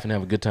will laugh and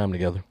have a good time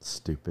together.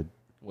 Stupid.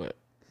 What?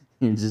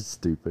 You're just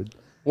stupid.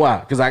 Why?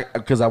 Because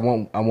I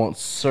want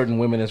certain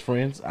women as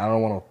friends. I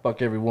don't want to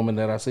fuck every woman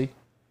that I see.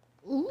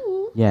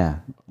 Ooh. Yeah,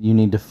 you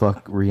need to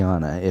fuck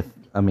Rihanna.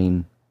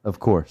 Of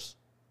course.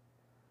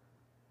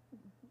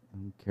 I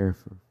don't care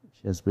if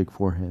she has a big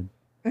forehead.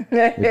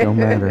 It don't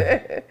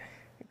matter.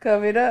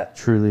 Cover it up.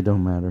 Truly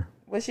don't matter.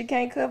 Well, she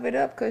can't cover it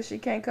up because she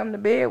can't come to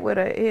bed with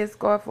a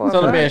headscarf or a So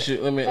let me bun. ask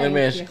you.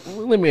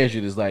 Let me ask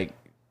you this. Like,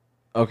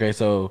 okay,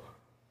 so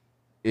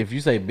if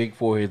you say big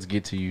foreheads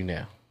get to you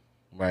now,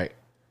 right?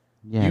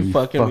 Yeah, you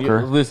fucking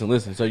fucker.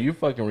 listen. So you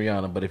fucking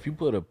Rihanna, but if you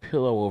put a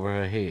pillow over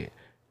her head,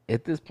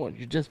 at this point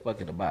you're just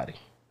fucking the body.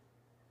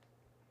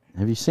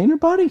 Have you seen her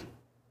body?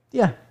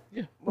 Yeah.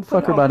 Yeah, We'll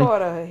fuck her on body.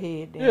 part of her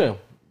head. Then. yeah.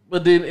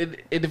 But then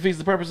it defeats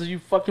the purpose of you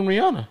fucking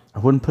Rihanna. I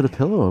wouldn't put a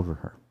pillow over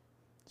her.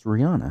 It's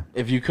Rihanna.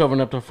 If you covering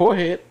up her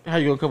forehead, how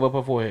you gonna cover up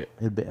her forehead?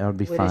 I would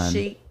be With fine. a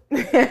sheet.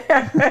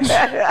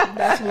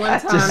 That's one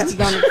time he's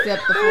gonna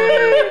accept the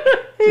forehead.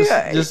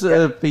 Just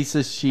a piece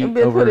of sheet And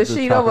then over put a the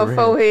sheet top over of her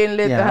her head. forehead and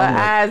let Yeah, her I'm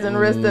like, eyes and the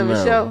rest of it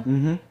no. show.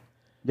 Mm-hmm.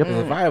 Yep.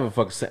 Because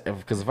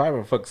if I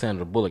ever fuck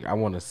Sandra Bullock, I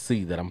want to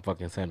see that I'm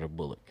fucking Sandra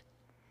Bullock.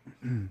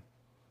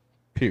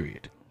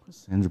 Period. What's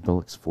Sandra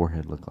Bullock's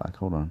forehead look like?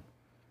 Hold on.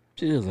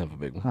 She doesn't have a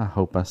big one. I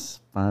hope I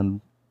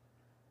find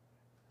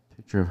a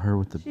picture of her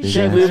with the big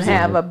She ass doesn't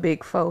have forehead. a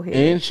big forehead.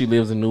 And she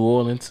lives in New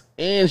Orleans,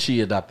 and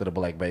she adopted a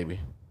black baby.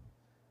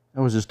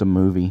 That was just a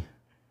movie.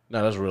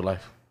 No, that's real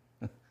life.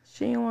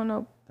 She ain't want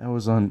no. That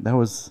was on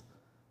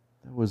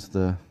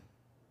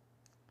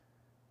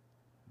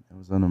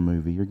a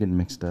movie. You're getting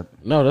mixed up.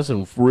 No, that's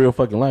in real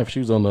fucking life. She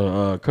was on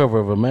the cover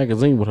of a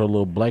magazine with her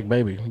little black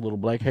baby, little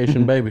black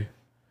Haitian baby.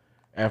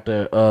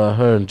 After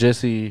her and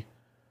Jesse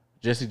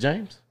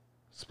James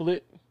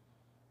split,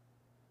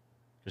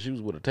 cause she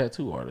was with a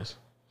tattoo artist.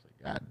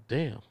 God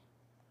damn,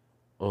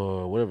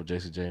 or whatever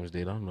Jesse James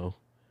did. I don't know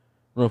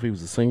if he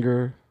was a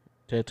singer,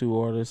 tattoo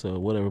artist, or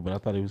whatever. But I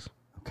thought he was.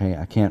 Okay,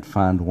 I can't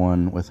find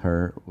one with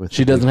her with.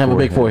 She doesn't have a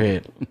big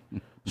forehead.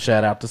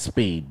 Shout out to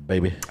Speed,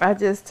 baby. I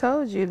just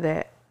told you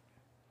that.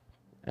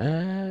 You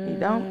You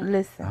don't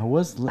listen.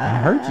 I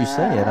heard you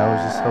say it. I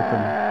was just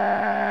hoping.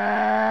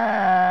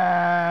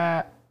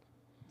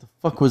 The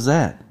fuck was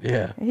that?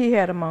 Yeah, He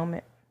had a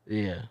moment.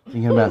 yeah.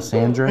 Thinking about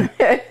Sandra?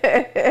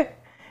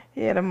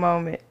 He had a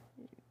moment.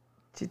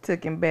 She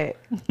took him back.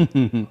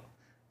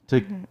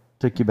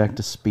 Took you back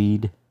to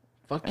Speed.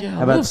 Fuck yeah.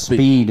 How about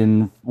Speed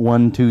and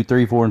 1, 2,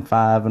 3, 4, and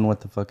 5 and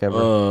what the fuck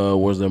ever?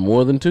 Was there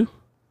more than 2?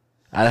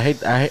 I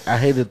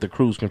hated the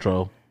cruise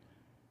control.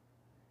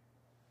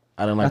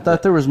 I didn't like. I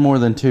thought there was more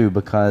than 2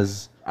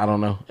 because I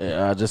don't know.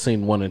 I just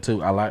seen 1 and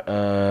 2. I like.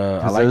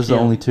 I like. those are the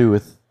Keanu. only 2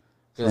 with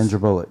Sandra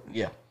Bullock.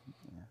 Yeah.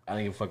 I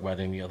didn't give a fuck about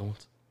any other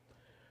ones.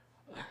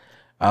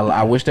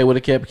 I wish they would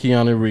have kept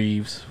Keanu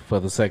Reeves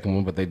for the second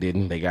one, but they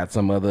didn't. They got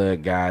some other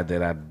guy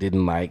that I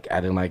didn't like. I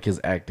didn't like his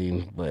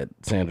acting, but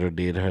Sandra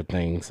did her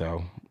thing.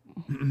 So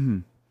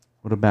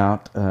What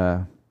about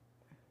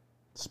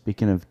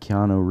speaking of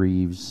Keanu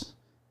Reeves,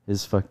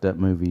 his fucked up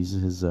movies?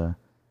 His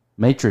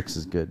Matrix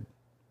is good.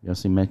 Y'all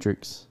see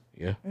Matrix?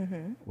 yeah.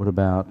 What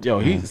about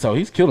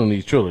He's killing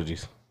these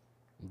trilogies.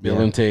 Bill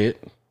Yeah. and Ted.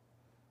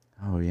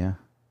 Oh yeah.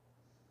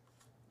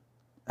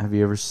 Have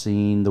you ever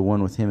seen the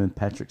one with him and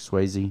Patrick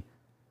Swayze?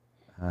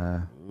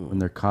 When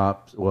they're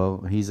cops.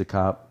 Well, he's a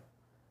cop.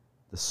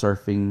 The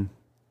surfing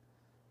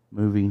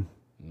movie.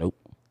 Nope.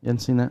 You haven't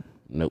seen that?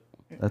 Nope.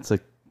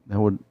 That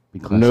would be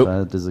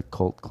classified as a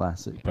cult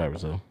classic. Probably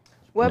so.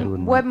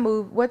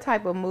 What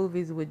type of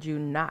movies would you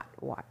not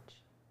watch?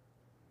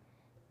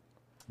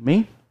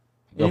 Me?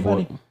 Go for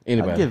it.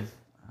 Anybody.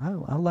 I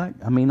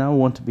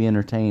want to be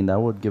entertained. I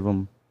would give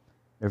them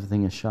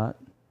everything a shot.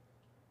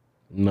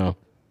 No.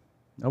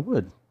 I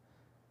would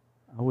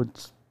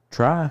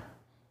try.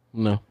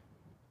 No.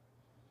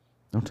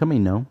 Don't tell me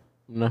no.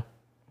 No.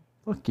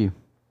 Fuck you.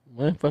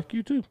 Well, fuck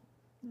you too.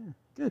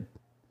 Good.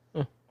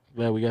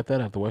 Glad we got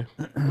that out the way.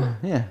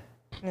 Yeah.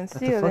 And the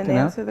still fucking didn't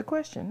out. answer the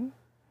question.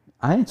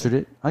 I answered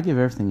it. I'll give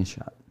everything a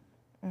shot.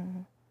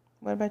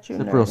 What about you,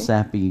 Except real Nerdy?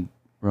 sappy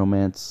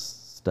romance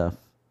stuff.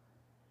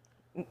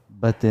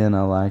 But then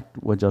I liked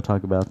what y'all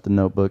talk about, the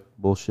Notebook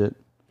bullshit.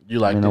 You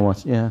like I it?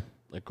 watched. Yeah.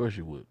 Of course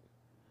you would.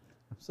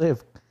 Say if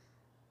Of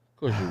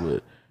course you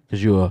would.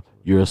 Because you're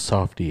a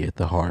softie at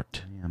the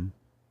heart. I am.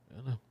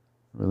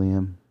 Really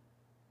am.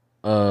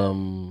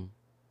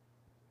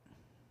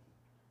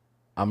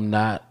 I'm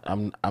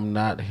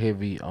not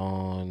heavy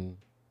on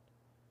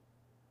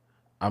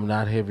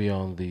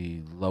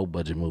the low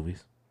budget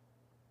movies.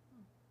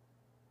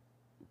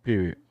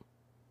 Period.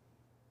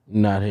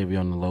 Not heavy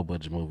on the low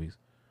budget movies.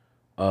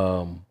 At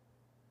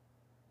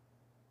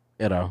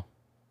all.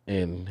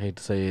 And hate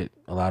to say it,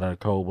 a lot of the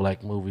cold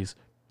black movies,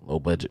 low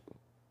budget.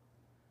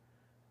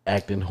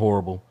 Acting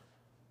horrible.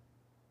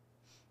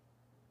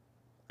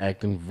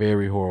 Acting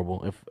very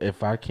horrible.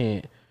 If I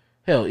can't,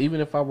 hell,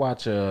 even if I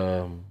watch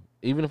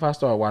even if I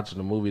start watching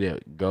a movie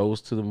that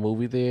goes to the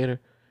movie theater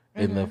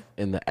and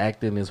the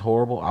acting is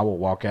horrible, I will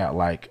walk out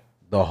like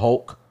the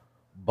Hulk,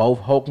 both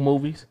Hulk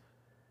movies.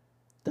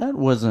 That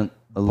wasn't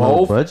a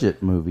low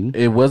budget movie.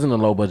 It wasn't a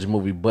low budget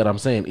movie, but I'm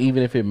saying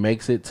even if it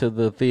makes it to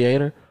the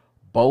theater,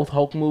 both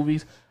Hulk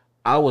movies,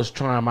 I was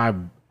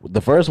trying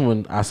the first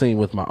one I seen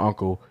with my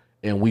uncle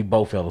and we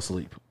both fell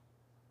asleep.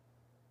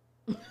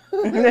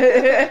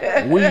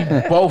 We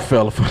both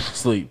fell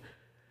asleep.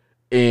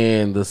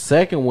 And the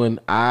second one,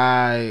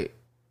 I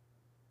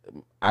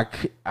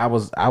I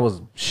was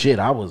shit.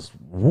 I was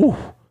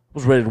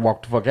ready to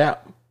walk the fuck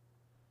out.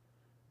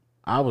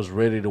 I was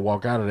ready to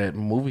walk out of that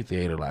movie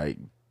theater like.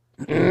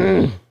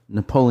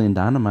 Napoleon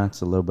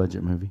Dynamite's a low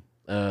budget movie,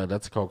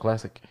 That's called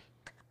classic.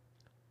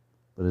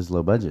 but it's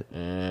low budget.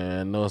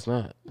 And no, it's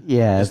not.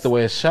 Yeah, It's the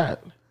way it's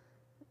shot.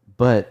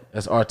 but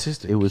That's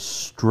artistic. it was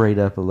straight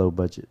up a low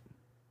budget.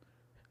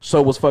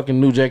 So was fucking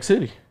New Jack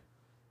City.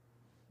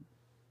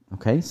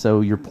 Okay,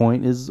 so your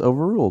point is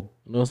overruled.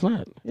 No, it's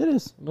not. It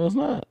is. No, it's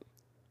not.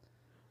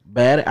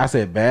 Bad. I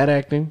said bad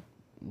acting,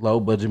 low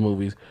budget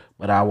movies.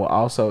 But I will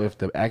also, if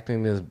the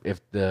acting is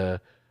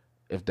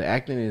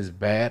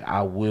bad,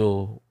 I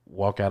will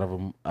walk out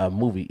of a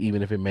movie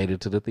even if it made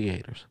it to the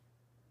theaters.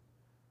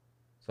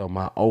 So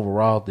my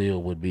overall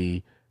deal would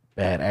be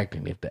bad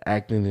acting. If the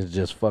acting is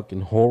just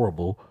fucking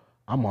horrible,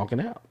 I'm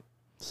walking out.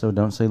 So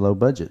don't say low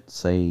budget.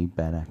 Say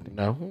bad acting.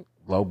 No,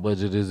 low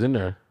budget is in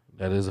there.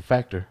 That is a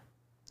factor.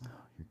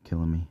 You're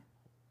killing me.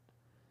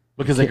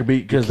 Because they could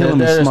be because killing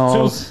me, there's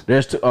Smalls. two.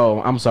 There's two.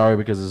 Oh, I'm sorry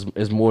because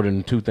it's more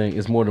than two things.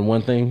 It's more than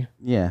one thing.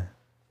 Yeah,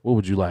 What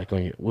would you like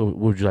on your? What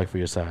would you like for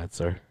your side,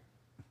 sir?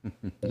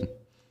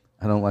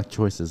 I don't like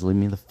choices. Leave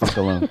me the fuck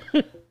alone.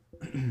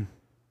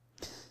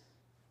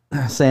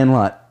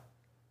 Sandlot.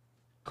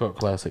 Cult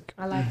classic.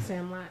 I like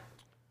Sandlot.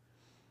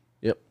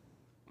 Yep.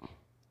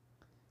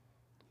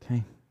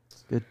 Okay,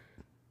 it's good.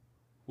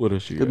 What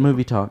else you Good got?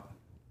 movie talk.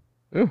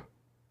 Yeah.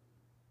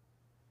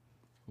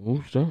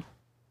 What stuff?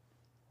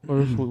 What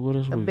else? What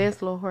else? The we-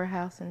 best little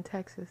whorehouse in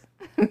Texas.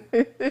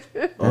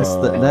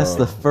 That's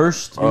the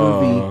first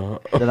movie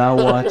that I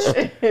watched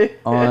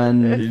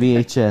on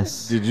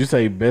VHS. Did you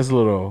say best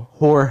little?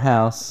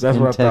 Whorehouse That's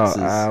in what I Texas.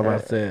 thought. I was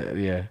about to say,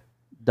 yeah.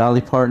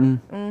 Dolly Parton.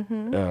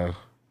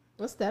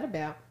 What's that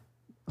about?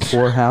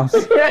 Whorehouse.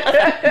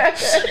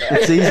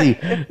 It's easy.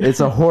 It's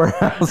a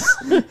whorehouse.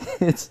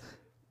 It's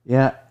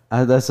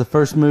that's the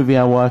first movie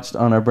I watched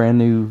on our brand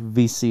new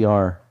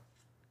VCR.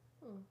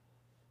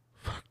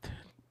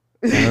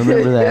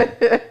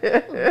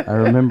 I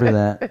remember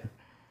that.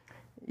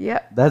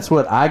 Yep. That's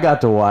what I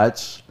got to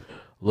watch.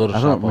 Little I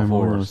Shop don't of remember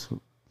when it Horrors. was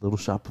Little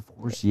Shop of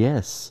Horrors.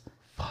 Yes.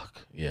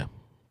 Fuck yeah,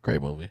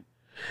 great movie.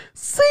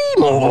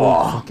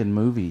 Seymour. Fucking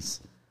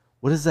movies.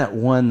 What is that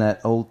one,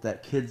 that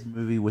kids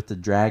movie with the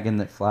dragon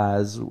that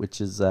flies,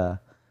 which is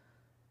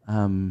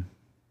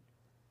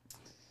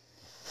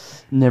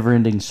Never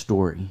Ending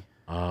Story.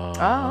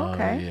 Oh,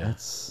 okay. Yeah,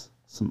 That's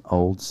some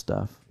old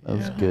stuff. That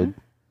was Yeah. good.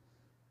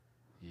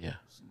 yeah.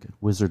 Good.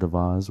 Wizard of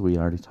Oz. We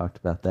already talked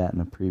about that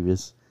in a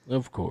previous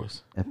Of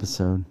course.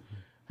 episode.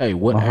 Hey,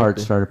 what My heart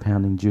actor? started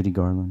pounding. Judy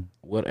Garland.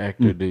 What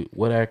actor do?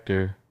 What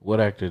actor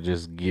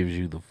just gives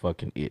you the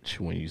fucking itch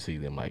when you see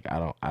them? Like I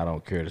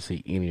don't care to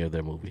see any of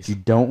their movies. You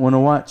don't want to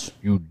watch?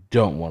 You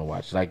don't want to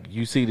watch. Like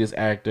you see this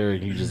actor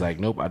and you just like,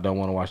 nope, I don't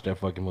want to watch their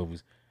fucking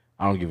movies.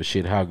 I don't give a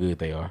shit how good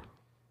they are.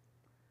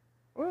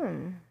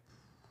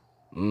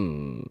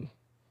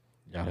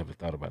 Y'all haven't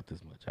thought about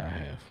this much. I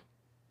have.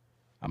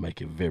 I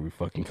make it very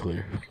fucking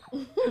clear.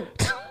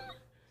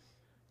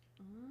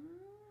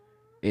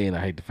 And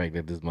I hate the fact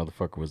that this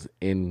motherfucker was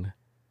in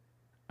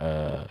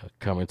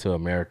Coming to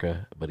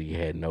America, but he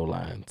had no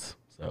lines.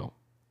 So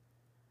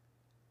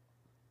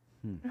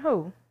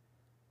Who?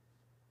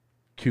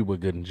 Cuba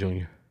Gooding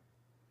Jr.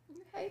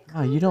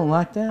 Oh, you don't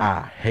like that?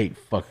 I hate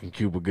fucking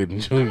Cuba Gooding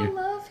I Jr.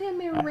 love him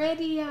in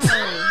Radio.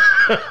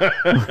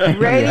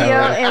 Radio,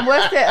 and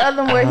what's that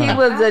other one where he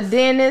was a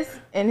dentist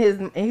and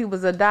he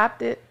was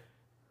adopted?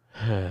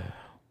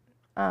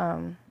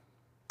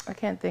 I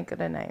can't think of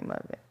the name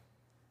of it.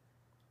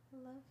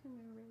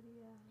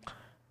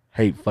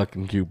 Hate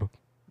fucking Cuba.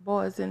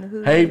 Boys in the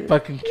Hood. Hate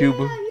fucking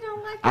Cuba. You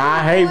don't like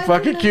I hate Boys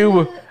fucking in the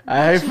Cuba. Hood?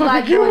 I hate You fucking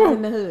like Boys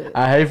in the Cuba. Hood.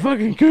 I hate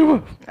fucking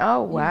Cuba.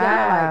 Oh You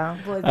wow! gotta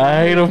like Boys in the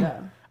I hate Hood, him.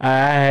 though.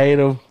 I hate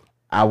him.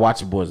 I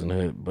watch Boys in the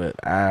Hood, but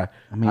I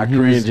mean, he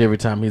cringe was- every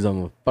time he's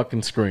on the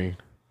fucking screen.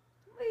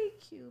 Leave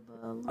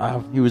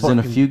Cuba. He was in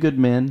A fucking- Few Good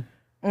Men.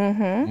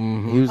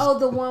 Mm-hmm. He was. Oh,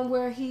 the one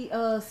where he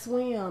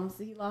swims.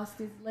 He lost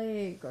his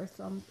leg or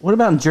something. What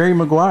about Jerry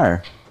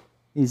Maguire?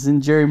 He's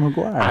in Jerry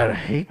Maguire. I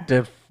hate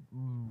that.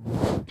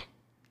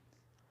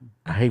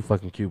 I hate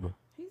fucking Cuba.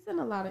 He's in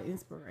a lot of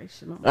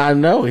inspirational. I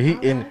know he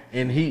and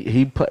he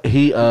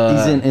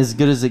He's in As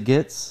Good as It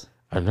Gets.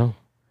 I know.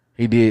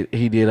 He did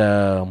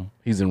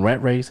he's in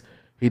Rat Race.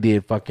 He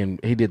did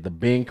the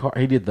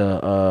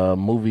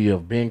movie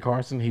of Ben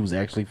Carson. He was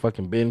actually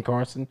fucking Ben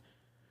Carson.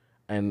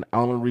 And the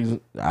only reason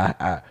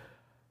What's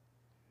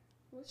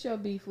your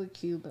beef with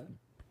Cuba?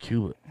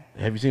 Cuba.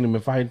 Have you seen him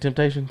in Fighting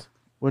Temptations?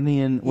 Wasn't he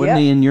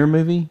in your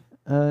movie,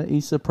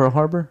 Issa, Pearl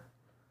Harbor?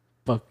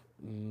 Fuck.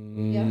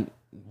 Yeah.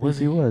 Was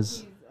he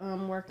was?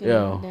 Working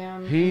Yo,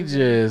 down.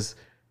 he's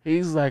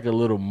like a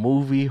little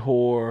movie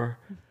whore.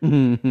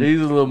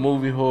 He's a little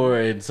movie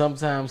whore, and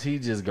sometimes he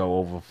just go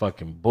over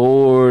fucking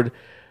board.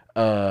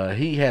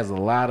 He has a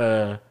lot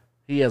of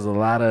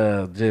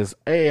just,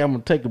 hey, I'm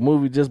gonna take a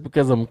movie just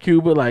because I'm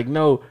Cuba. Like,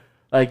 no,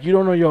 like you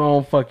don't know your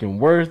own fucking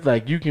worth.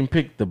 Like you can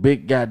pick the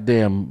big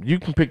goddamn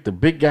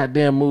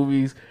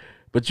movies,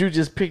 but you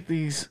just pick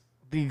these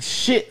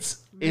shits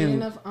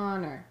Men of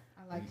Honor.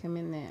 I like him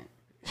in that.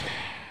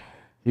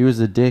 He was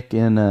a dick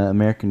in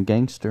American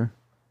Gangster.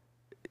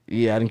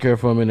 Yeah, I didn't care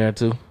for him in there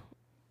too.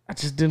 I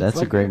just didn't.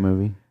 That's a great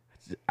movie.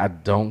 I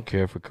don't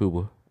care for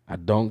Cuba. I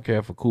don't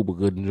care for Cuba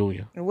Gooding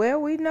Jr.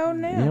 Well, we know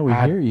now. Yeah, we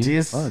I hear you.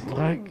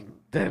 dislike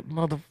that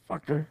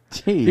motherfucker.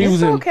 Jeez. He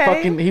was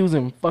okay. He was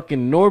in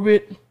fucking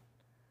Norbit.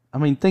 I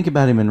mean, think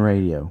about him in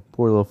Radio.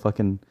 Poor little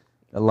fucking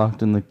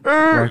locked in the.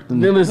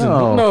 Then listen,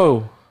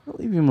 no.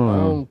 Leave him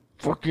alone.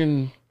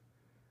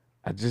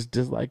 I just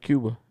dislike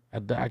Cuba.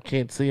 I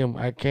can't see him.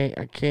 I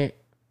can't.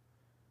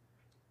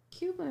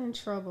 Cuba in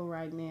trouble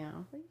right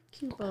now. Leave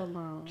Cuba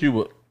alone.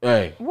 Cuba,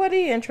 hey. What are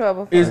you in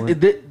trouble for?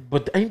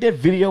 But ain't that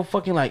video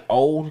fucking like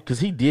old?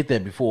 Because he did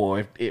that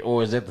before.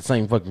 Or is that the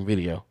same fucking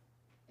video?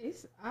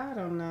 I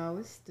don't know.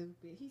 It's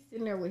stupid. He's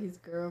sitting there with his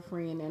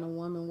girlfriend, and a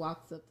woman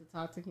walks up to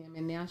talk to him,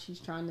 and now she's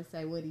trying to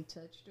say what he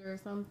touched her or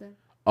something.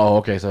 Oh,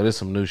 okay. So this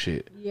some new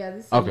shit. Yeah,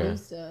 this is some new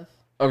stuff.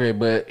 Okay,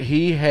 but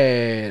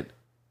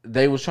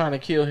they was trying to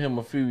kill him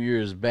a few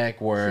years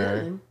back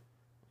where,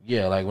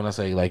 yeah, like when I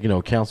say like,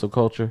 cancel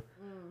culture.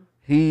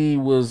 He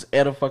was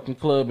at a fucking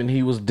club and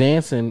he was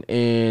dancing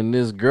and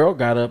this girl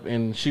got up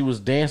and she was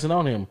dancing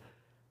on him.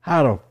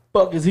 How the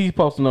fuck is he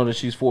supposed to know that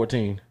she's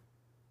 14?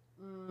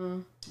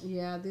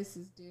 Yeah, this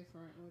is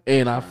different.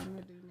 And I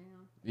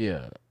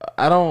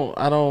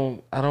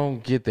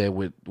don't get that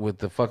with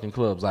the fucking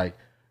clubs. Like,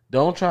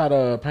 don't try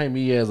to paint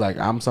me as like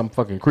I'm some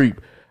fucking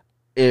creep.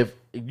 If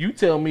you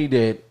tell me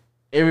that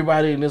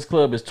everybody in this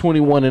club is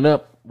 21 and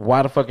up,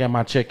 why the fuck am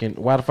I checking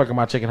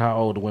how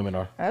old the women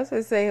are? I was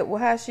gonna say, well,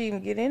 how she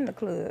even get in the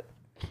club?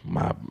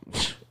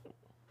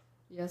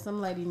 Yeah, some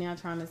lady now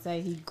trying to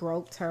say he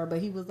groped her, but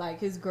he was like,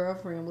 his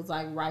girlfriend was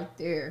like right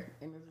there,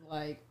 and it was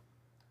like,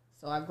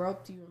 so I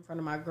groped you in front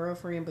of my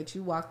girlfriend, but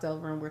you walked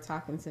over and were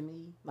talking to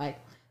me. Like,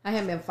 I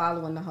haven't been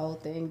following the whole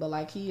thing, but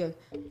like he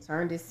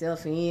turned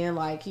himself in,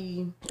 like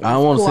he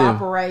was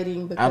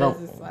cooperating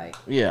because it's like,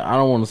 yeah, I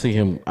don't want to see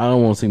him. I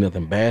don't want to see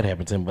nothing bad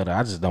happen to him, but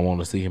I just don't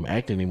want to see him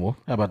act anymore.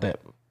 How about that?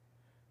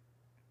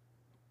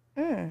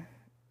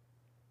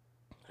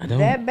 I don't.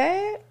 That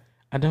bad?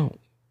 I don't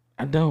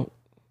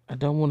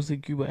want to see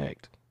Cuba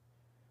act.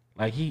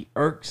 Like, he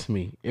irks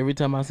me every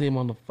time I see him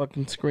on the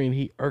fucking screen.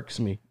 He irks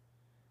me.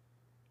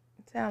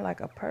 Sound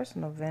like a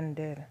personal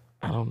vendetta.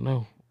 I don't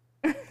know.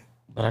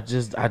 But I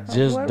just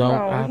what don't.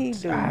 Wrong he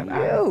do you?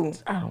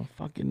 I don't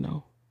fucking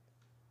know.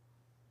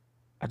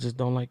 I just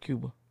don't like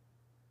Cuba.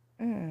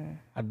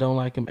 I don't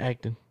like him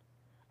acting.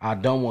 I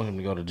don't want him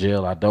to go to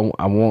jail. I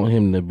want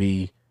him to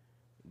be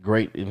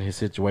great in his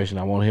situation.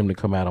 I want him to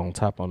come out on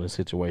top on his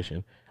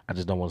situation. I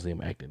just don't want to see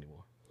him act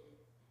anymore.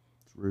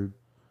 It's rude.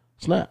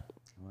 It's not.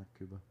 I like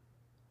Cuba.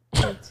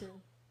 me too.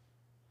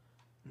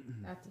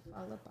 Not to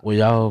follow up. Well,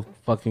 y'all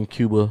fucking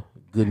Cuba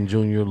Gooding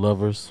Jr.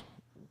 lovers.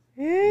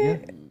 Yeah.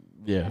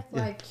 Yeah.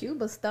 Like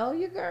Cuba stole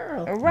your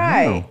girl.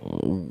 Right.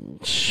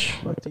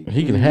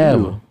 He can have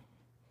her.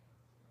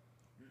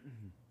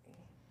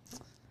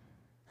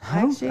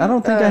 I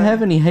don't think I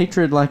have any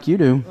hatred like you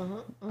do.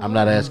 I'm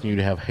not asking you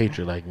to have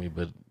hatred like me,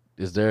 but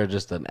is there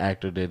just an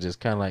actor that just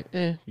kind of like,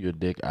 you're a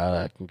dick.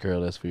 I can care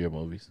less for your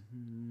movies.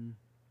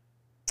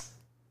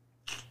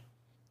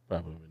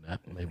 Probably not.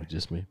 Maybe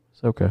just me.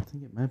 It's okay. I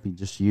think it might be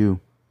just you.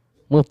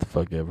 What the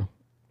fuck ever.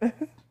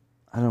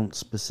 I don't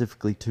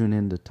specifically tune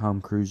into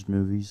Tom Cruise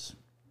movies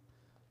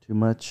too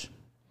much.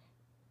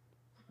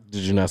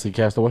 Did you not see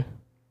Castaway?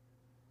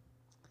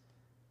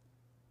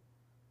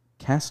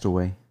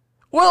 Castaway.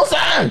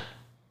 Wilson!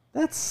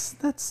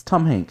 That's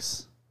Tom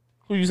Hanks.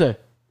 Who you say?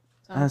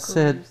 I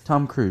said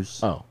Tom Cruise.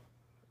 Oh.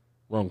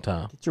 Wrong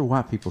time. Get your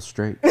white people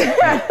straight.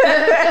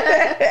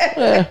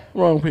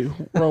 Wrong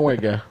people. Wrong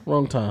white guy.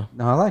 Wrong time.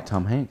 No, I like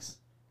Tom Hanks.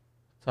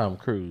 Tom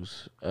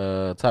Cruise.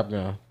 Top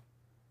Gun.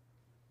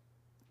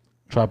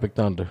 Tropic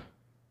Thunder.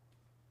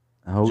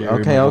 Oh,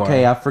 Jerry okay.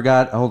 Maguire. I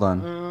forgot. Hold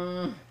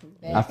on.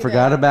 I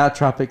forgot about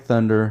Tropic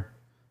Thunder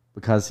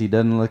because he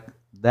doesn't look.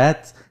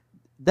 That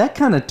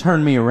kind of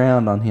turned me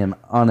around on him,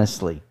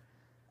 honestly.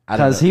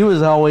 Because he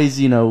was always,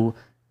 the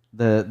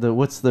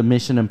what's the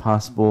Mission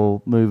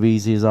Impossible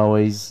movies? He's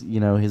always,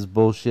 his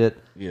bullshit.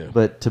 Yeah.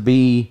 But to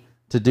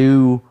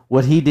do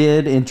what he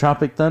did in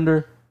Tropic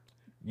Thunder.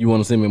 You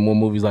want to see him in more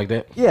movies like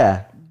that?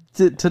 Yeah.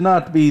 To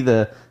not be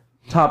the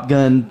Top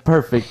Gun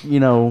perfect,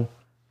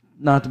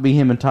 not to be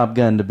him in Top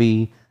Gun, to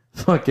be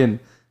fucking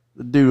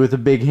the dude with the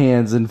big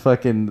hands and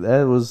fucking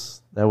that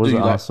was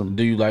awesome.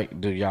 Do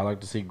y'all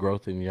like to see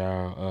growth in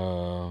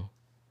y'all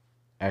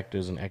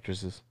actors and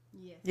actresses?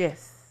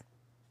 Yes.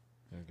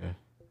 Okay.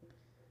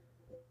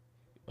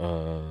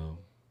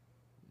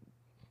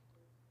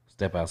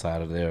 Step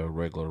outside of their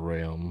regular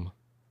realm,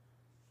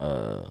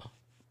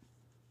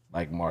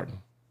 like Martin,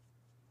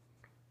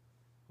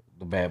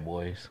 the Bad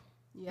Boys.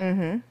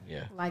 Yeah.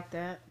 Yeah. Like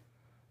that.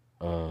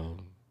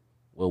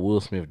 Well,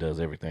 Will Smith does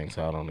everything,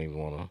 so I don't even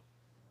want to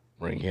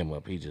bring him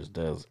up. He just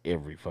does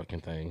every fucking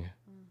thing.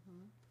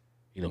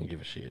 He don't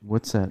give a shit.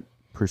 What's that?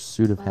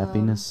 Pursuit of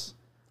Happiness?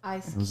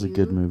 Ice That was a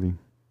good movie.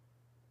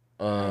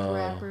 Like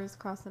rappers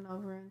crossing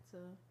over into.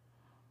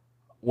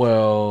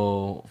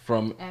 Well,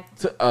 from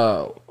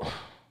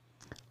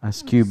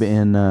Ice Cube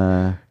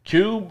and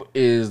Cube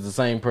is the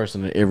same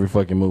person in every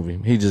fucking movie.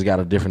 He just got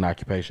a different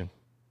occupation.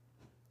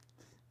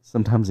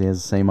 sometimes he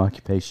has the same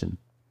occupation.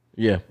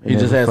 Yeah, He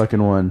just has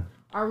fucking one.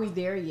 Are we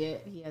there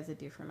yet? He has a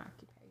different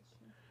occupation.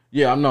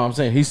 Yeah, I'm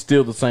saying he's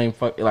still the same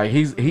like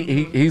he's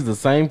the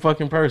same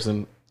fucking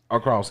person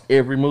across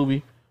every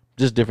movie,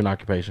 just different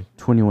occupation.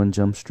 21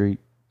 Jump Street.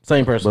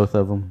 Same person. Both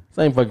of them.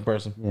 Same fucking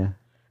person. Yeah.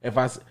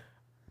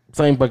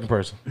 Same fucking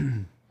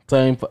person.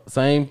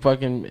 same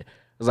fucking.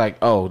 It's like,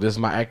 oh, this is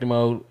my acting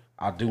mode.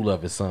 I do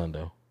love his son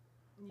though.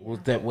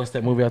 Yeah. What's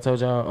that movie I told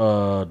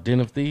y'all?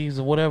 Den of Thieves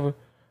or whatever.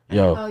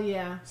 Yo. Oh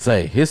yeah.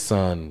 Say his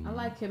son. I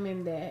like him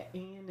in that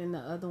and in the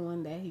other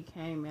one that he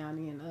came out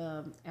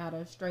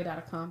in Straight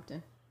Outta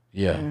Compton.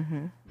 Yeah.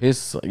 Mm-hmm.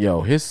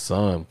 His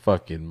son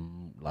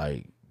fucking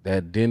like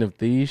that Den of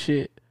Thieves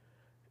shit.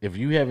 If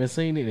you haven't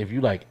seen it, if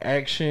you like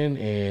action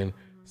and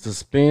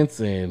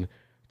suspense and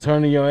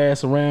turning your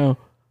ass around,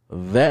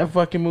 that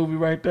fucking movie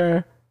right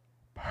there,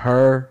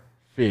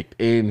 perfect.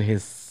 And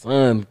his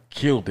son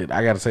killed it.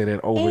 I gotta say that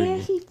over again.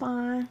 And he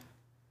fine.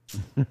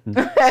 Just had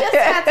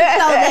to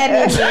throw that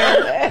in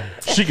there.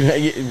 She can.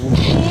 And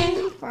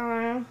he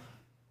fine.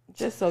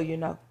 Just so you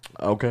know.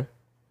 Okay.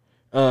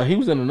 He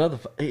was in another,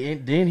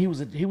 and then he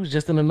was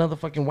just in another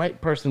fucking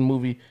white person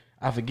movie.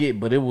 I forget,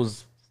 but it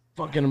was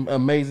fucking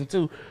amazing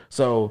too.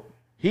 So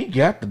he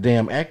got the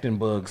damn acting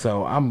bug.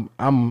 So I'm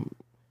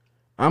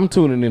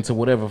tuning into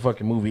whatever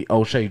fucking movie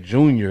O'Shea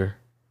Jr.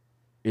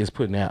 is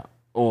putting out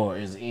or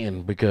is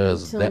in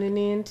because tuning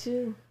in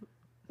too.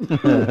 we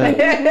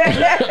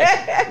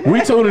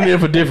tuning in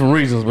for different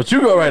reasons. But you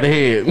go right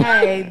ahead.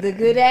 Hey, the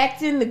good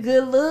acting, the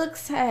good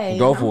looks. Hey,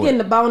 Go for I'm getting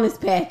the bonus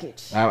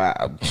package.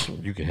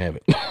 You can have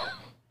it.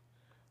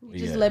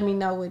 Just let me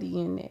know what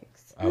he in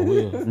next. I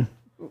will.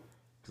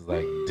 Cause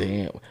like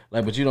damn,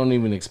 like but you don't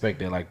even expect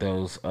that. Like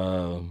those,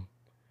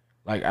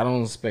 like I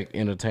don't expect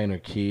entertainer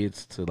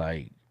kids to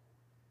like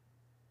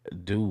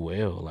do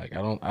well. Like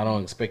I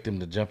don't expect them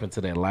to jump into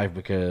that life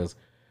because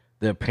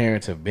their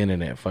parents have been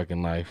in that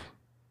fucking life.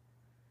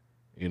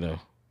 You know.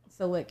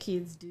 So what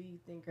kids do you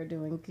think are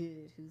doing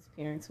good whose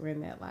parents were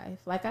in that life?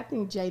 Like I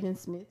think Jaden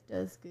Smith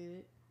does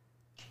good.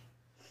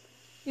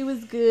 He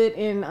was good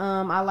in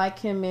I like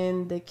him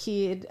in the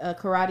kid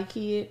Karate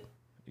Kid.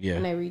 Yeah.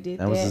 When they redid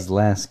That was his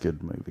last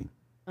good movie.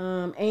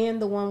 And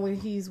the one where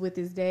he's with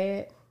his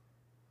dad,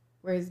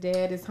 where his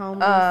dad is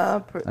homeless.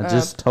 I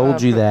just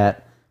told you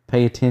that.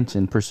 Pay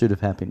attention. Pursuit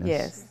of Happiness.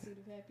 Yes. Pursuit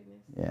of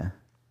Happiness. Yeah.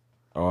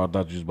 Oh, I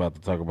thought you was about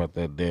to talk about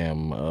that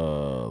damn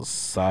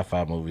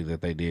sci-fi movie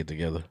that they did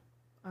together.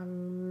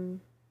 Oh,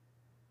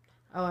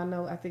 I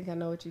know. I think I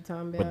know what you're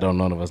talking about. But don't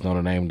none of us know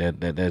the name.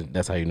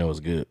 That's how you know it's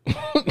good.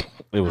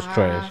 It was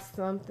trash.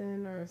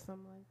 Something or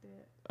something like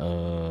that.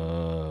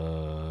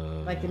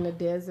 Like in the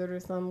desert or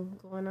something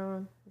going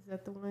on. Is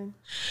that the one?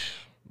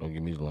 Don't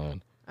give me the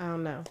line. I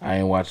don't know. I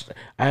ain't watched.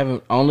 I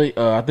haven't only.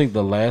 I think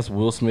the last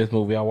Will Smith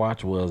movie I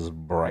watched was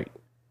Bright.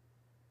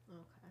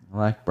 I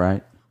like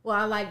Bright. Well,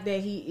 I like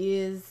that he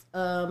is.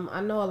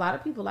 I know a lot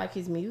of people like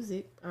his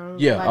music.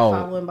 Yeah, like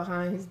following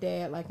behind his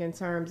dad, like in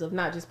terms of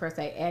not just per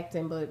se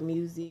acting, but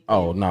music.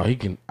 Oh no, he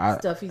can.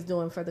 Stuff he's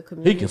doing for the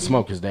community. He can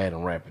smoke his dad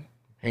and rapping,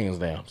 hands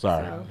down.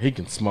 Sorry, he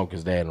can smoke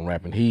his dad and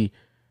rapping. He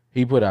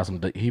put out some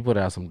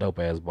dope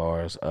ass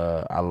bars.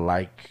 I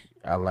like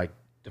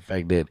the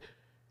fact that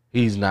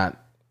he's not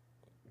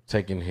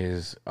taking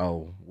his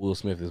Will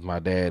Smith is my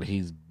dad.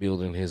 He's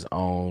building his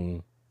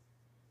own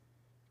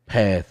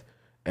path.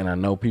 And I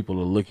know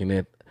people are looking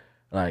at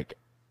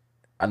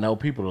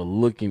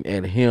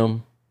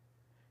him,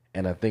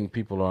 and I think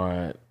people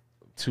aren't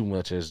too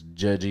much as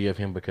judgy of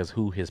him because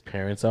who his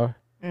parents are.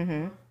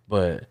 Mm-hmm.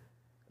 But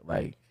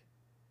like,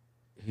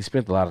 he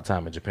spent a lot of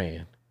time in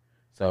Japan,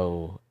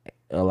 so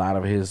a lot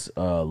of his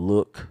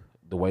look,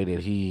 the way that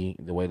he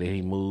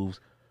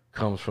moves,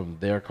 comes from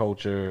their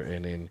culture,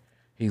 and then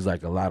he's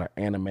like a lot of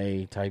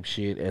anime type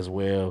shit as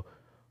well.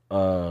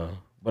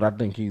 But I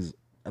think he's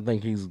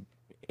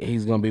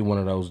gonna be one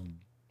of those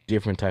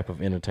different type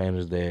of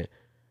entertainers that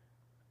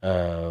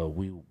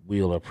we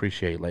will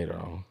appreciate later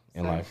on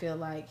in life. I feel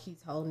like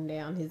he's holding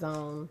down his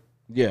own.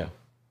 Yeah,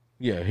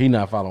 he's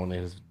not following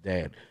his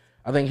dad.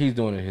 I think he's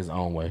doing it his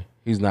own way.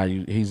 He's not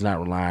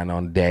relying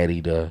on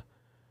daddy to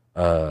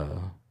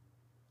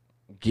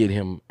get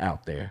him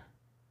out there.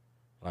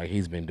 Like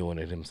he's been doing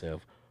it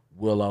himself.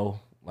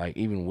 Willow, like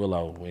even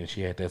Willow, when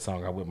she had that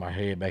song "I Whip My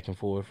Head Back and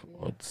Forth,"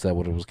 or is that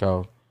what it was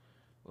called?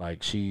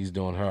 Like she's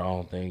doing her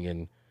own thing,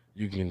 and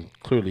you can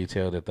clearly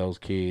tell that those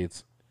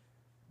kids,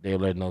 they're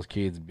letting those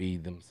kids be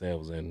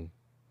themselves and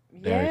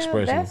their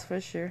expression. That's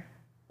for sure.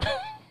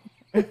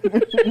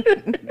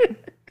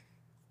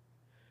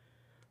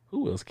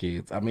 Who else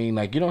kids? I mean,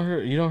 like you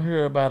don't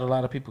hear about a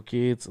lot of people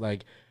kids.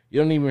 Like you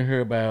don't even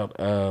hear about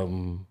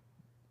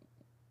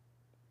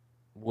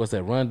what's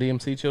that Run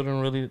DMC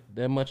children really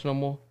that much no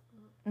more.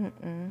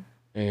 Mm-mm.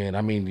 And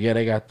I mean, yeah,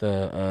 they got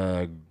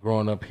the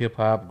growing up hip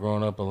hop,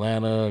 growing up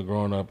Atlanta,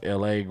 growing up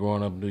LA,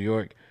 growing up New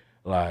York.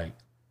 Like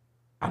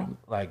I don't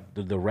like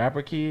the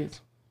rapper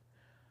kids.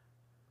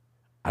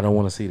 I don't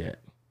want to see that,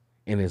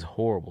 and it's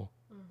horrible.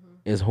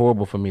 It's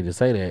horrible for me to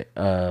say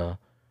that.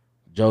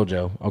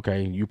 JoJo,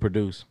 okay, you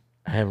produce.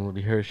 I haven't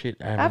really heard shit.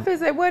 I feel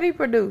say what he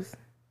produced.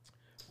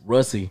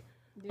 Russie,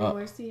 Did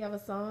Rusty have a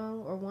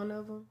song or one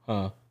of them?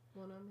 huh?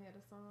 One of them had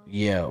a song.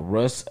 Yeah,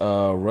 Russ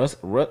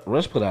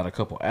put out a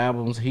couple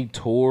albums. He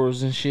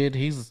tours and shit.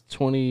 He's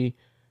 20,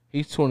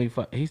 he's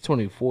 25, he's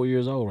 24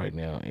 years old right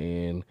now,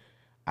 and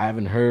I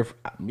haven't heard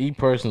me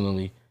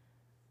personally.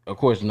 Of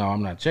course, no,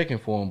 I'm not checking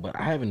for him, but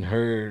I haven't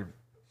heard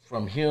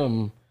from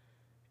him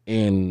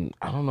in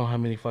I don't know how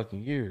many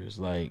fucking years.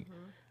 Like,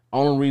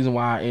 only reason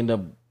why I end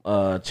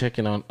up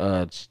checking on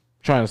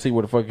trying to see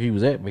where the fuck he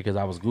was at because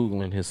I was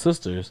googling his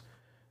sisters,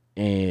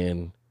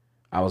 and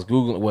I was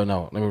googling. Well,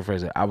 no, let me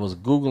rephrase it. I was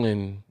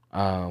googling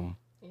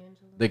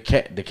the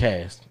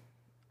cast.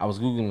 I was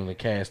googling the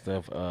cast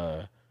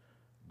of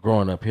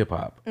growing up hip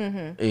hop,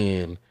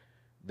 and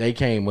they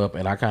came up,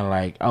 and I kind of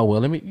like, oh well,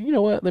 let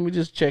me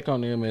just check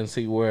on them and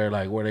see where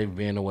they've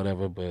been or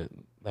whatever. But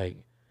like,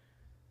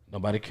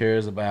 nobody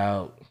cares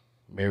about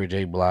Mary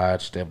J.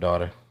 Blige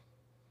stepdaughter.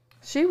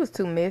 She was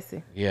too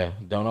messy. Yeah,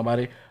 don't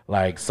nobody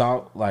like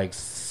salt, or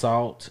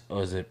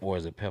is it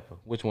pepper?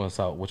 Which one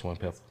salt? Which one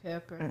pepper?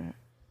 Pepper.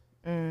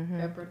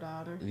 Pepper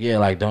daughter. Yeah,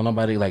 like don't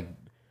nobody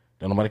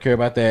care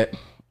about that.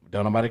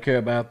 Don't nobody care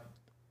about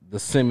the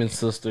Simmons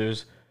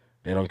sisters.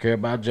 They don't care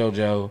about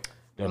JoJo.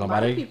 Don't A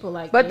lot of nobody. people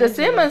like But the Angela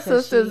Simmons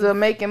 'cause sisters she's- are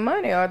making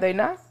money, are they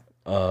not?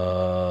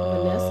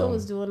 Vanessa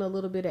was doing a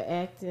little bit of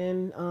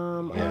acting.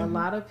 Yeah. A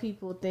lot of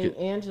people think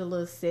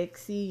Angela's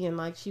sexy and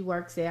like she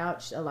works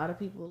out. A lot of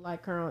people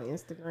like her on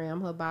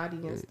Instagram, her body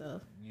and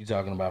stuff. You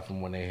talking about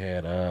from when they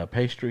had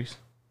pastries?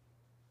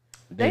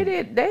 They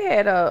did. They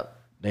had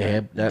They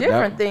had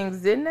different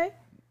things, didn't they?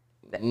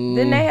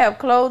 Didn't they have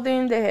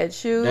clothing? They had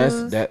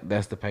shoes.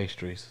 That's the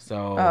pastries.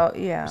 So Oh,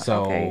 yeah,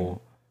 So okay.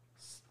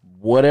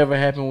 whatever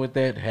happened with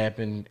that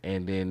happened,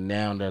 and then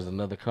now there's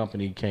another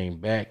company came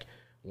back,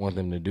 want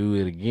them to do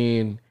it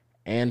again.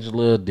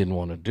 Angela didn't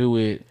want to do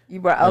it. You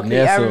brought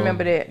okay. I Vanessa-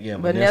 remember that. yeah,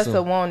 Vanessa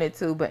Vanessa- wanted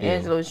to, but Yeah.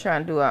 Angela was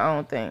trying to do her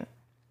own thing.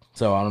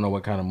 So I don't know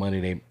what kind of money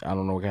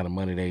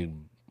they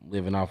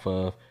living off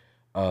of.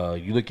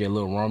 You look at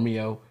little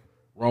Romeo.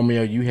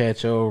 Romeo, you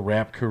had your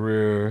rap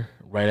career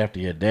right after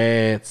your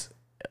dad's.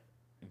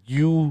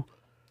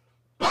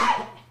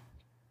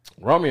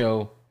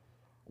 Romeo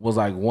was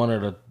like one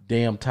of the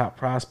damn top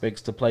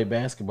prospects to play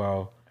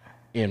basketball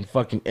in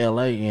fucking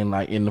LA and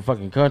like in the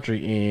fucking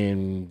country,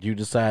 and you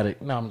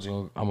decided, no, I'm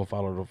gonna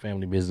follow the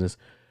family business.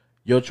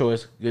 Your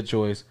choice, good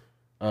choice.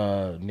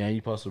 Now you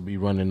supposed to be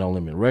running No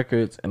Limit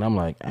Records, and I'm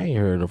like, I ain't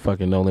heard of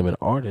fucking No Limit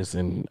artist,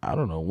 and I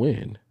don't know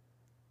when.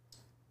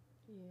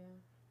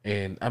 Yeah.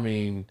 And I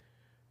mean,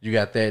 you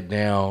got that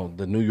now.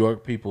 The New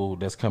York people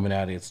that's coming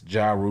out, it's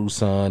Ja Rule's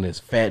son, it's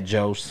Fat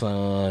Joe's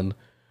son,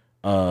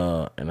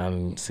 and I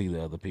didn't see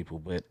the other people,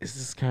 but it's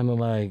just kind of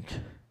like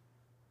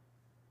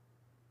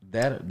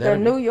that. The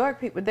New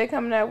York people, they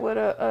coming out with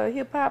a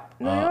hip hop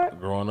New York.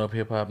 Growing up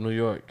hip hop New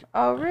York.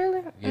 Oh,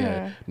 really?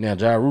 Yeah. Now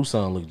Ja Rule's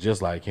son look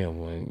just like him.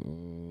 Like,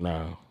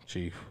 nah,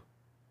 chief.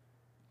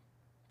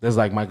 That's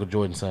like Michael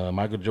Jordan's son.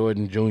 Michael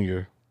Jordan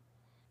Jr.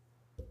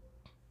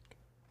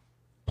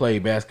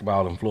 played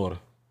basketball in Florida.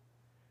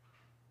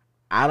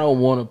 I don't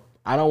want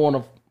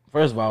to.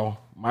 First of all,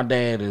 my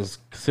dad is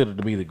considered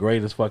to be the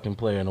greatest fucking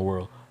player in the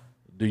world.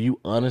 Do you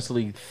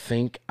honestly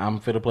think I'm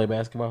fit to play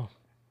basketball?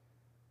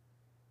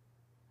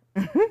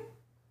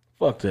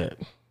 Fuck that.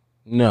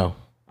 No,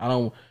 I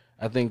don't.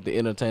 I think the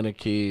entertainer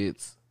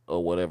kids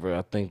or whatever,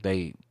 I think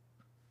they,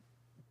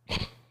 I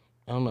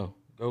don't know.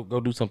 Go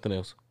do something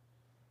else.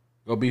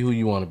 Go be who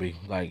you want to be.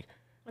 Like,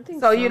 I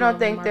think So you some don't of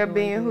think them they're are doing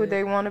being who good.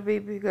 they want to be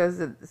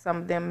because some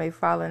of them may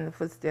follow in the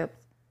footsteps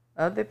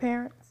of their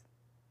parents?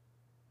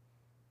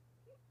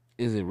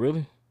 is it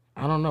really?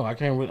 I don't know. I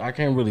can't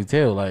really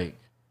tell. Like,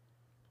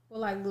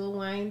 Well, like Lil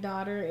Wayne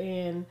daughter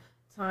and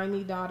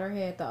Tiny daughter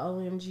had the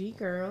OMG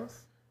girls.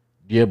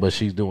 yeah, but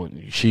she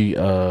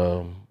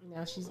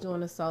Now she's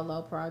doing a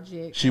solo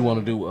project. she want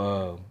to do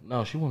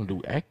no, she want to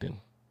do acting.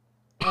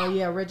 Oh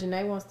yeah,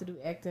 Reginae wants to do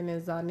acting,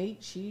 and Zanique,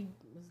 she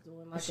was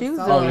doing like She a was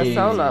solo, doing a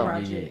solo.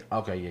 project.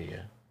 Okay,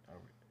 yeah.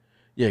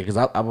 Yeah, because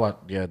I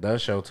bought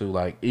that show too.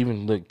 Like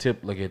even look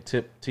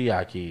at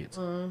T.I. kids.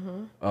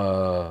 One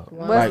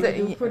Like, is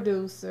a new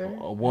producer.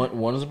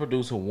 one is a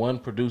producer. One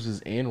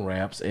produces and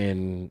raps.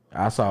 And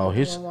I saw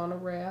his One want to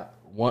rap.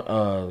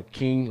 one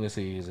King. Let's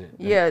see, is it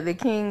Yeah, the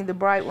king, the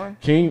bright one.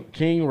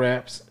 King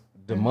raps.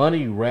 The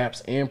Money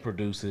raps and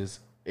produces.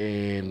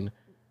 And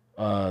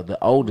the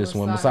oldest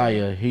one,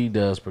 Messiah, he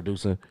does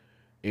producing.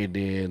 And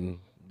then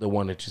the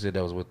one that you said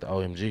that was with the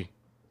OMG.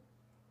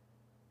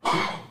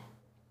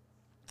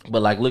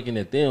 But like looking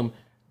at them,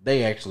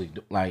 they actually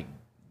like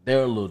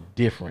they're a little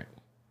different.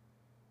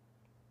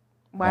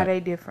 Why they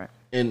different?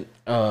 And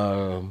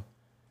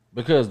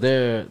because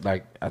they're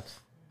like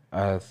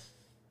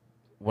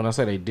when I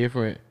say they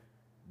different,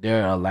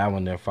 they're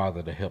allowing their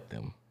father to help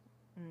them.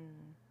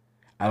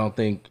 I don't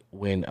think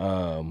when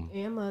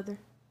And mother.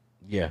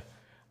 yeah,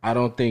 I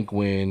don't think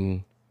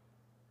when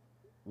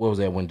what was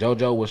that? When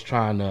JoJo was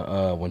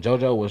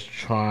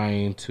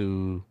trying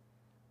to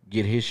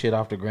get his shit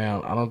off the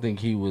ground, I don't think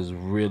he was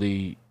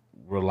really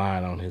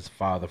relying on his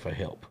father for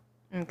help.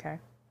 Okay.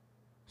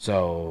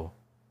 So,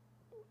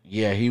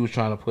 yeah, he was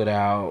trying to put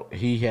out.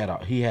 He had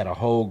a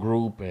whole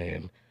group,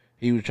 and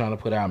he was trying to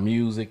put out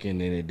music,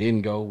 and then it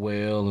didn't go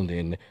well, and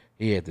then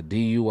he had the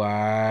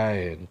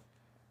DUI and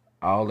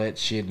all that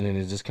shit, and then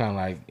it's just kind of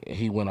like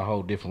he went a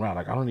whole different route.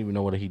 Like I don't even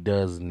know what he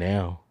does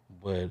now,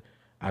 but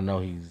I know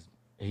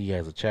he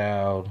has a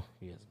child.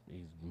 He's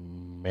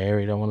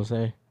married. I want to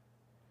say.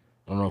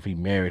 I don't know if he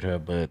married her,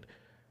 but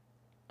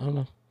I don't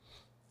know.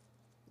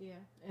 Yeah,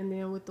 and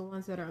then with the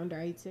ones that are under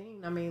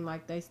 18, I mean,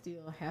 like they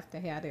still have to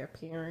have their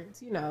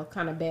parents, you know,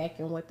 kind of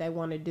backing what they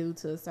want to do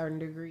to a certain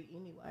degree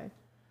anyway.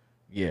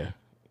 Yeah,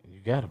 you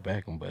gotta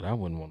back him, but I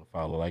wouldn't want to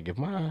follow. Like if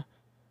my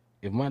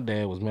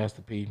dad was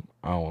Master P,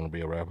 I don't want to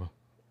be a rapper.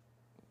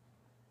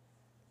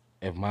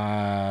 If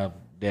my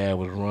dad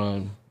was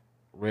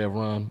Rev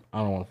Run, I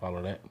don't want to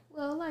follow that.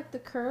 Well, like the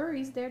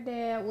Currys, their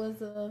dad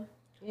was a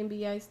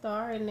NBA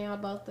star, and now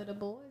both of the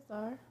boys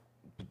are.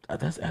 But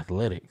that's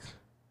athletics.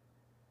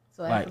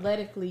 So Like-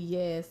 athletically,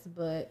 yes,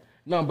 but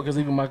No, because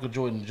even Michael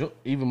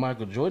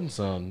Jordan's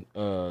son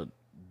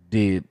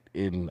did,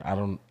 and I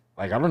don't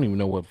even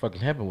know what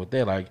fucking happened with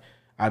that. Like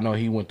I know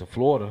he went to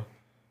Florida.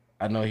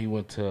 I know he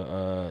went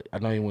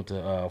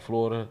to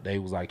Florida. They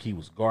was like he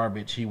was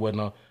garbage. He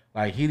wasn't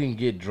like he didn't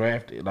get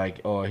drafted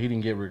or he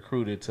didn't get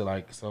recruited to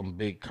like some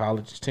big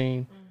college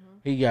team. Mm-hmm.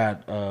 He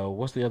got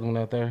what's the other one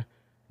out there?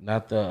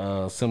 Not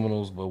the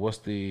Seminoles, but what's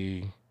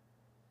the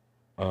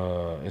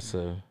it's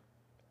a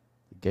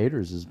The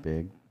Gators is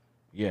big.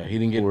 yeah, he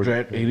didn't get Florida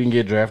drafted. He didn't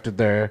get drafted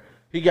there.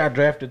 He got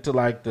drafted to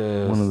like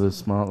One of the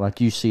small, like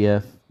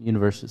UCF,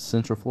 University of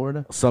Central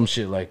Florida. some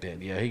shit like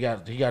that. Yeah, he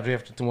got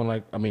drafted to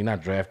one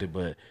not drafted,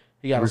 but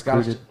he got Recruited.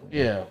 a scholarship.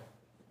 Yeah,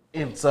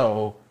 and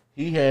so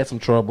he had some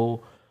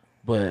trouble,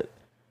 but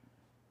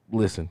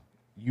listen,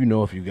 you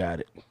know if you got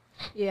it.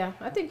 yeah,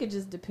 I think it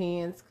just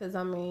depends. Cause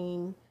I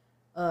mean,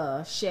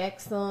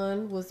 Shaq's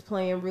son was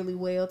playing really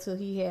well till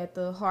he had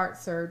the heart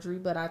surgery,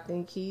 but I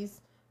think he's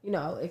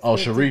expected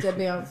Sharif. to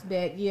bounce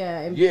back.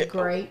 Yeah, and Yeah. be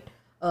great.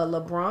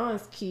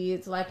 LeBron's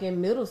kids like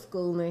in middle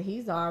school, and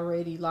he's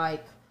already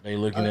like They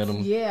looking at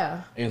him,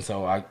 yeah. and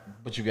so I'm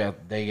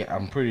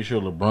pretty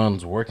sure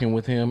LeBron's working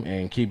with him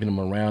and keeping him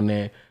around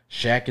there.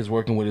 Shaq is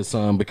working with his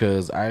son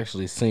because I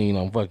actually seen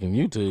on fucking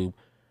YouTube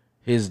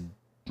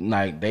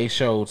they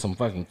showed some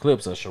fucking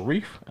clips of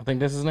Sharif, I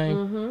think that's his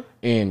name,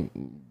 and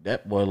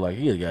that boy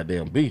he a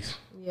goddamn beast.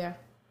 Yeah.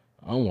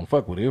 I don't want to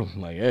fuck with him.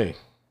 Like, hey,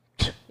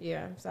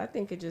 Yeah, so I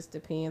think it just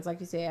depends. Like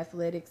you said,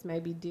 athletics may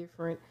be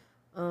different.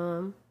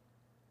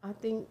 I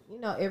think,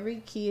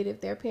 every kid, if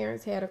their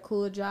parents had a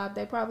cool job,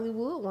 they probably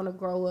would want to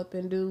grow up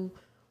and do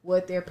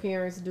what their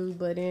parents do.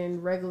 But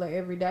in regular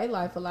everyday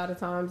life, a lot of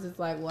times it's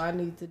like, well, I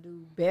need to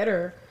do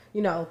better.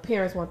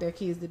 Parents want their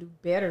kids to do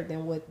better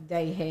than what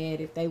they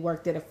had. If they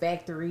worked at a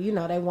factory,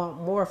 they want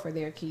more for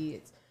their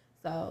kids.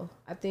 So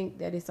I think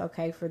that it's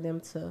okay for them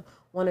to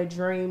want to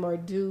dream or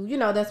do,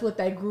 that's what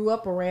they grew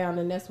up around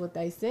and that's what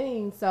they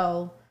seen.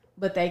 So,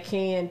 but they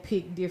can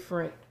pick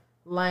different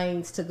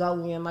lanes to go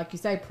in, like you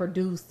say,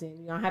 producing.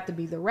 You don't have to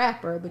be the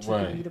rapper, but you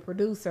Right. can be the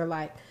producer.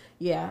 Like,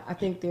 yeah, I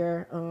think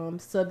they're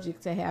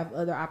subject to have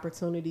other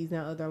opportunities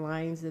and other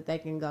lanes that they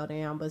can go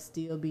down, but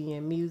still be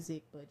in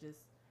music, but just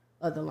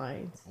other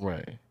lanes.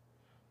 right.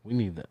 We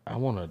need that. I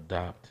want to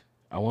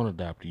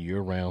adopt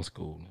year-round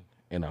schooling,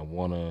 and I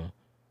want to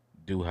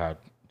do how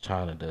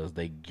China does.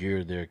 They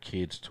gear their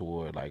kids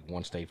toward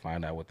once they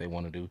find out what they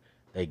want to do,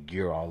 they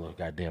gear all the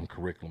goddamn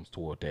curriculums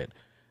toward that.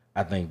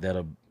 I think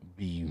that'll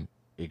be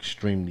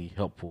extremely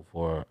helpful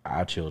for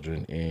our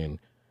children and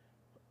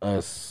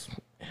us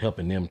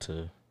helping them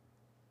to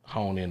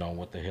hone in on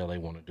what the hell they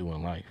want to do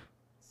in life.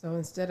 So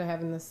instead of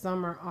having the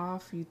summer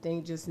off, you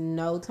think just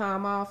no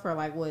time off,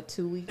 or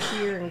 2 weeks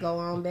here and go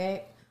on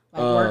back?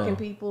 Working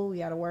people, we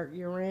got to work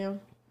year round.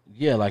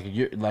 Yeah,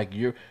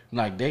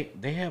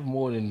 they have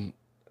more than,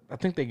 I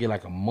think they get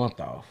a month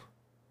off.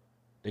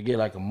 They get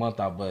a month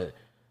off, but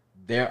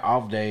their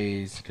off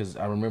days, because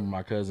I remember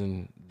my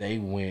cousin, they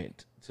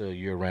went to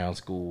year-round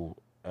school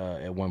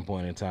at one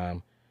point in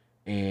time,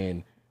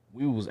 and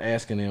we was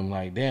asking them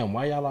damn,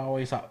 why y'all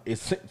always off?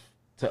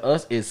 To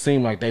us, it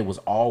seemed like they was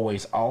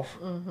always off,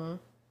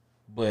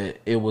 but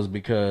it was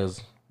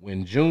because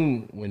when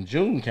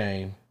June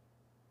came,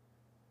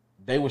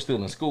 they were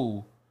still in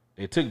school.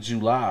 They took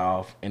July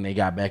off, and they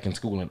got back in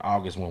school in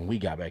August when we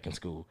got back in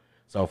school.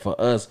 So for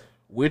us,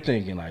 we're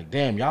thinking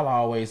damn, y'all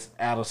always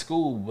out of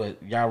school, but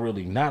y'all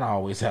really not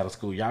always out of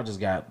school. Y'all just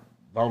got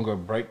longer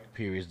break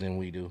periods than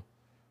we do,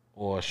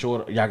 or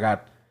shorter.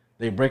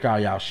 They break all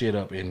y'all shit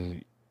up,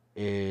 and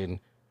I'm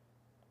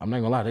not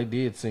gonna lie, they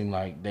did seem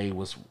like they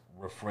was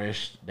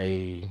refreshed.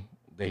 They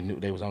knew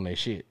they was on their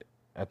shit.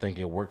 I think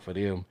it worked for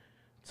them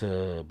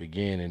to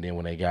begin, and then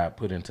when they got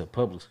put into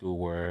public school,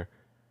 where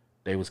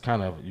they was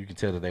you can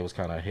tell that they was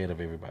kind of ahead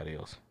of everybody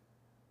else,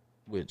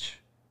 which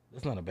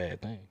that's not a bad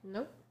thing.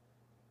 Nope.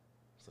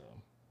 So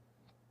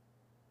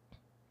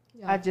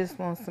I just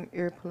want some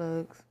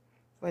earplugs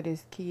for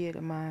this kid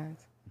of mine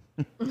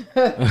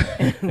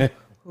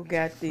who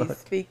got these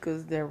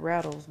speakers that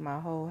rattles my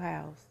whole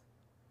house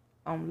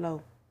on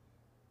low.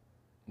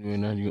 You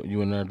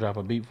in there drop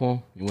a beat for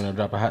him? You in there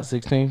drop a hot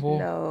 16 for him?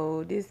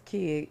 No, this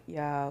kid,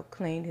 y'all,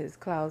 cleaned his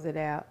closet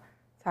out,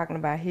 talking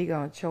about he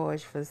gonna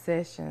charge for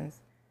sessions.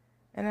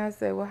 And I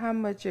said, well, how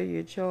much are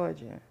you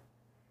charging?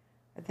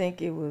 I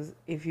think it was,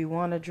 if you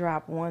want to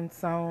drop one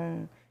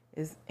song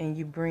and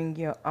you bring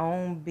your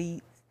own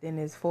beats, then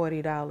it's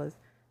 $40.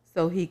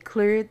 So he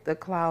cleared the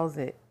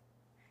closet.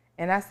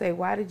 And I say,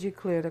 why did you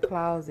clear the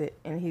closet?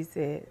 And he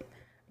said,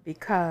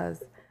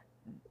 because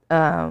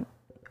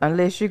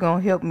unless you're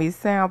going to help me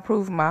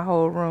soundproof my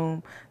whole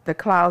room, the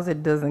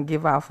closet doesn't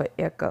give off an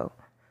echo.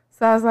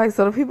 So I was like,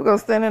 so the people going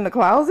to stand in the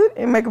closet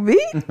and make a beat?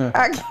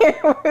 I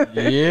can't.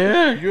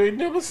 Yeah, you ain't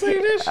never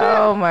seen this shit.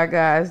 Oh, my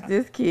gosh.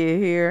 This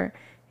kid here,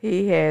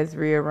 he has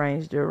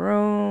rearranged the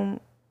room,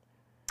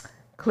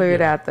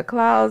 cleared out the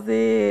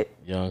closet.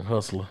 Young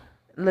hustler.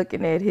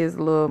 Looking at his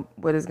little,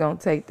 what it's going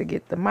to take to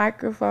get the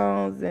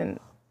microphones. And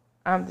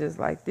I'm just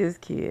like, this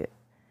kid.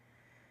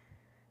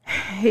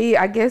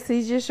 I guess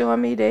he's just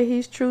showing me that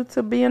he's true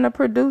to being a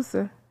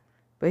producer.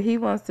 But he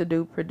wants to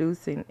do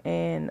producing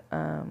and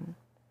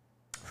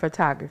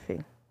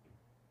photography.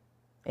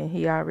 And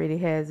he already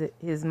has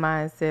his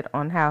mindset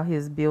on how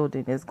his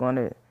building is going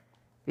to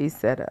be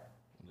set up.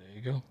 There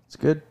you go. It's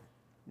good.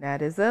 Now,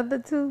 there's other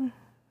two.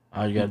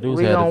 All you gotta do is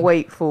We're going to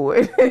wait for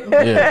it.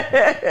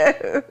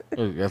 Yeah.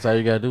 Look, that's all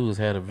you gotta do is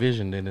have a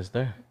vision, then it's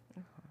there.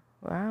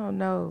 Well, I don't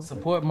know.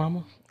 Support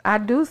mama. I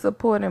do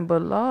support him,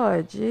 but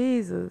Lord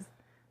Jesus,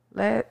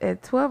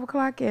 at 12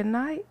 o'clock at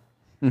night,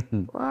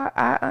 well,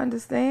 I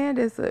understand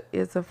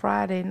it's a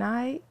Friday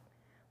night,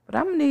 but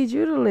I'm going to need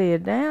you to lay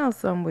it down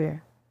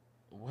somewhere.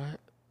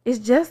 What?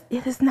 It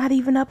is not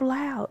even up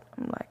loud.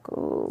 I'm like,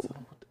 oh.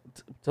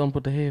 Tell him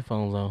put the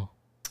headphones on.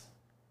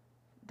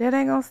 That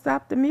ain't going to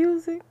stop the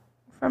music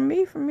from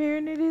me from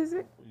hearing it, is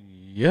it?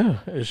 Yeah,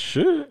 it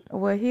should.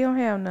 Well, he don't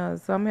have none,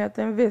 so I'm going to have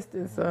to invest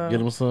in some. Get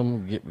him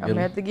some. I'm going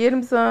to have to get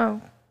him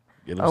some.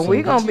 Get him some.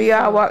 We going to be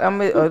out.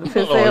 We going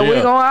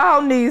to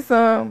all need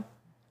some.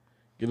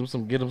 Get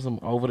him some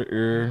over the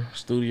ear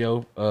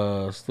studio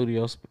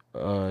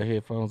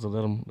headphones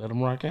and let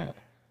him rock out.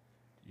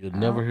 You'll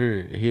never hear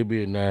it. He'll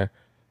be in there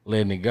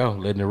letting it go,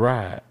 letting it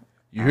ride.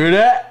 You hear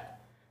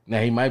that?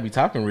 Now he might be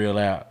talking real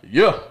loud.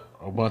 Yeah,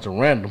 a bunch of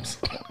randoms.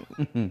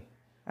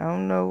 I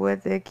don't know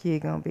what that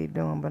kid gonna be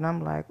doing, but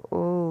I'm like,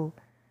 oh,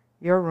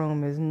 your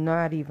room is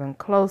not even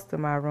close to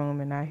my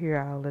room, and I hear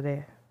all of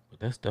that. But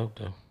that's dope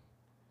though.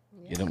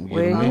 Get him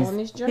on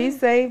this journey. He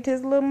saved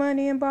his little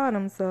money and bought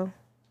them, so.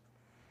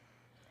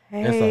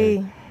 Hey.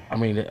 Like, I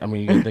mean,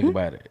 you gotta think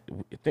about it.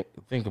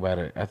 Think about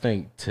it. I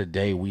think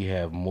today we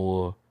have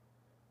more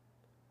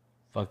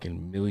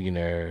fucking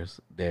millionaires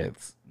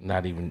that's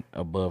not even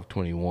above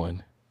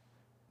 21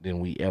 than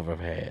we ever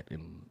had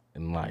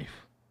in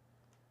life.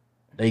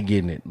 They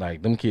getting it.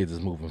 Like, them kids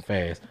is moving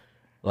fast.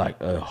 Like,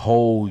 a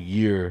whole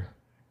year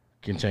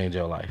can change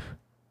your life.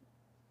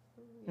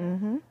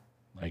 Mm-hmm.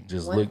 Like,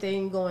 just One look.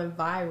 thing going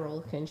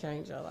viral can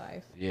change your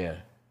life. Yeah.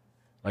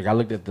 Like, I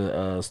looked at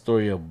the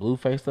story of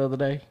Blueface the other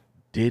day.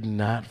 Did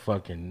not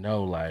fucking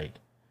know, like,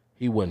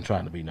 he wasn't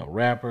trying to be no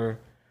rapper.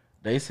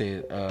 They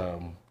said,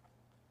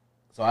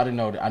 so I didn't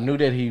know. I knew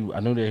that he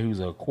was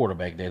a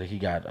quarterback, that he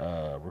got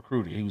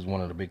recruited. He was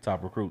one of the big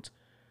top recruits.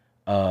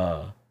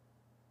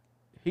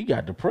 He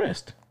got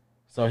depressed.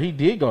 So he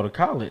did go to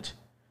college,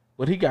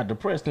 but he got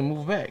depressed and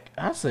moved back.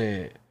 I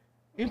said,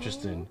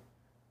 interesting.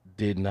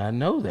 Did not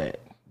know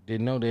that.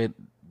 Didn't know that.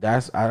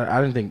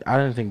 I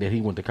didn't think that he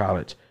went to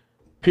college,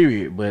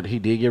 period. But he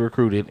did get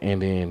recruited,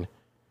 and then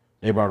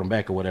they brought him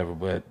back or whatever.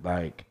 But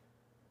like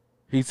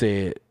he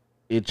said,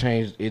 it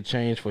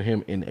changed for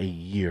him in a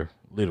year,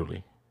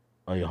 literally,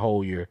 a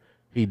whole year.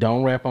 He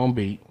don't rap on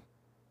beat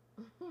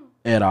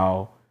at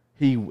all.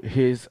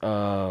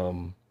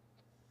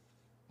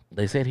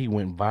 They said he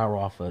went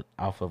viral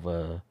off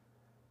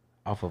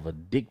of a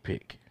dick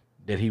pic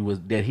that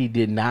he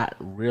did not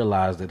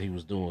realize that he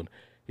was doing.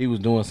 He was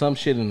doing some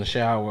shit in the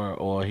shower,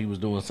 or he was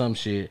doing some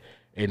shit,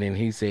 and then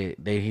he said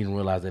he didn't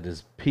realize that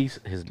his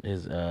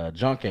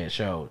junk had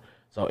showed.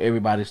 So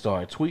everybody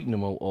started tweeting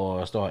him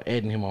or started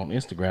adding him on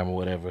Instagram or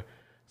whatever.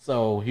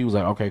 So he was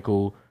like, okay,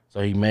 cool.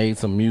 So he made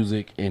some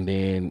music, and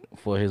then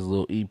for his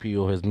little EP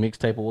or his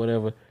mixtape or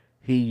whatever,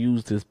 he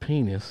used his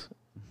penis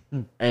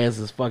as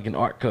his fucking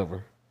art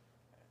cover.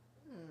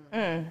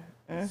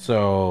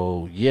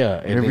 So yeah,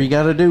 Whatever you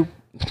gotta do.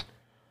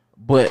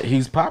 But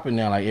he's popping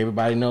now. Like,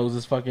 everybody knows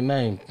his fucking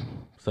name.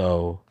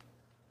 So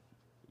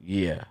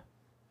yeah,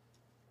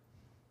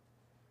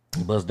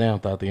 bust down,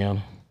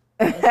 Tatiana.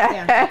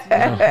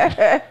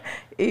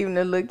 Even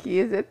the little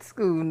kids at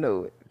school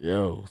know it.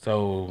 Yo,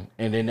 so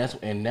and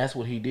that's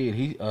what he did.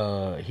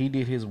 He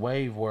did his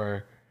wave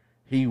where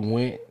he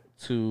went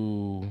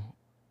to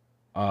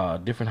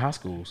different high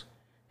schools.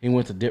 He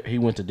went to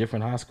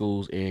different high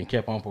schools and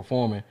kept on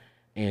performing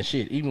and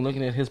shit. Even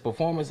looking at his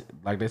performance,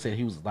 like they said,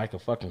 he was like a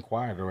fucking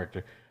choir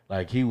director.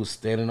 Like he was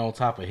standing on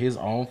top of his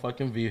own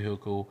fucking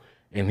vehicle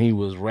and he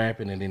was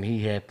rapping, and then he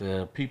had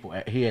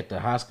the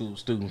high school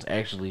students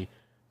actually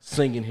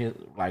singing his,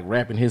 like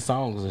rapping his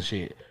songs and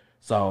shit.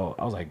 So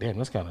I was like, damn,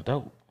 that's kind of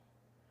dope.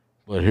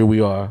 But here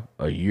we are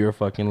a year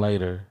fucking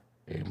later,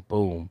 and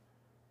boom,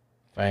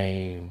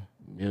 fame,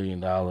 $1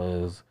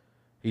 million.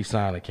 He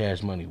signed to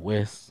Cash Money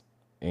West,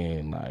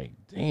 and like,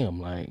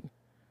 damn, like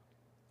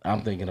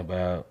I'm thinking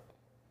about,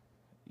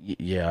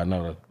 yeah,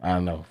 I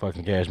know,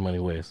 fucking Cash Money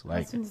West. I Like,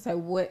 was going to say,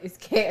 what is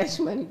Cash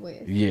Money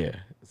West? yeah.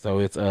 So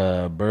it's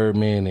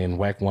Birdman and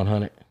Whack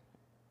 100.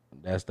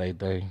 That's they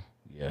thing.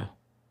 Yeah.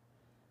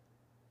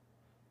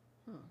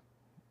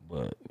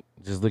 But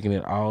just looking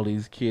at all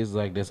these kids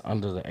like that's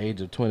under the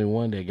age of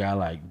 21, they got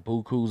like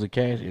bukus of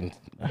cash, and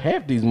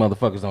half these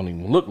motherfuckers don't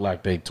even look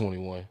like they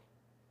 21.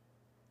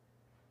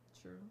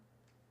 True.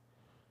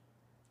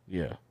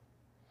 Yeah.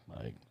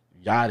 Like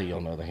Yachty,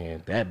 on the other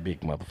hand, that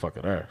big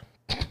motherfucker there.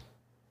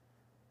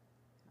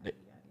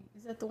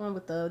 Is that the one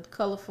with the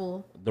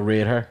colorful? The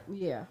red hair.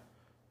 Yeah.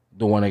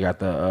 The one that got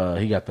the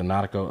he got the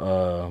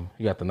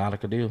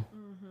Nautica deal.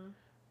 Mm-hmm.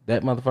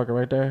 That motherfucker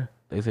right there,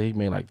 they say he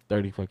made like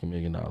 $30 fucking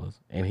million,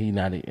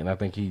 and I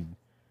think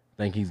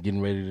he's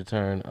getting ready to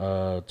turn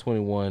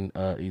 21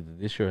 either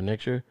this year or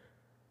next year.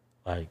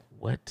 Like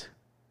what?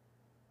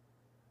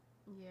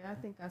 Yeah, I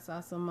think I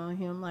saw some on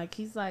him. Like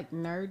he's like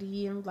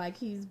nerdy and like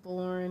he's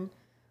born.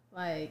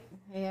 Like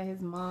he had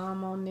his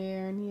mom on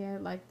there, and he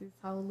had like this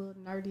whole little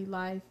nerdy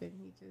life, and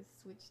he just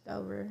switched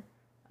over.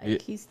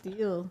 Like he's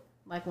still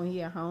like when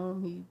he at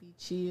home, he'd be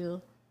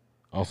chill.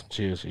 On some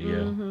chill shit, yeah.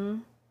 Mm-hmm.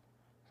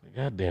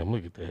 God damn,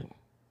 look at that.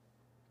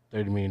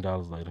 $30 million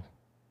later.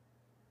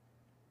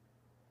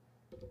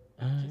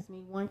 Just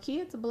need one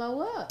kid to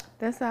blow up.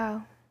 That's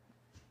all.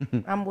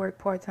 I'm work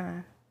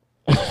part-time.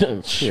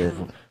 Shit.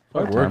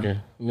 Fuck working.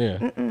 Yeah.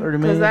 30 Because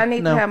million? I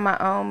need No. to have my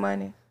own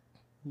money.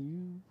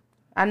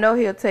 I know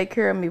he'll take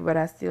care of me, but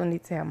I still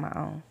need to have my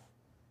own.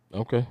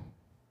 Okay.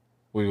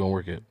 Where you gonna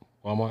work at?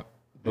 Walmart?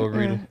 Dog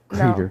greeter? No,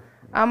 Greeter.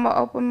 I'm going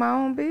to open my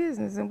own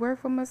business and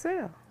work for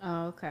myself.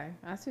 Oh, okay.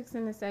 I was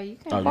fixing to say you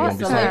Oh, can't you be gonna a be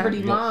celebrity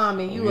slanging- mom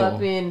and you you up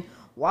gonna- in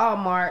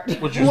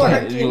Walmart. What you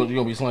saying? You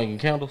gonna be slanging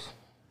candles?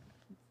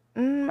 I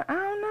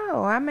don't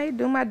know. I may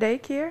do my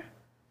daycare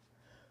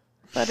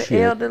for the Shit.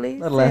 elderly.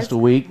 That'll last a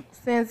week.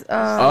 Since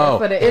Oh.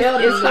 For the it's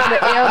elderly. for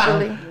the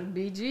elderly.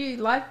 BG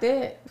like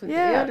that. Put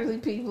Yeah. the elderly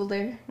people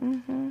there.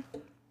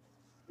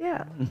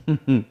 Yeah.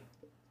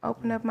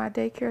 Open up my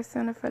daycare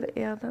center for the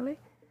elderly.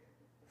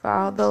 For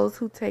all those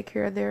who take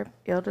care of their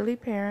elderly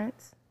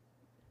parents.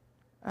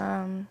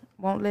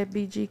 Won't let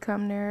BG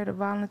come there to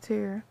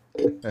volunteer.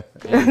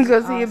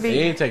 Because He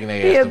ain't taking their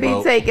ass he'll to be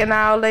vote. taking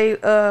all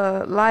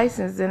their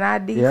license and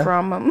ID Yeah.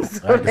 from them. So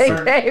can they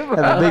see- can't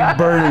Have a big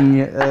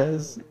burning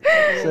session.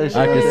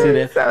 I can see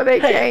that.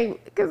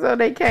 so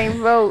they can't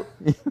vote.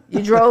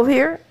 You drove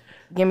here?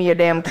 Give me your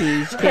damn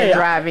keys. You can't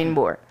drive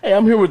anymore. Hey,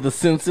 I'm here with the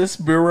Census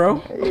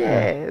Bureau.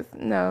 Yes.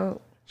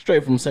 No.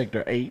 Straight from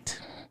Sector 8.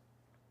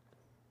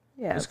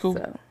 Yeah. That's cool.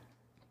 So.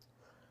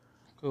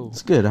 Cool.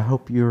 It's good. I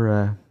hope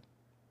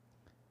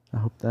I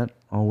hope that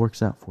all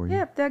works out for you.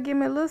 Yep, they'll give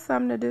me a little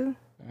something to do.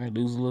 All right,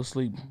 lose a little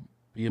sleep.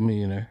 Be a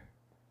millionaire.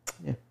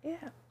 Yeah.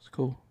 It's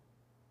cool.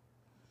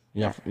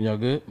 Y'all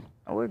good?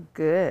 We're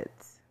good.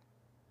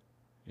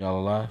 Y'all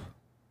alive?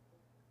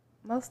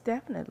 Most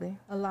definitely.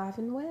 Alive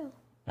and well.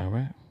 All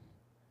right.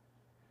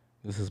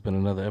 This has been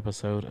another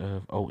episode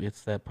of Oh,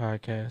 It's That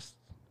Podcast.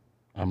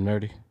 I'm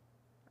Nerdy.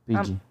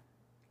 BG.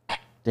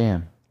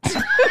 Damn.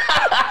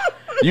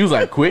 You was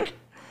like quick.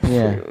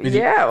 Yeah.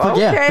 Yeah, okay.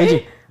 Yeah,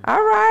 BG. All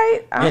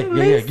right. I'm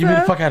Yeah. Lisa. Get me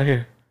the fuck out of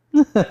here.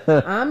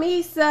 I'm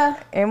Issa.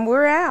 And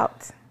we're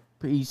out.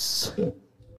 Peace.